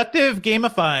 productive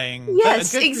gamifying.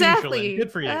 Yes, good exactly.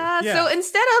 Good for you. So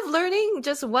instead of learning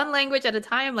just one language at a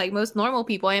time, like most normal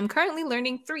people, I am currently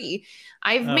learning 3.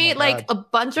 I've made like a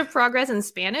bunch of progress in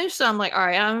Spanish. So I'm like, all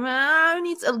right, I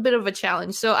need a bit of a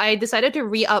challenge. So I decided to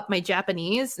re-up my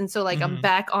Japanese. And so I'm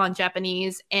back on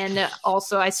Japanese. And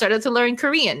also I started to learn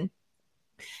Korean.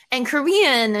 And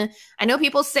Korean, I know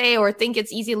people say or think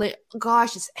it's easy.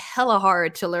 Gosh, it's hella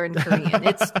hard to learn Korean.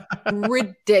 It's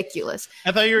ridiculous.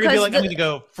 I thought you were going to be like, I'm going to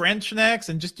go French next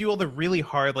and just do all the really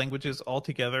hard languages all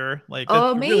together. Like,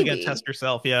 you're really going to test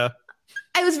yourself. Yeah.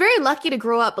 I was very lucky to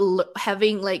grow up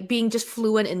having being just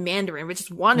fluent in Mandarin, which is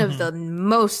one of the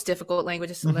most difficult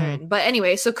languages to learn. But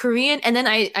anyway, so Korean, and then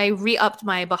I re-upped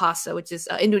my Bahasa, which is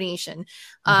Indonesian.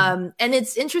 And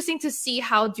it's interesting to see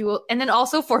how and then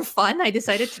also for fun, I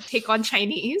decided to take on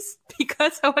Chinese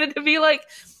because I wanted to be like,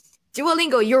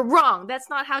 Duolingo, you're wrong. That's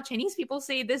not how Chinese people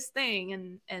say this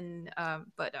thing.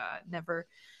 But never.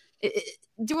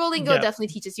 Duolingo definitely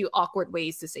teaches you awkward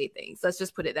ways to say things. Let's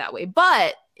just put it that way.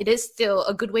 But it is still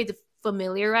a good way to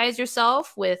familiarize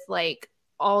yourself with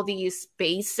all these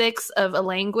basics of a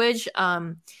language.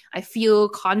 I feel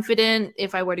confident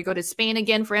if I were to go to Spain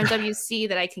again for MWC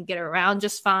that I can get around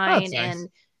just fine. Nice.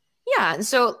 And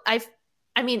so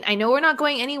I mean, I know we're not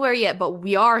going anywhere yet, but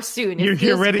we are soon.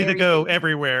 You're ready to go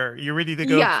everywhere. You're ready to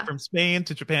go from Spain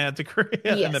to Japan to Korea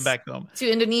and then back home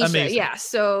to Indonesia. Amazing. Yeah.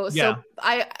 So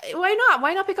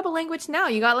why not pick up a language now?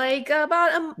 You got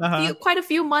about quite a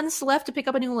few months left to pick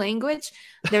up a new language.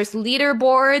 There's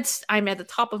leaderboards. I'm at the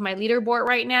top of my leaderboard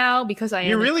right now because I am.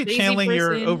 You're really channeling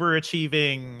your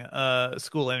overachieving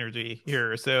school energy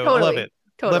here. So totally. I love it.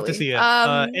 Totally. Love to see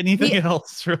it. Anything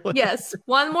else? Really? Yes.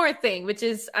 One more thing, which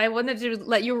is I wanted to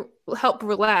let you help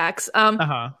relax.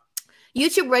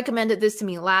 YouTube recommended this to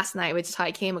me last night, which is how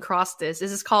I came across this.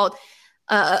 This is called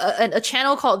a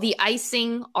channel called The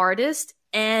Icing Artist.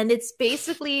 And it's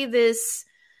basically this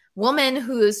woman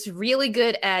who's really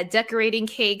good at decorating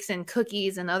cakes and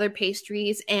cookies and other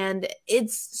pastries. And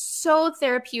it's so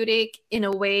therapeutic in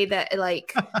a way that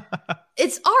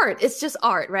it's art. It's just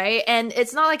art, right? And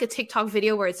it's not like a TikTok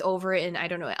video where it's over in, I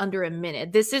don't know, under a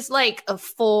minute. This is like a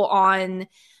full on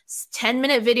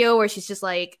 10-minute video where she's just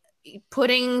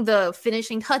putting the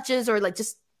finishing touches or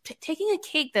just taking a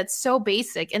cake that's so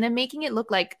basic and then making it look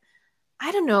like,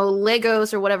 I don't know,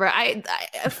 Legos or whatever. I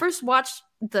first watched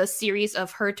the series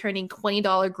of her turning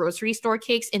 $20 grocery store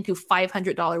cakes into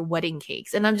 $500 wedding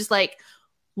cakes. And I'm just like,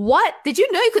 what? Did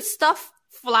you know you could stuff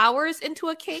flowers into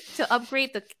a cake to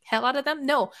upgrade the hell out of them?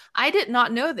 No, I did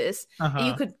not know this.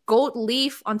 You could gold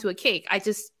leaf onto a cake.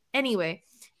 Anyway,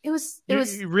 it was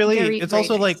really, it's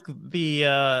also nice. The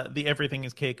everything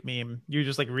is cake meme. You're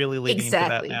just really leaning into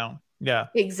that now. Yeah,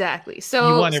 exactly. So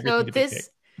you want everything to be cake.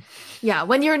 Yeah,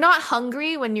 when you're not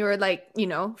hungry, when you're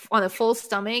on a full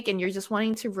stomach and you're just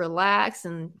wanting to relax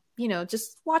and,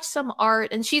 just watch some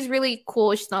art. And she's really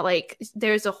cool. She's not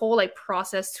there's a whole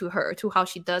process to how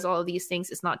she does all of these things.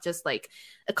 It's not just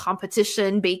a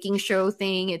competition baking show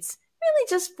thing. It's really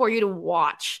just for you to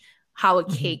watch how a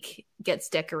cake gets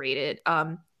decorated.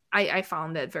 I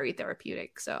found that very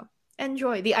therapeutic. So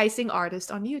enjoy The Icing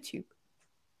Artist on YouTube.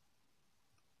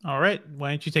 All right.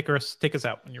 Why don't you take us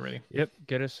out when you're ready? Yep.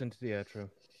 Get us into the outro.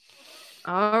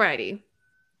 All righty.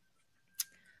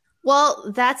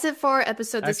 Well, that's it for our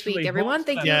episode this week, everyone.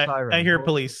 Thank you. Yeah, I hear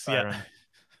police. Yeah.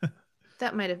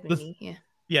 That might have been me.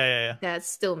 Yeah. Yeah. That's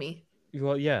still me.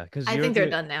 Well, yeah, because I think they're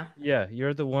done now. Yeah,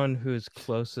 you're the one who's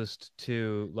closest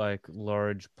to like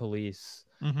large police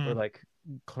or like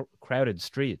crowded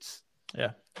streets.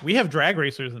 Yeah, we have drag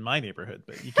racers in my neighborhood,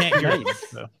 but you can't hear them.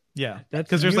 So yeah, that's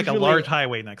because there's like a large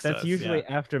highway next to us. That's usually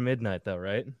after midnight, though,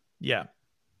 right? Yeah.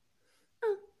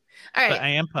 All right. But I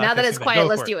am now that it's quiet,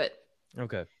 let's do it.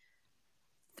 Okay.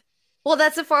 Well,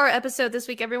 that's it for our episode this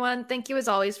week, everyone. Thank you as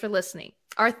always for listening.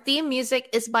 Our theme music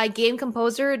is by game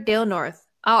composer Dale North.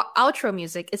 Our outro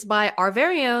music is by our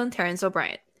very own Terrence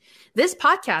O'Brien. This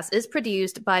podcast is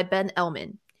produced by Ben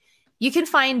Ellman. You can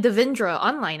find Devindra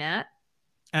online at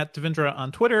Devindra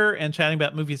on Twitter, and chatting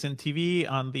about movies and TV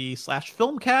on the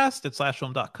 /filmcast at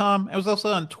 /film.com. I was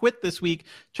also on Twit this week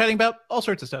chatting about all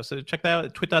sorts of stuff, so check that out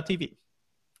at twit.tv.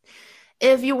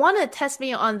 If you want to test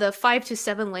me on the 5 to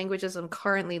 7 languages I'm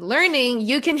currently learning,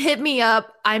 you can hit me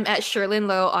up. I'm at Sherlyn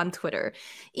Lowe on Twitter.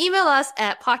 Email us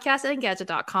at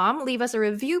podcast@engadget.com. Leave us a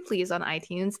review, please, on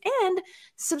iTunes, and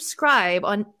subscribe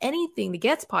on anything that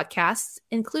gets podcasts,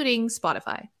 including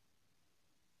Spotify.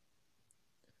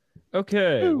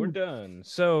 Okay, we're done.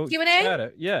 So Q&A?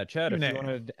 Chad, Q&A. If you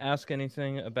wanted to ask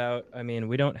anything about, I mean,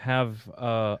 we don't have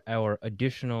our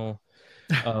additional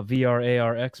VR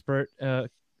AR expert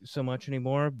so much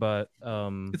anymore, but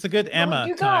it's a good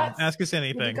Emma time. Ask us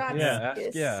anything.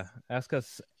 Ask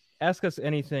us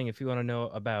anything if you want to know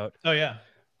about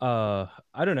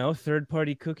I don't know,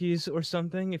 third-party cookies or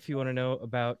something. If you want to know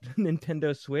about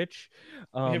Nintendo Switch,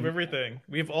 we have everything.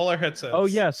 We have all our headsets. Oh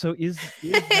yeah, so is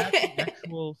that the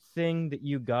actual thing that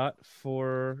you got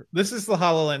for? This is the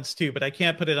HoloLens 2, but I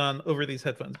can't put it on over these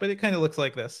headphones. But it kind of looks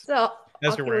like this. So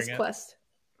as you're wearing Quest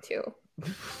 2.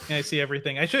 And I see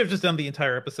everything. I should have just done the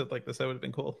entire episode like this. That would have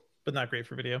been cool, but not great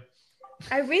for video.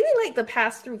 I really like the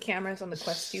pass-through cameras on the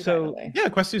Quest 2, by the way. Yeah,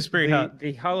 Quest 2 is very hot.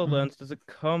 The HoloLens, does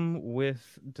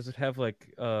it have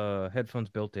like headphones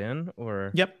built in,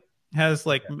 or? Yep. Has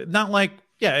like, it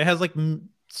has like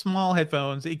small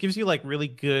headphones. It gives you like really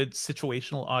good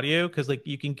situational audio because like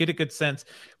you can get a good sense.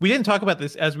 We didn't talk about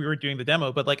this as we were doing the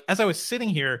demo, but like as I was sitting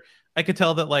here, I could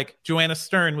tell that like Joanna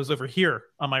Stern was over here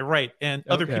on my right and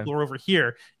other people were over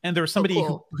here. And there was somebody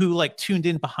who like tuned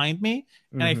in behind me.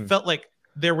 And I felt like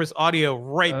there was audio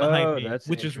right behind me,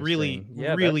 which is really,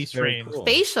 really strange. Cool.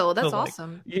 Spatial, that's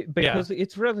awesome. Because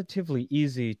it's relatively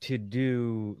easy to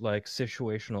do like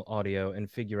situational audio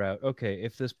and figure out, okay,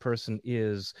 if this person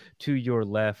is to your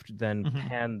left, then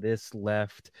pan this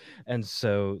left. And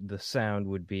so the sound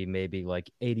would be maybe like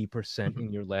 80%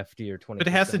 in your left ear, 20%. But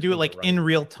it has to do it like in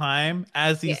real time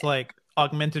as these like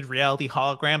augmented reality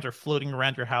holograms are floating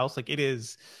around your house. Like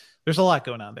there's a lot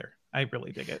going on there. I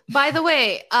really dig it. By the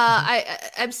way,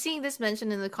 I'm seeing this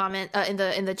mentioned in the comment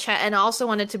in the chat, and I also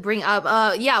wanted to bring up.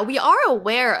 We are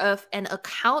aware of an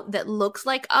account that looks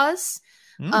like us.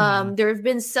 There have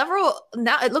been several.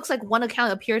 Now it looks like one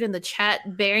account appeared in the chat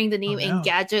bearing the name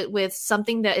Engadget with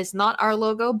something that is not our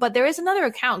logo, but there is another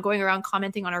account going around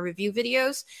commenting on our review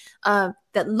videos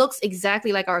that looks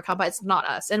exactly like our account, but it's not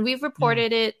us. And we've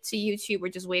reported it to YouTube.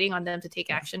 We're just waiting on them to take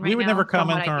action right now. We would never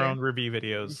comment on our own review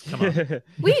videos. Come on.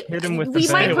 we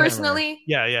might personally.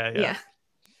 Yeah.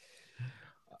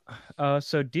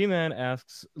 So D-Man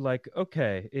asks, like,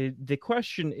 okay, the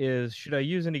question is, should I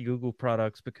use any Google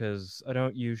products because I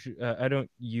don't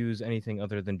use anything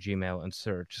other than Gmail and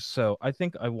search. So I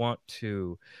think I want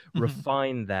to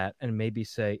refine that and maybe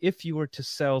say, if you were to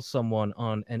sell someone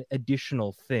on an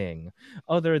additional thing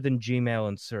other than Gmail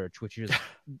and search, which is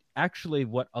actually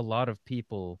what a lot of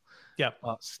people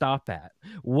stop at,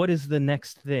 what is the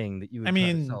next thing that you would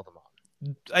try to sell them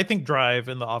on? I think Drive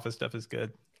and the Office stuff is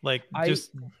good. Like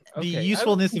the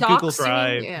usefulness of Google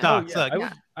Drive, Docs. I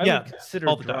would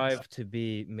consider Drive to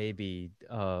be maybe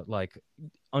like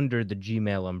under the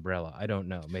Gmail umbrella. I don't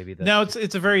know. Maybe that's no.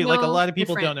 It's a very like a lot of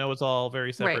people don't know. It's all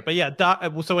very separate. But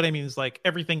so what I mean is like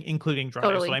everything, including Drive.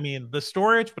 Totally. So I mean the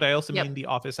storage, but I also mean the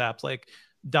Office apps like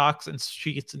Docs and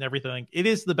Sheets and everything. It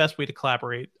is the best way to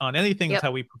collaborate on anything. That's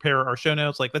how we prepare our show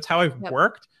notes. Like that's how I've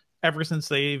worked ever since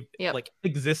they've like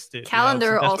existed.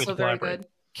 Calendar also very good.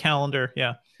 Calendar,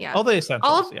 all the essentials.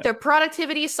 All of their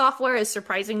productivity software is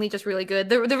surprisingly just really good.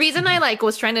 The reason I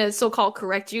was trying to so-called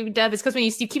correct you, Dev, is because when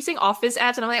you keep saying Office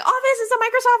apps, and I'm like, Office is a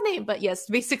Microsoft name, but yes,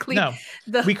 basically,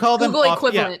 we call them Google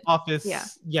equivalent. Office,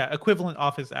 equivalent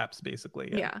Office apps,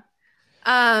 basically.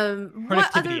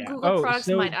 What other Google products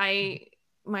might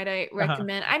I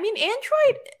recommend? I mean,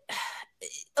 Android,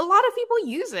 a lot of people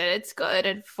use it. It's good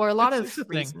and for a lot of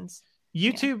reasons.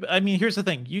 YouTube, I mean, here's the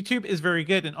thing. YouTube is very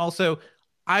good. And also,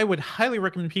 I would highly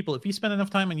recommend people, if you spend enough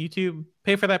time on YouTube,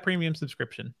 pay for that premium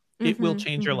subscription. It will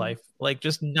change your life. Like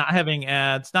just not having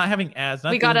ads, not doing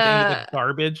any of the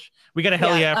garbage. We got a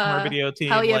hell yeah from our video team.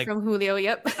 Hell yeah from Julio.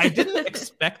 Yep. I didn't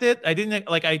expect it.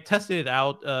 I tested it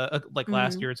out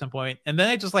last year at some point, and then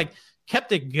I just like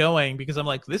kept it going because I'm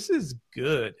like, this is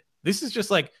good. This is just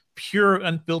like pure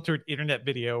unfiltered internet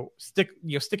video. Stick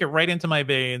it right into my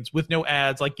veins with no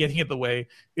ads like getting in the way.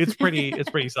 It's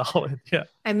pretty solid. Yeah.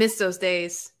 I miss those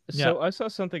days. So I saw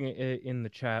something in the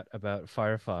chat about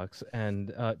Firefox,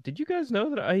 and did you guys know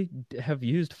that I have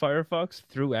used Firefox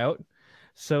throughout?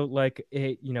 So like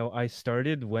I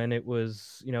started when it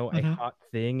was a hot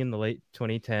thing in the late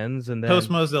 2010s, and then post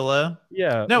Mozilla.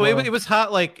 Yeah. No, it was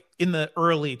hot like in the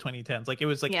early 2010s. Like it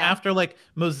was like after like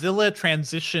Mozilla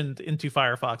transitioned into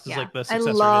Firefox. Is like the successor.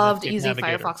 I loved using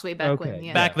Firefox way back when.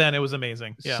 Yeah. Back then it was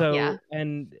amazing. Yeah.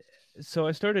 So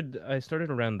I started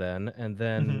around then, and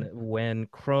then when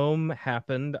Chrome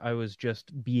happened, I was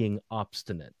just being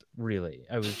obstinate. Really,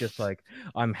 I was just like,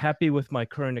 I'm happy with my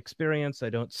current experience. I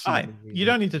don't see. You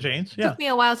don't need to change. It took me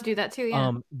a while to do that too.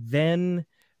 Yeah. Then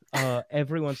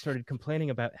everyone started complaining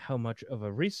about how much of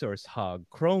a resource hog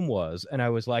Chrome was, and I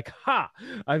was like, ha!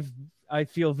 I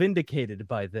feel vindicated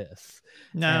by this.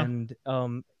 No.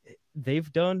 And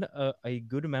they've done a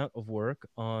good amount of work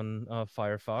on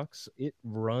Firefox. It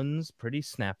runs pretty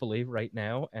snappily right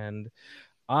now, and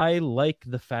I like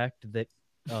the fact that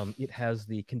it has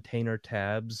the container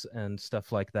tabs and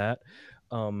stuff like that.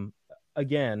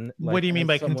 Again, like, what do you mean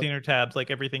by container tabs?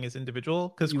 Like everything is individual?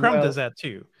 Because Chrome does that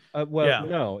too.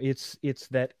 No, it's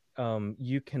that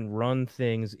you can run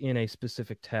things in a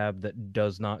specific tab that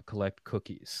does not collect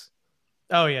cookies.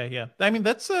 Oh yeah. I mean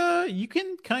that's you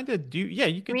can kind of do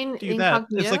you can do that.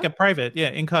 Incognito? It's like a private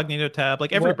incognito tab.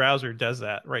 Like every browser does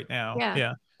that right now.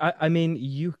 Yeah. I mean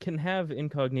you can have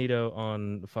incognito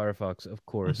on Firefox, of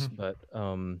course, but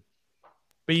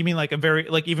you mean like a very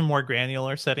even more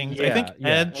granular settings? I think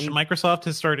Edge, Microsoft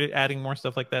has started adding more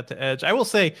stuff like that to Edge. I will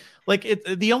say,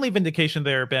 the only vindication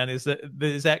there, Ben, is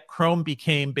that Chrome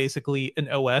became basically an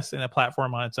OS and a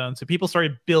platform on its own. So people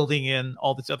started building in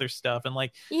all this other stuff, and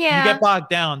you get bogged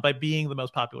down by being the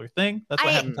most popular thing. That's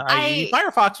what happened to IE.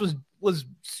 Firefox was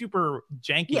super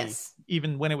janky,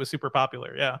 even when it was super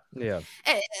popular. Yeah.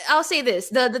 I'll say this: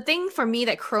 the thing for me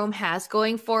that Chrome has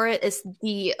going for it is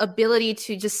the ability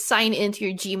to just sign into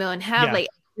your Gmail and have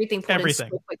everything pulled in so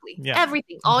quickly.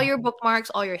 Everything, all your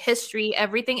bookmarks, all your history,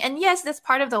 everything. And yes, that's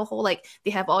part of the whole they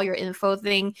have all your info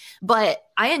thing. But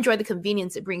I enjoy the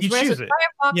convenience it brings. Whereas with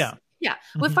Firefox,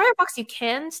 with Firefox you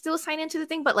can still sign into the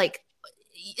thing, but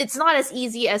it's not as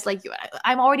easy as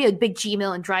I'm already a big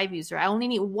Gmail and Drive user. I only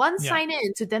need one sign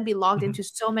in to then be logged into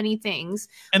so many things.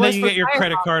 And then you get your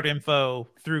credit card info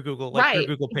through Google, through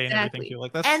Google Pay and everything too.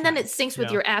 And then it syncs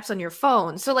with your apps on your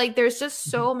phone. So there's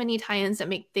just so many tie-ins that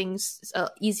make things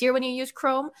easier when you use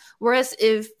Chrome. Whereas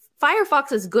if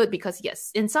Firefox is good because,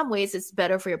 yes, in some ways it's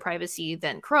better for your privacy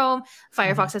than Chrome.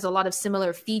 Firefox has a lot of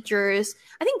similar features.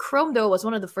 I think Chrome, though, was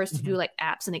one of the first to do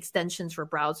apps and extensions for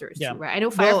browsers too, right? I know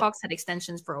Firefox had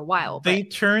extensions for a while. They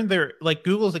turned their,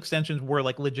 Google's extensions were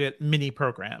legit mini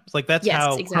programs. That's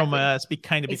how Chrome OS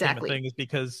kind of became a thing, is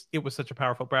because it was such a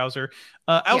powerful browser.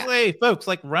 I'll say, folks,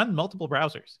 run multiple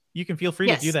browsers. You can feel free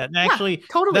to do that. And actually,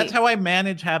 that's how I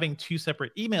manage having two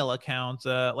separate email accounts.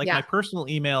 My personal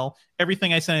email,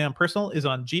 everything I send on personal is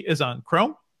on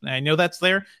Chrome. And I know that's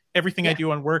there. Everything I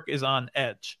do on work is on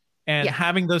Edge. And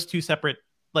having those two separate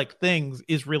things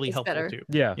is really helpful too.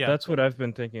 Yeah, that's what I've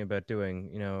been thinking about doing.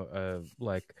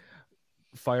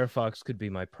 Firefox could be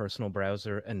my personal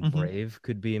browser, and Brave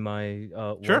could be my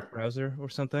work browser or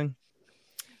something.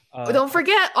 Don't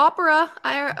forget Opera.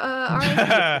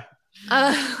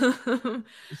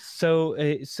 So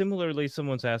similarly,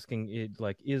 someone's asking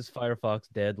is Firefox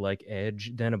dead like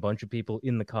Edge? Then a bunch of people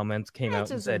in the comments came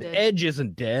out and said Edge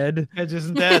isn't dead. Edge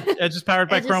isn't dead. Edge is powered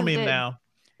by Chromium now.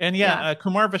 And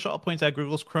Kumar Vishal points out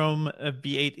Google's Chrome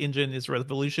V8 engine is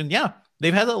revolution.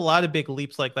 They've had a lot of big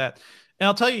leaps like that. And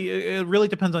I'll tell you, it really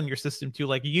depends on your system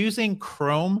too. Using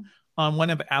Chrome on one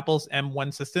of Apple's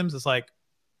M1 systems is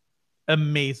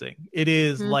amazing. It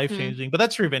is life-changing, but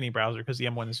that's true of any browser because the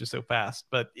M1 is just so fast.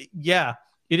 But it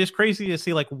is crazy to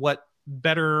see what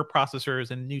better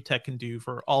processors and new tech can do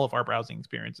for all of our browsing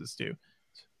experiences too.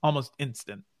 It's almost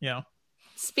instant.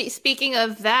 Speaking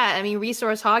of that, I mean,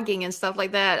 resource hogging and stuff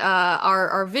like that.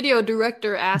 Our video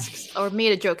director asks or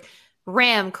made a joke.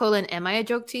 Am I a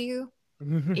joke to you?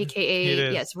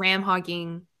 aka yes, RAM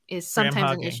hogging is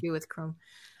sometimes an issue with Chrome.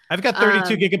 I've got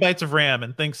 32 gigabytes of RAM,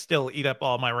 and things still eat up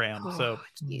all my RAM. So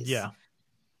geez. Yeah.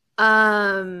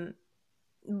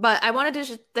 But I wanted to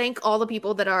just thank all the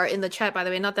people that are in the chat, by the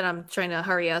way. Not that I'm trying to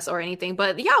hurry us or anything,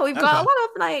 but yeah, we've got a lot of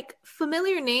like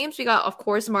familiar names. We got, of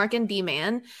course, Mark and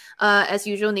D-Man. As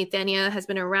usual, Nathania has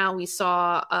been around. We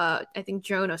saw, I think,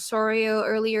 Joan Osorio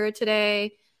earlier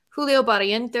today. Julio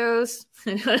Barrientos.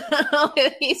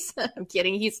 I'm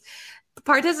kidding. He's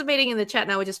participating in the chat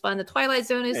now, which is fun. The Twilight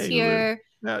Zone is here.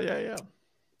 Yeah.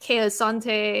 Kea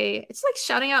Sante. It's like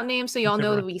shouting out names so y'all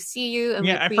know that we see you. And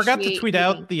I forgot to tweet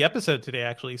out the episode today,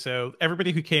 actually. So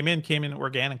everybody who came in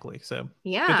organically. So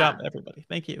yeah, good job, everybody.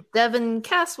 Thank you. Devin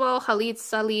Caswell, Khalid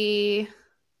Sali,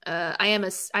 I am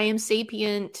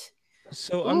sapient.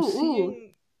 So I'm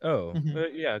seeing. Oh,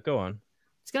 yeah. Go on.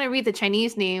 It's gonna read the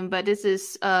Chinese name, but this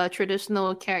is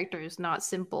traditional characters, not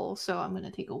simple. So I'm gonna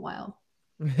take a while.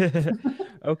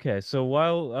 Okay, so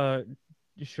while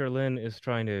Sherlyn is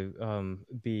trying to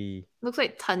be looks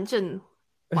like Tan Zhen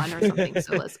Huan or something.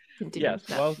 So let's continue. Yes,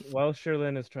 while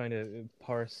Sherlyn is trying to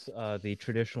parse the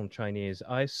traditional Chinese,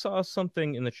 I saw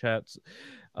something in the chats.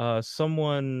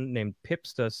 Someone named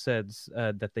Pipsta said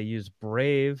that they use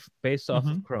Brave based off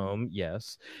of Chrome.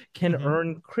 Yes, can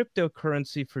earn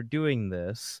cryptocurrency for doing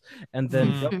this, and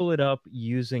then double it up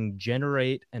using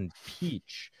Generate and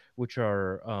Peach, which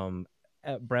are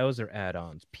browser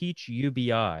add-ons. Peach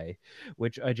UBI,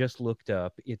 which I just looked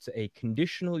up, it's a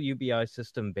conditional UBI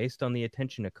system based on the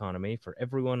attention economy for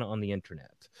everyone on the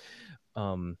internet.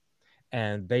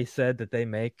 And they said that they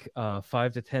make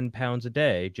 £5 to £10 a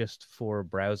day just for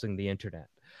browsing the internet.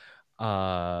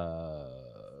 But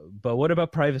what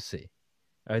about privacy?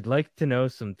 I'd like to know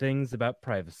some things about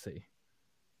privacy.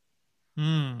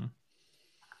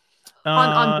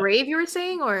 On Brave, you were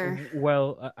saying, or?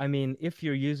 Well, I mean, if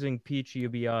you're using Peach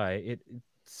UBI, it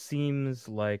seems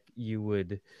like you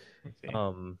would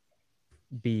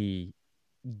be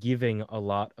giving a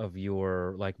lot of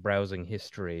your like browsing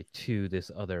history to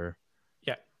this other.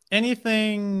 Yeah.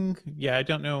 Anything? Yeah, I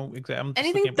don't know exactly.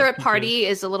 Anything third party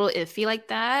is a little iffy like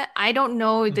that. I don't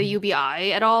know the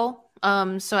UBI at all.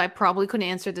 So I probably couldn't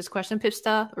answer this question,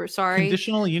 Pipsta. Or sorry.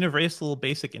 Conditional universal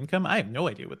basic income. I have no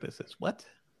idea what this is. What?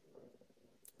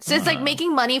 So it's like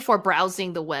making money for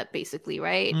browsing the web, basically,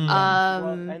 right? Well,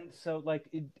 and so like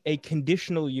a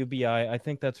conditional UBI, I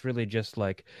think that's really just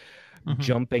like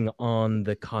jumping on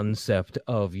the concept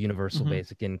of universal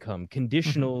basic income.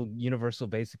 Conditional universal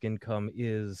basic income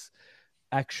is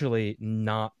actually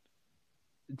not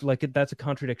like that's a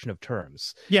contradiction of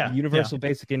terms. Yeah, universal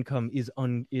basic income is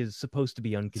supposed to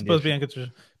be unconditional. Supposed to be unconditional.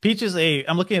 Peach is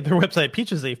I'm looking at their website.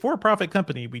 Peach is a for-profit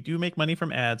company. We do make money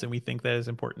from ads, and we think that is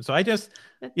important. So I just,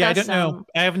 I don't know.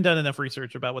 I haven't done enough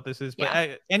research about what this is,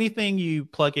 but anything you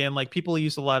plug in, like people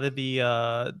use a lot of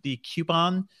the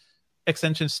coupon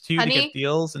extensions too to get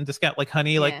deals and discount, like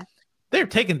Honey. Like they're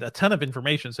taking a ton of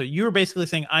information. So you're basically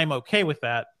saying I'm okay with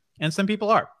that, and some people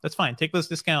are. That's fine. Take those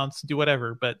discounts, do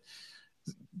whatever, but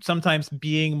sometimes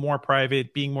being more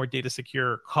private, being more data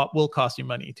secure will cost you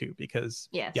money too, because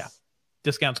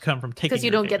discounts come from taking because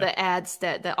you don't get the ads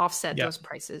that offset those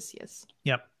prices.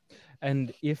 Yep.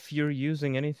 And if you're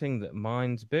using anything that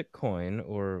mines Bitcoin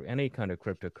or any kind of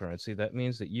cryptocurrency, that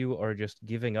means that you are just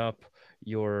giving up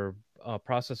your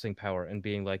processing power and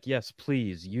being like, yes,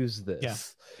 please use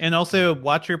this. And also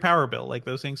watch your power bill. Like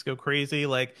those things go crazy.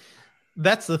 Like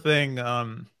that's the thing.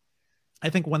 I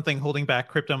think one thing holding back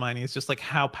crypto mining is just like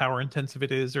how power intensive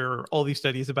it is, or all these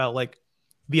studies about like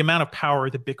the amount of power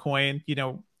that Bitcoin,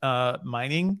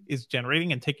 mining is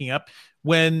generating and taking up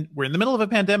when we're in the middle of a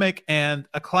pandemic and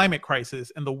a climate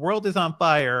crisis and the world is on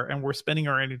fire and we're spending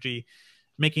our energy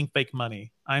making fake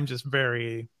money. I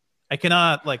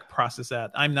cannot like process that.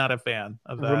 I'm not a fan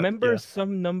of that. Remember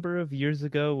some number of years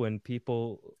ago when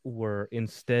people were,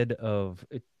 instead of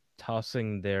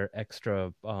tossing their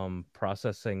extra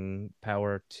processing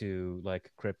power to like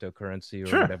cryptocurrency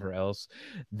or whatever else,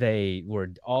 they were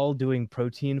all doing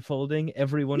protein folding.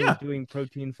 Everyone was doing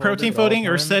protein folding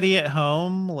or SETI at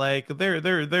home. Like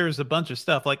there's a bunch of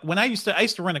stuff. Like when I used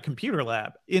to run a computer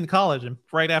lab in college, and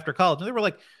right after college, and there were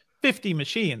like 50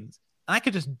 machines. I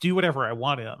could just do whatever I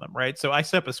wanted on them, right? So I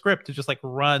set up a script to just like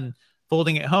run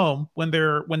folding at home when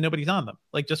nobody's on them,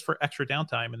 like just for extra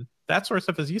downtime, and that sort of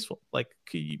stuff is useful. Like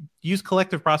use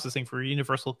collective processing for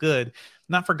universal good,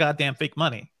 not for goddamn fake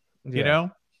money. You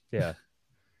know? Yeah.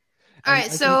 All right,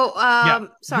 so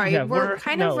sorry, we're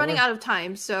kind of running out of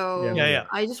time, so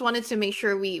I just wanted to make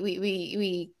sure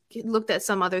we looked at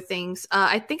some other things.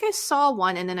 I think I saw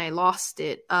one and then I lost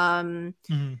it.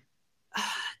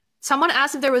 Someone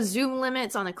asked if there was Zoom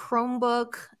limits on a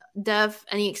Chromebook. Dev,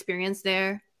 any experience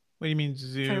there? What do you mean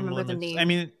Zoom limits? I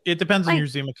mean, it depends on your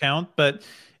Zoom account, but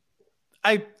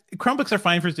Chromebooks are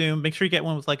fine for Zoom. Make sure you get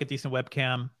one with like a decent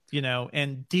webcam,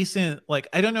 and decent, like,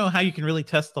 I don't know how you can really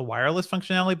test the wireless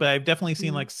functionality, but I've definitely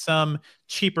seen like some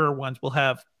cheaper ones will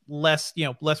have less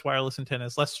wireless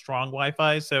antennas, less strong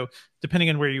Wi-Fi. So depending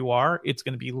on where you are, it's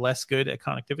going to be less good at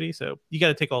connectivity. So you got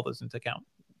to take all those into account.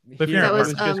 But if I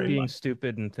was just being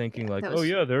stupid and thinking like, oh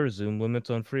yeah, there are Zoom limits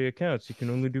on free accounts. You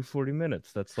can only do 40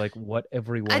 minutes. That's like what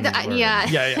everyone learned. Yeah.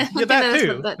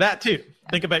 That too.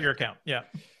 Think about your account. Yeah.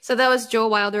 So that was Joe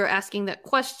Wilder asking that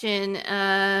question.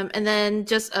 And then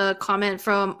just a comment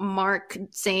from Mark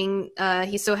saying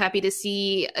he's so happy to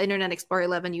see Internet Explorer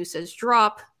 11 usage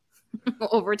drop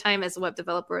over time as a web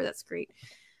developer. That's great.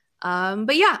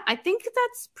 But yeah, I think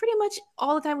that's pretty much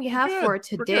all the time we have for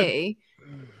today.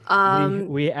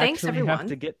 We thanks, actually everyone. have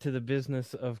to get to the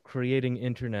business of creating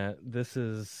internet. This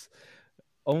is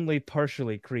only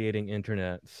partially creating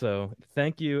internet. So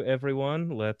thank you, everyone.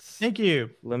 Thank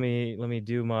you. Let me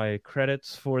do my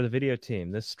credits for the video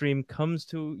team. This stream comes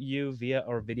to you via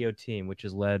our video team, which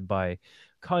is led by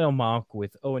Kyle Mock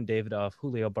with Owen Davidoff,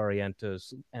 Julio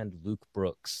Barrientos, and Luke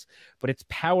Brooks. But it's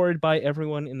powered by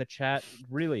everyone in the chat.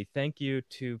 Really, thank you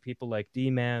to people like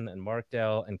D-Man and Mark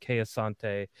Dell and Kay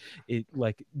Asante.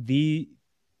 Like, the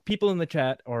people in the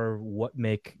chat are what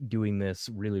make doing this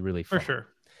really, really fun. For sure.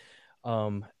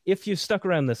 If you stuck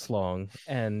around this long,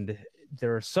 and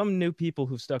there are some new people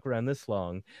who've stuck around this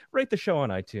long, rate the show on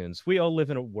iTunes. We all live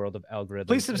in a world of algorithms.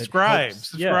 Please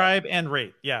subscribe and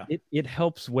rate. Yeah. It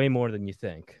helps way more than you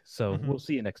think. So we'll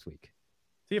see you next week.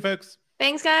 See you, folks.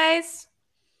 Thanks, guys.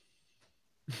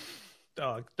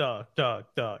 Dog.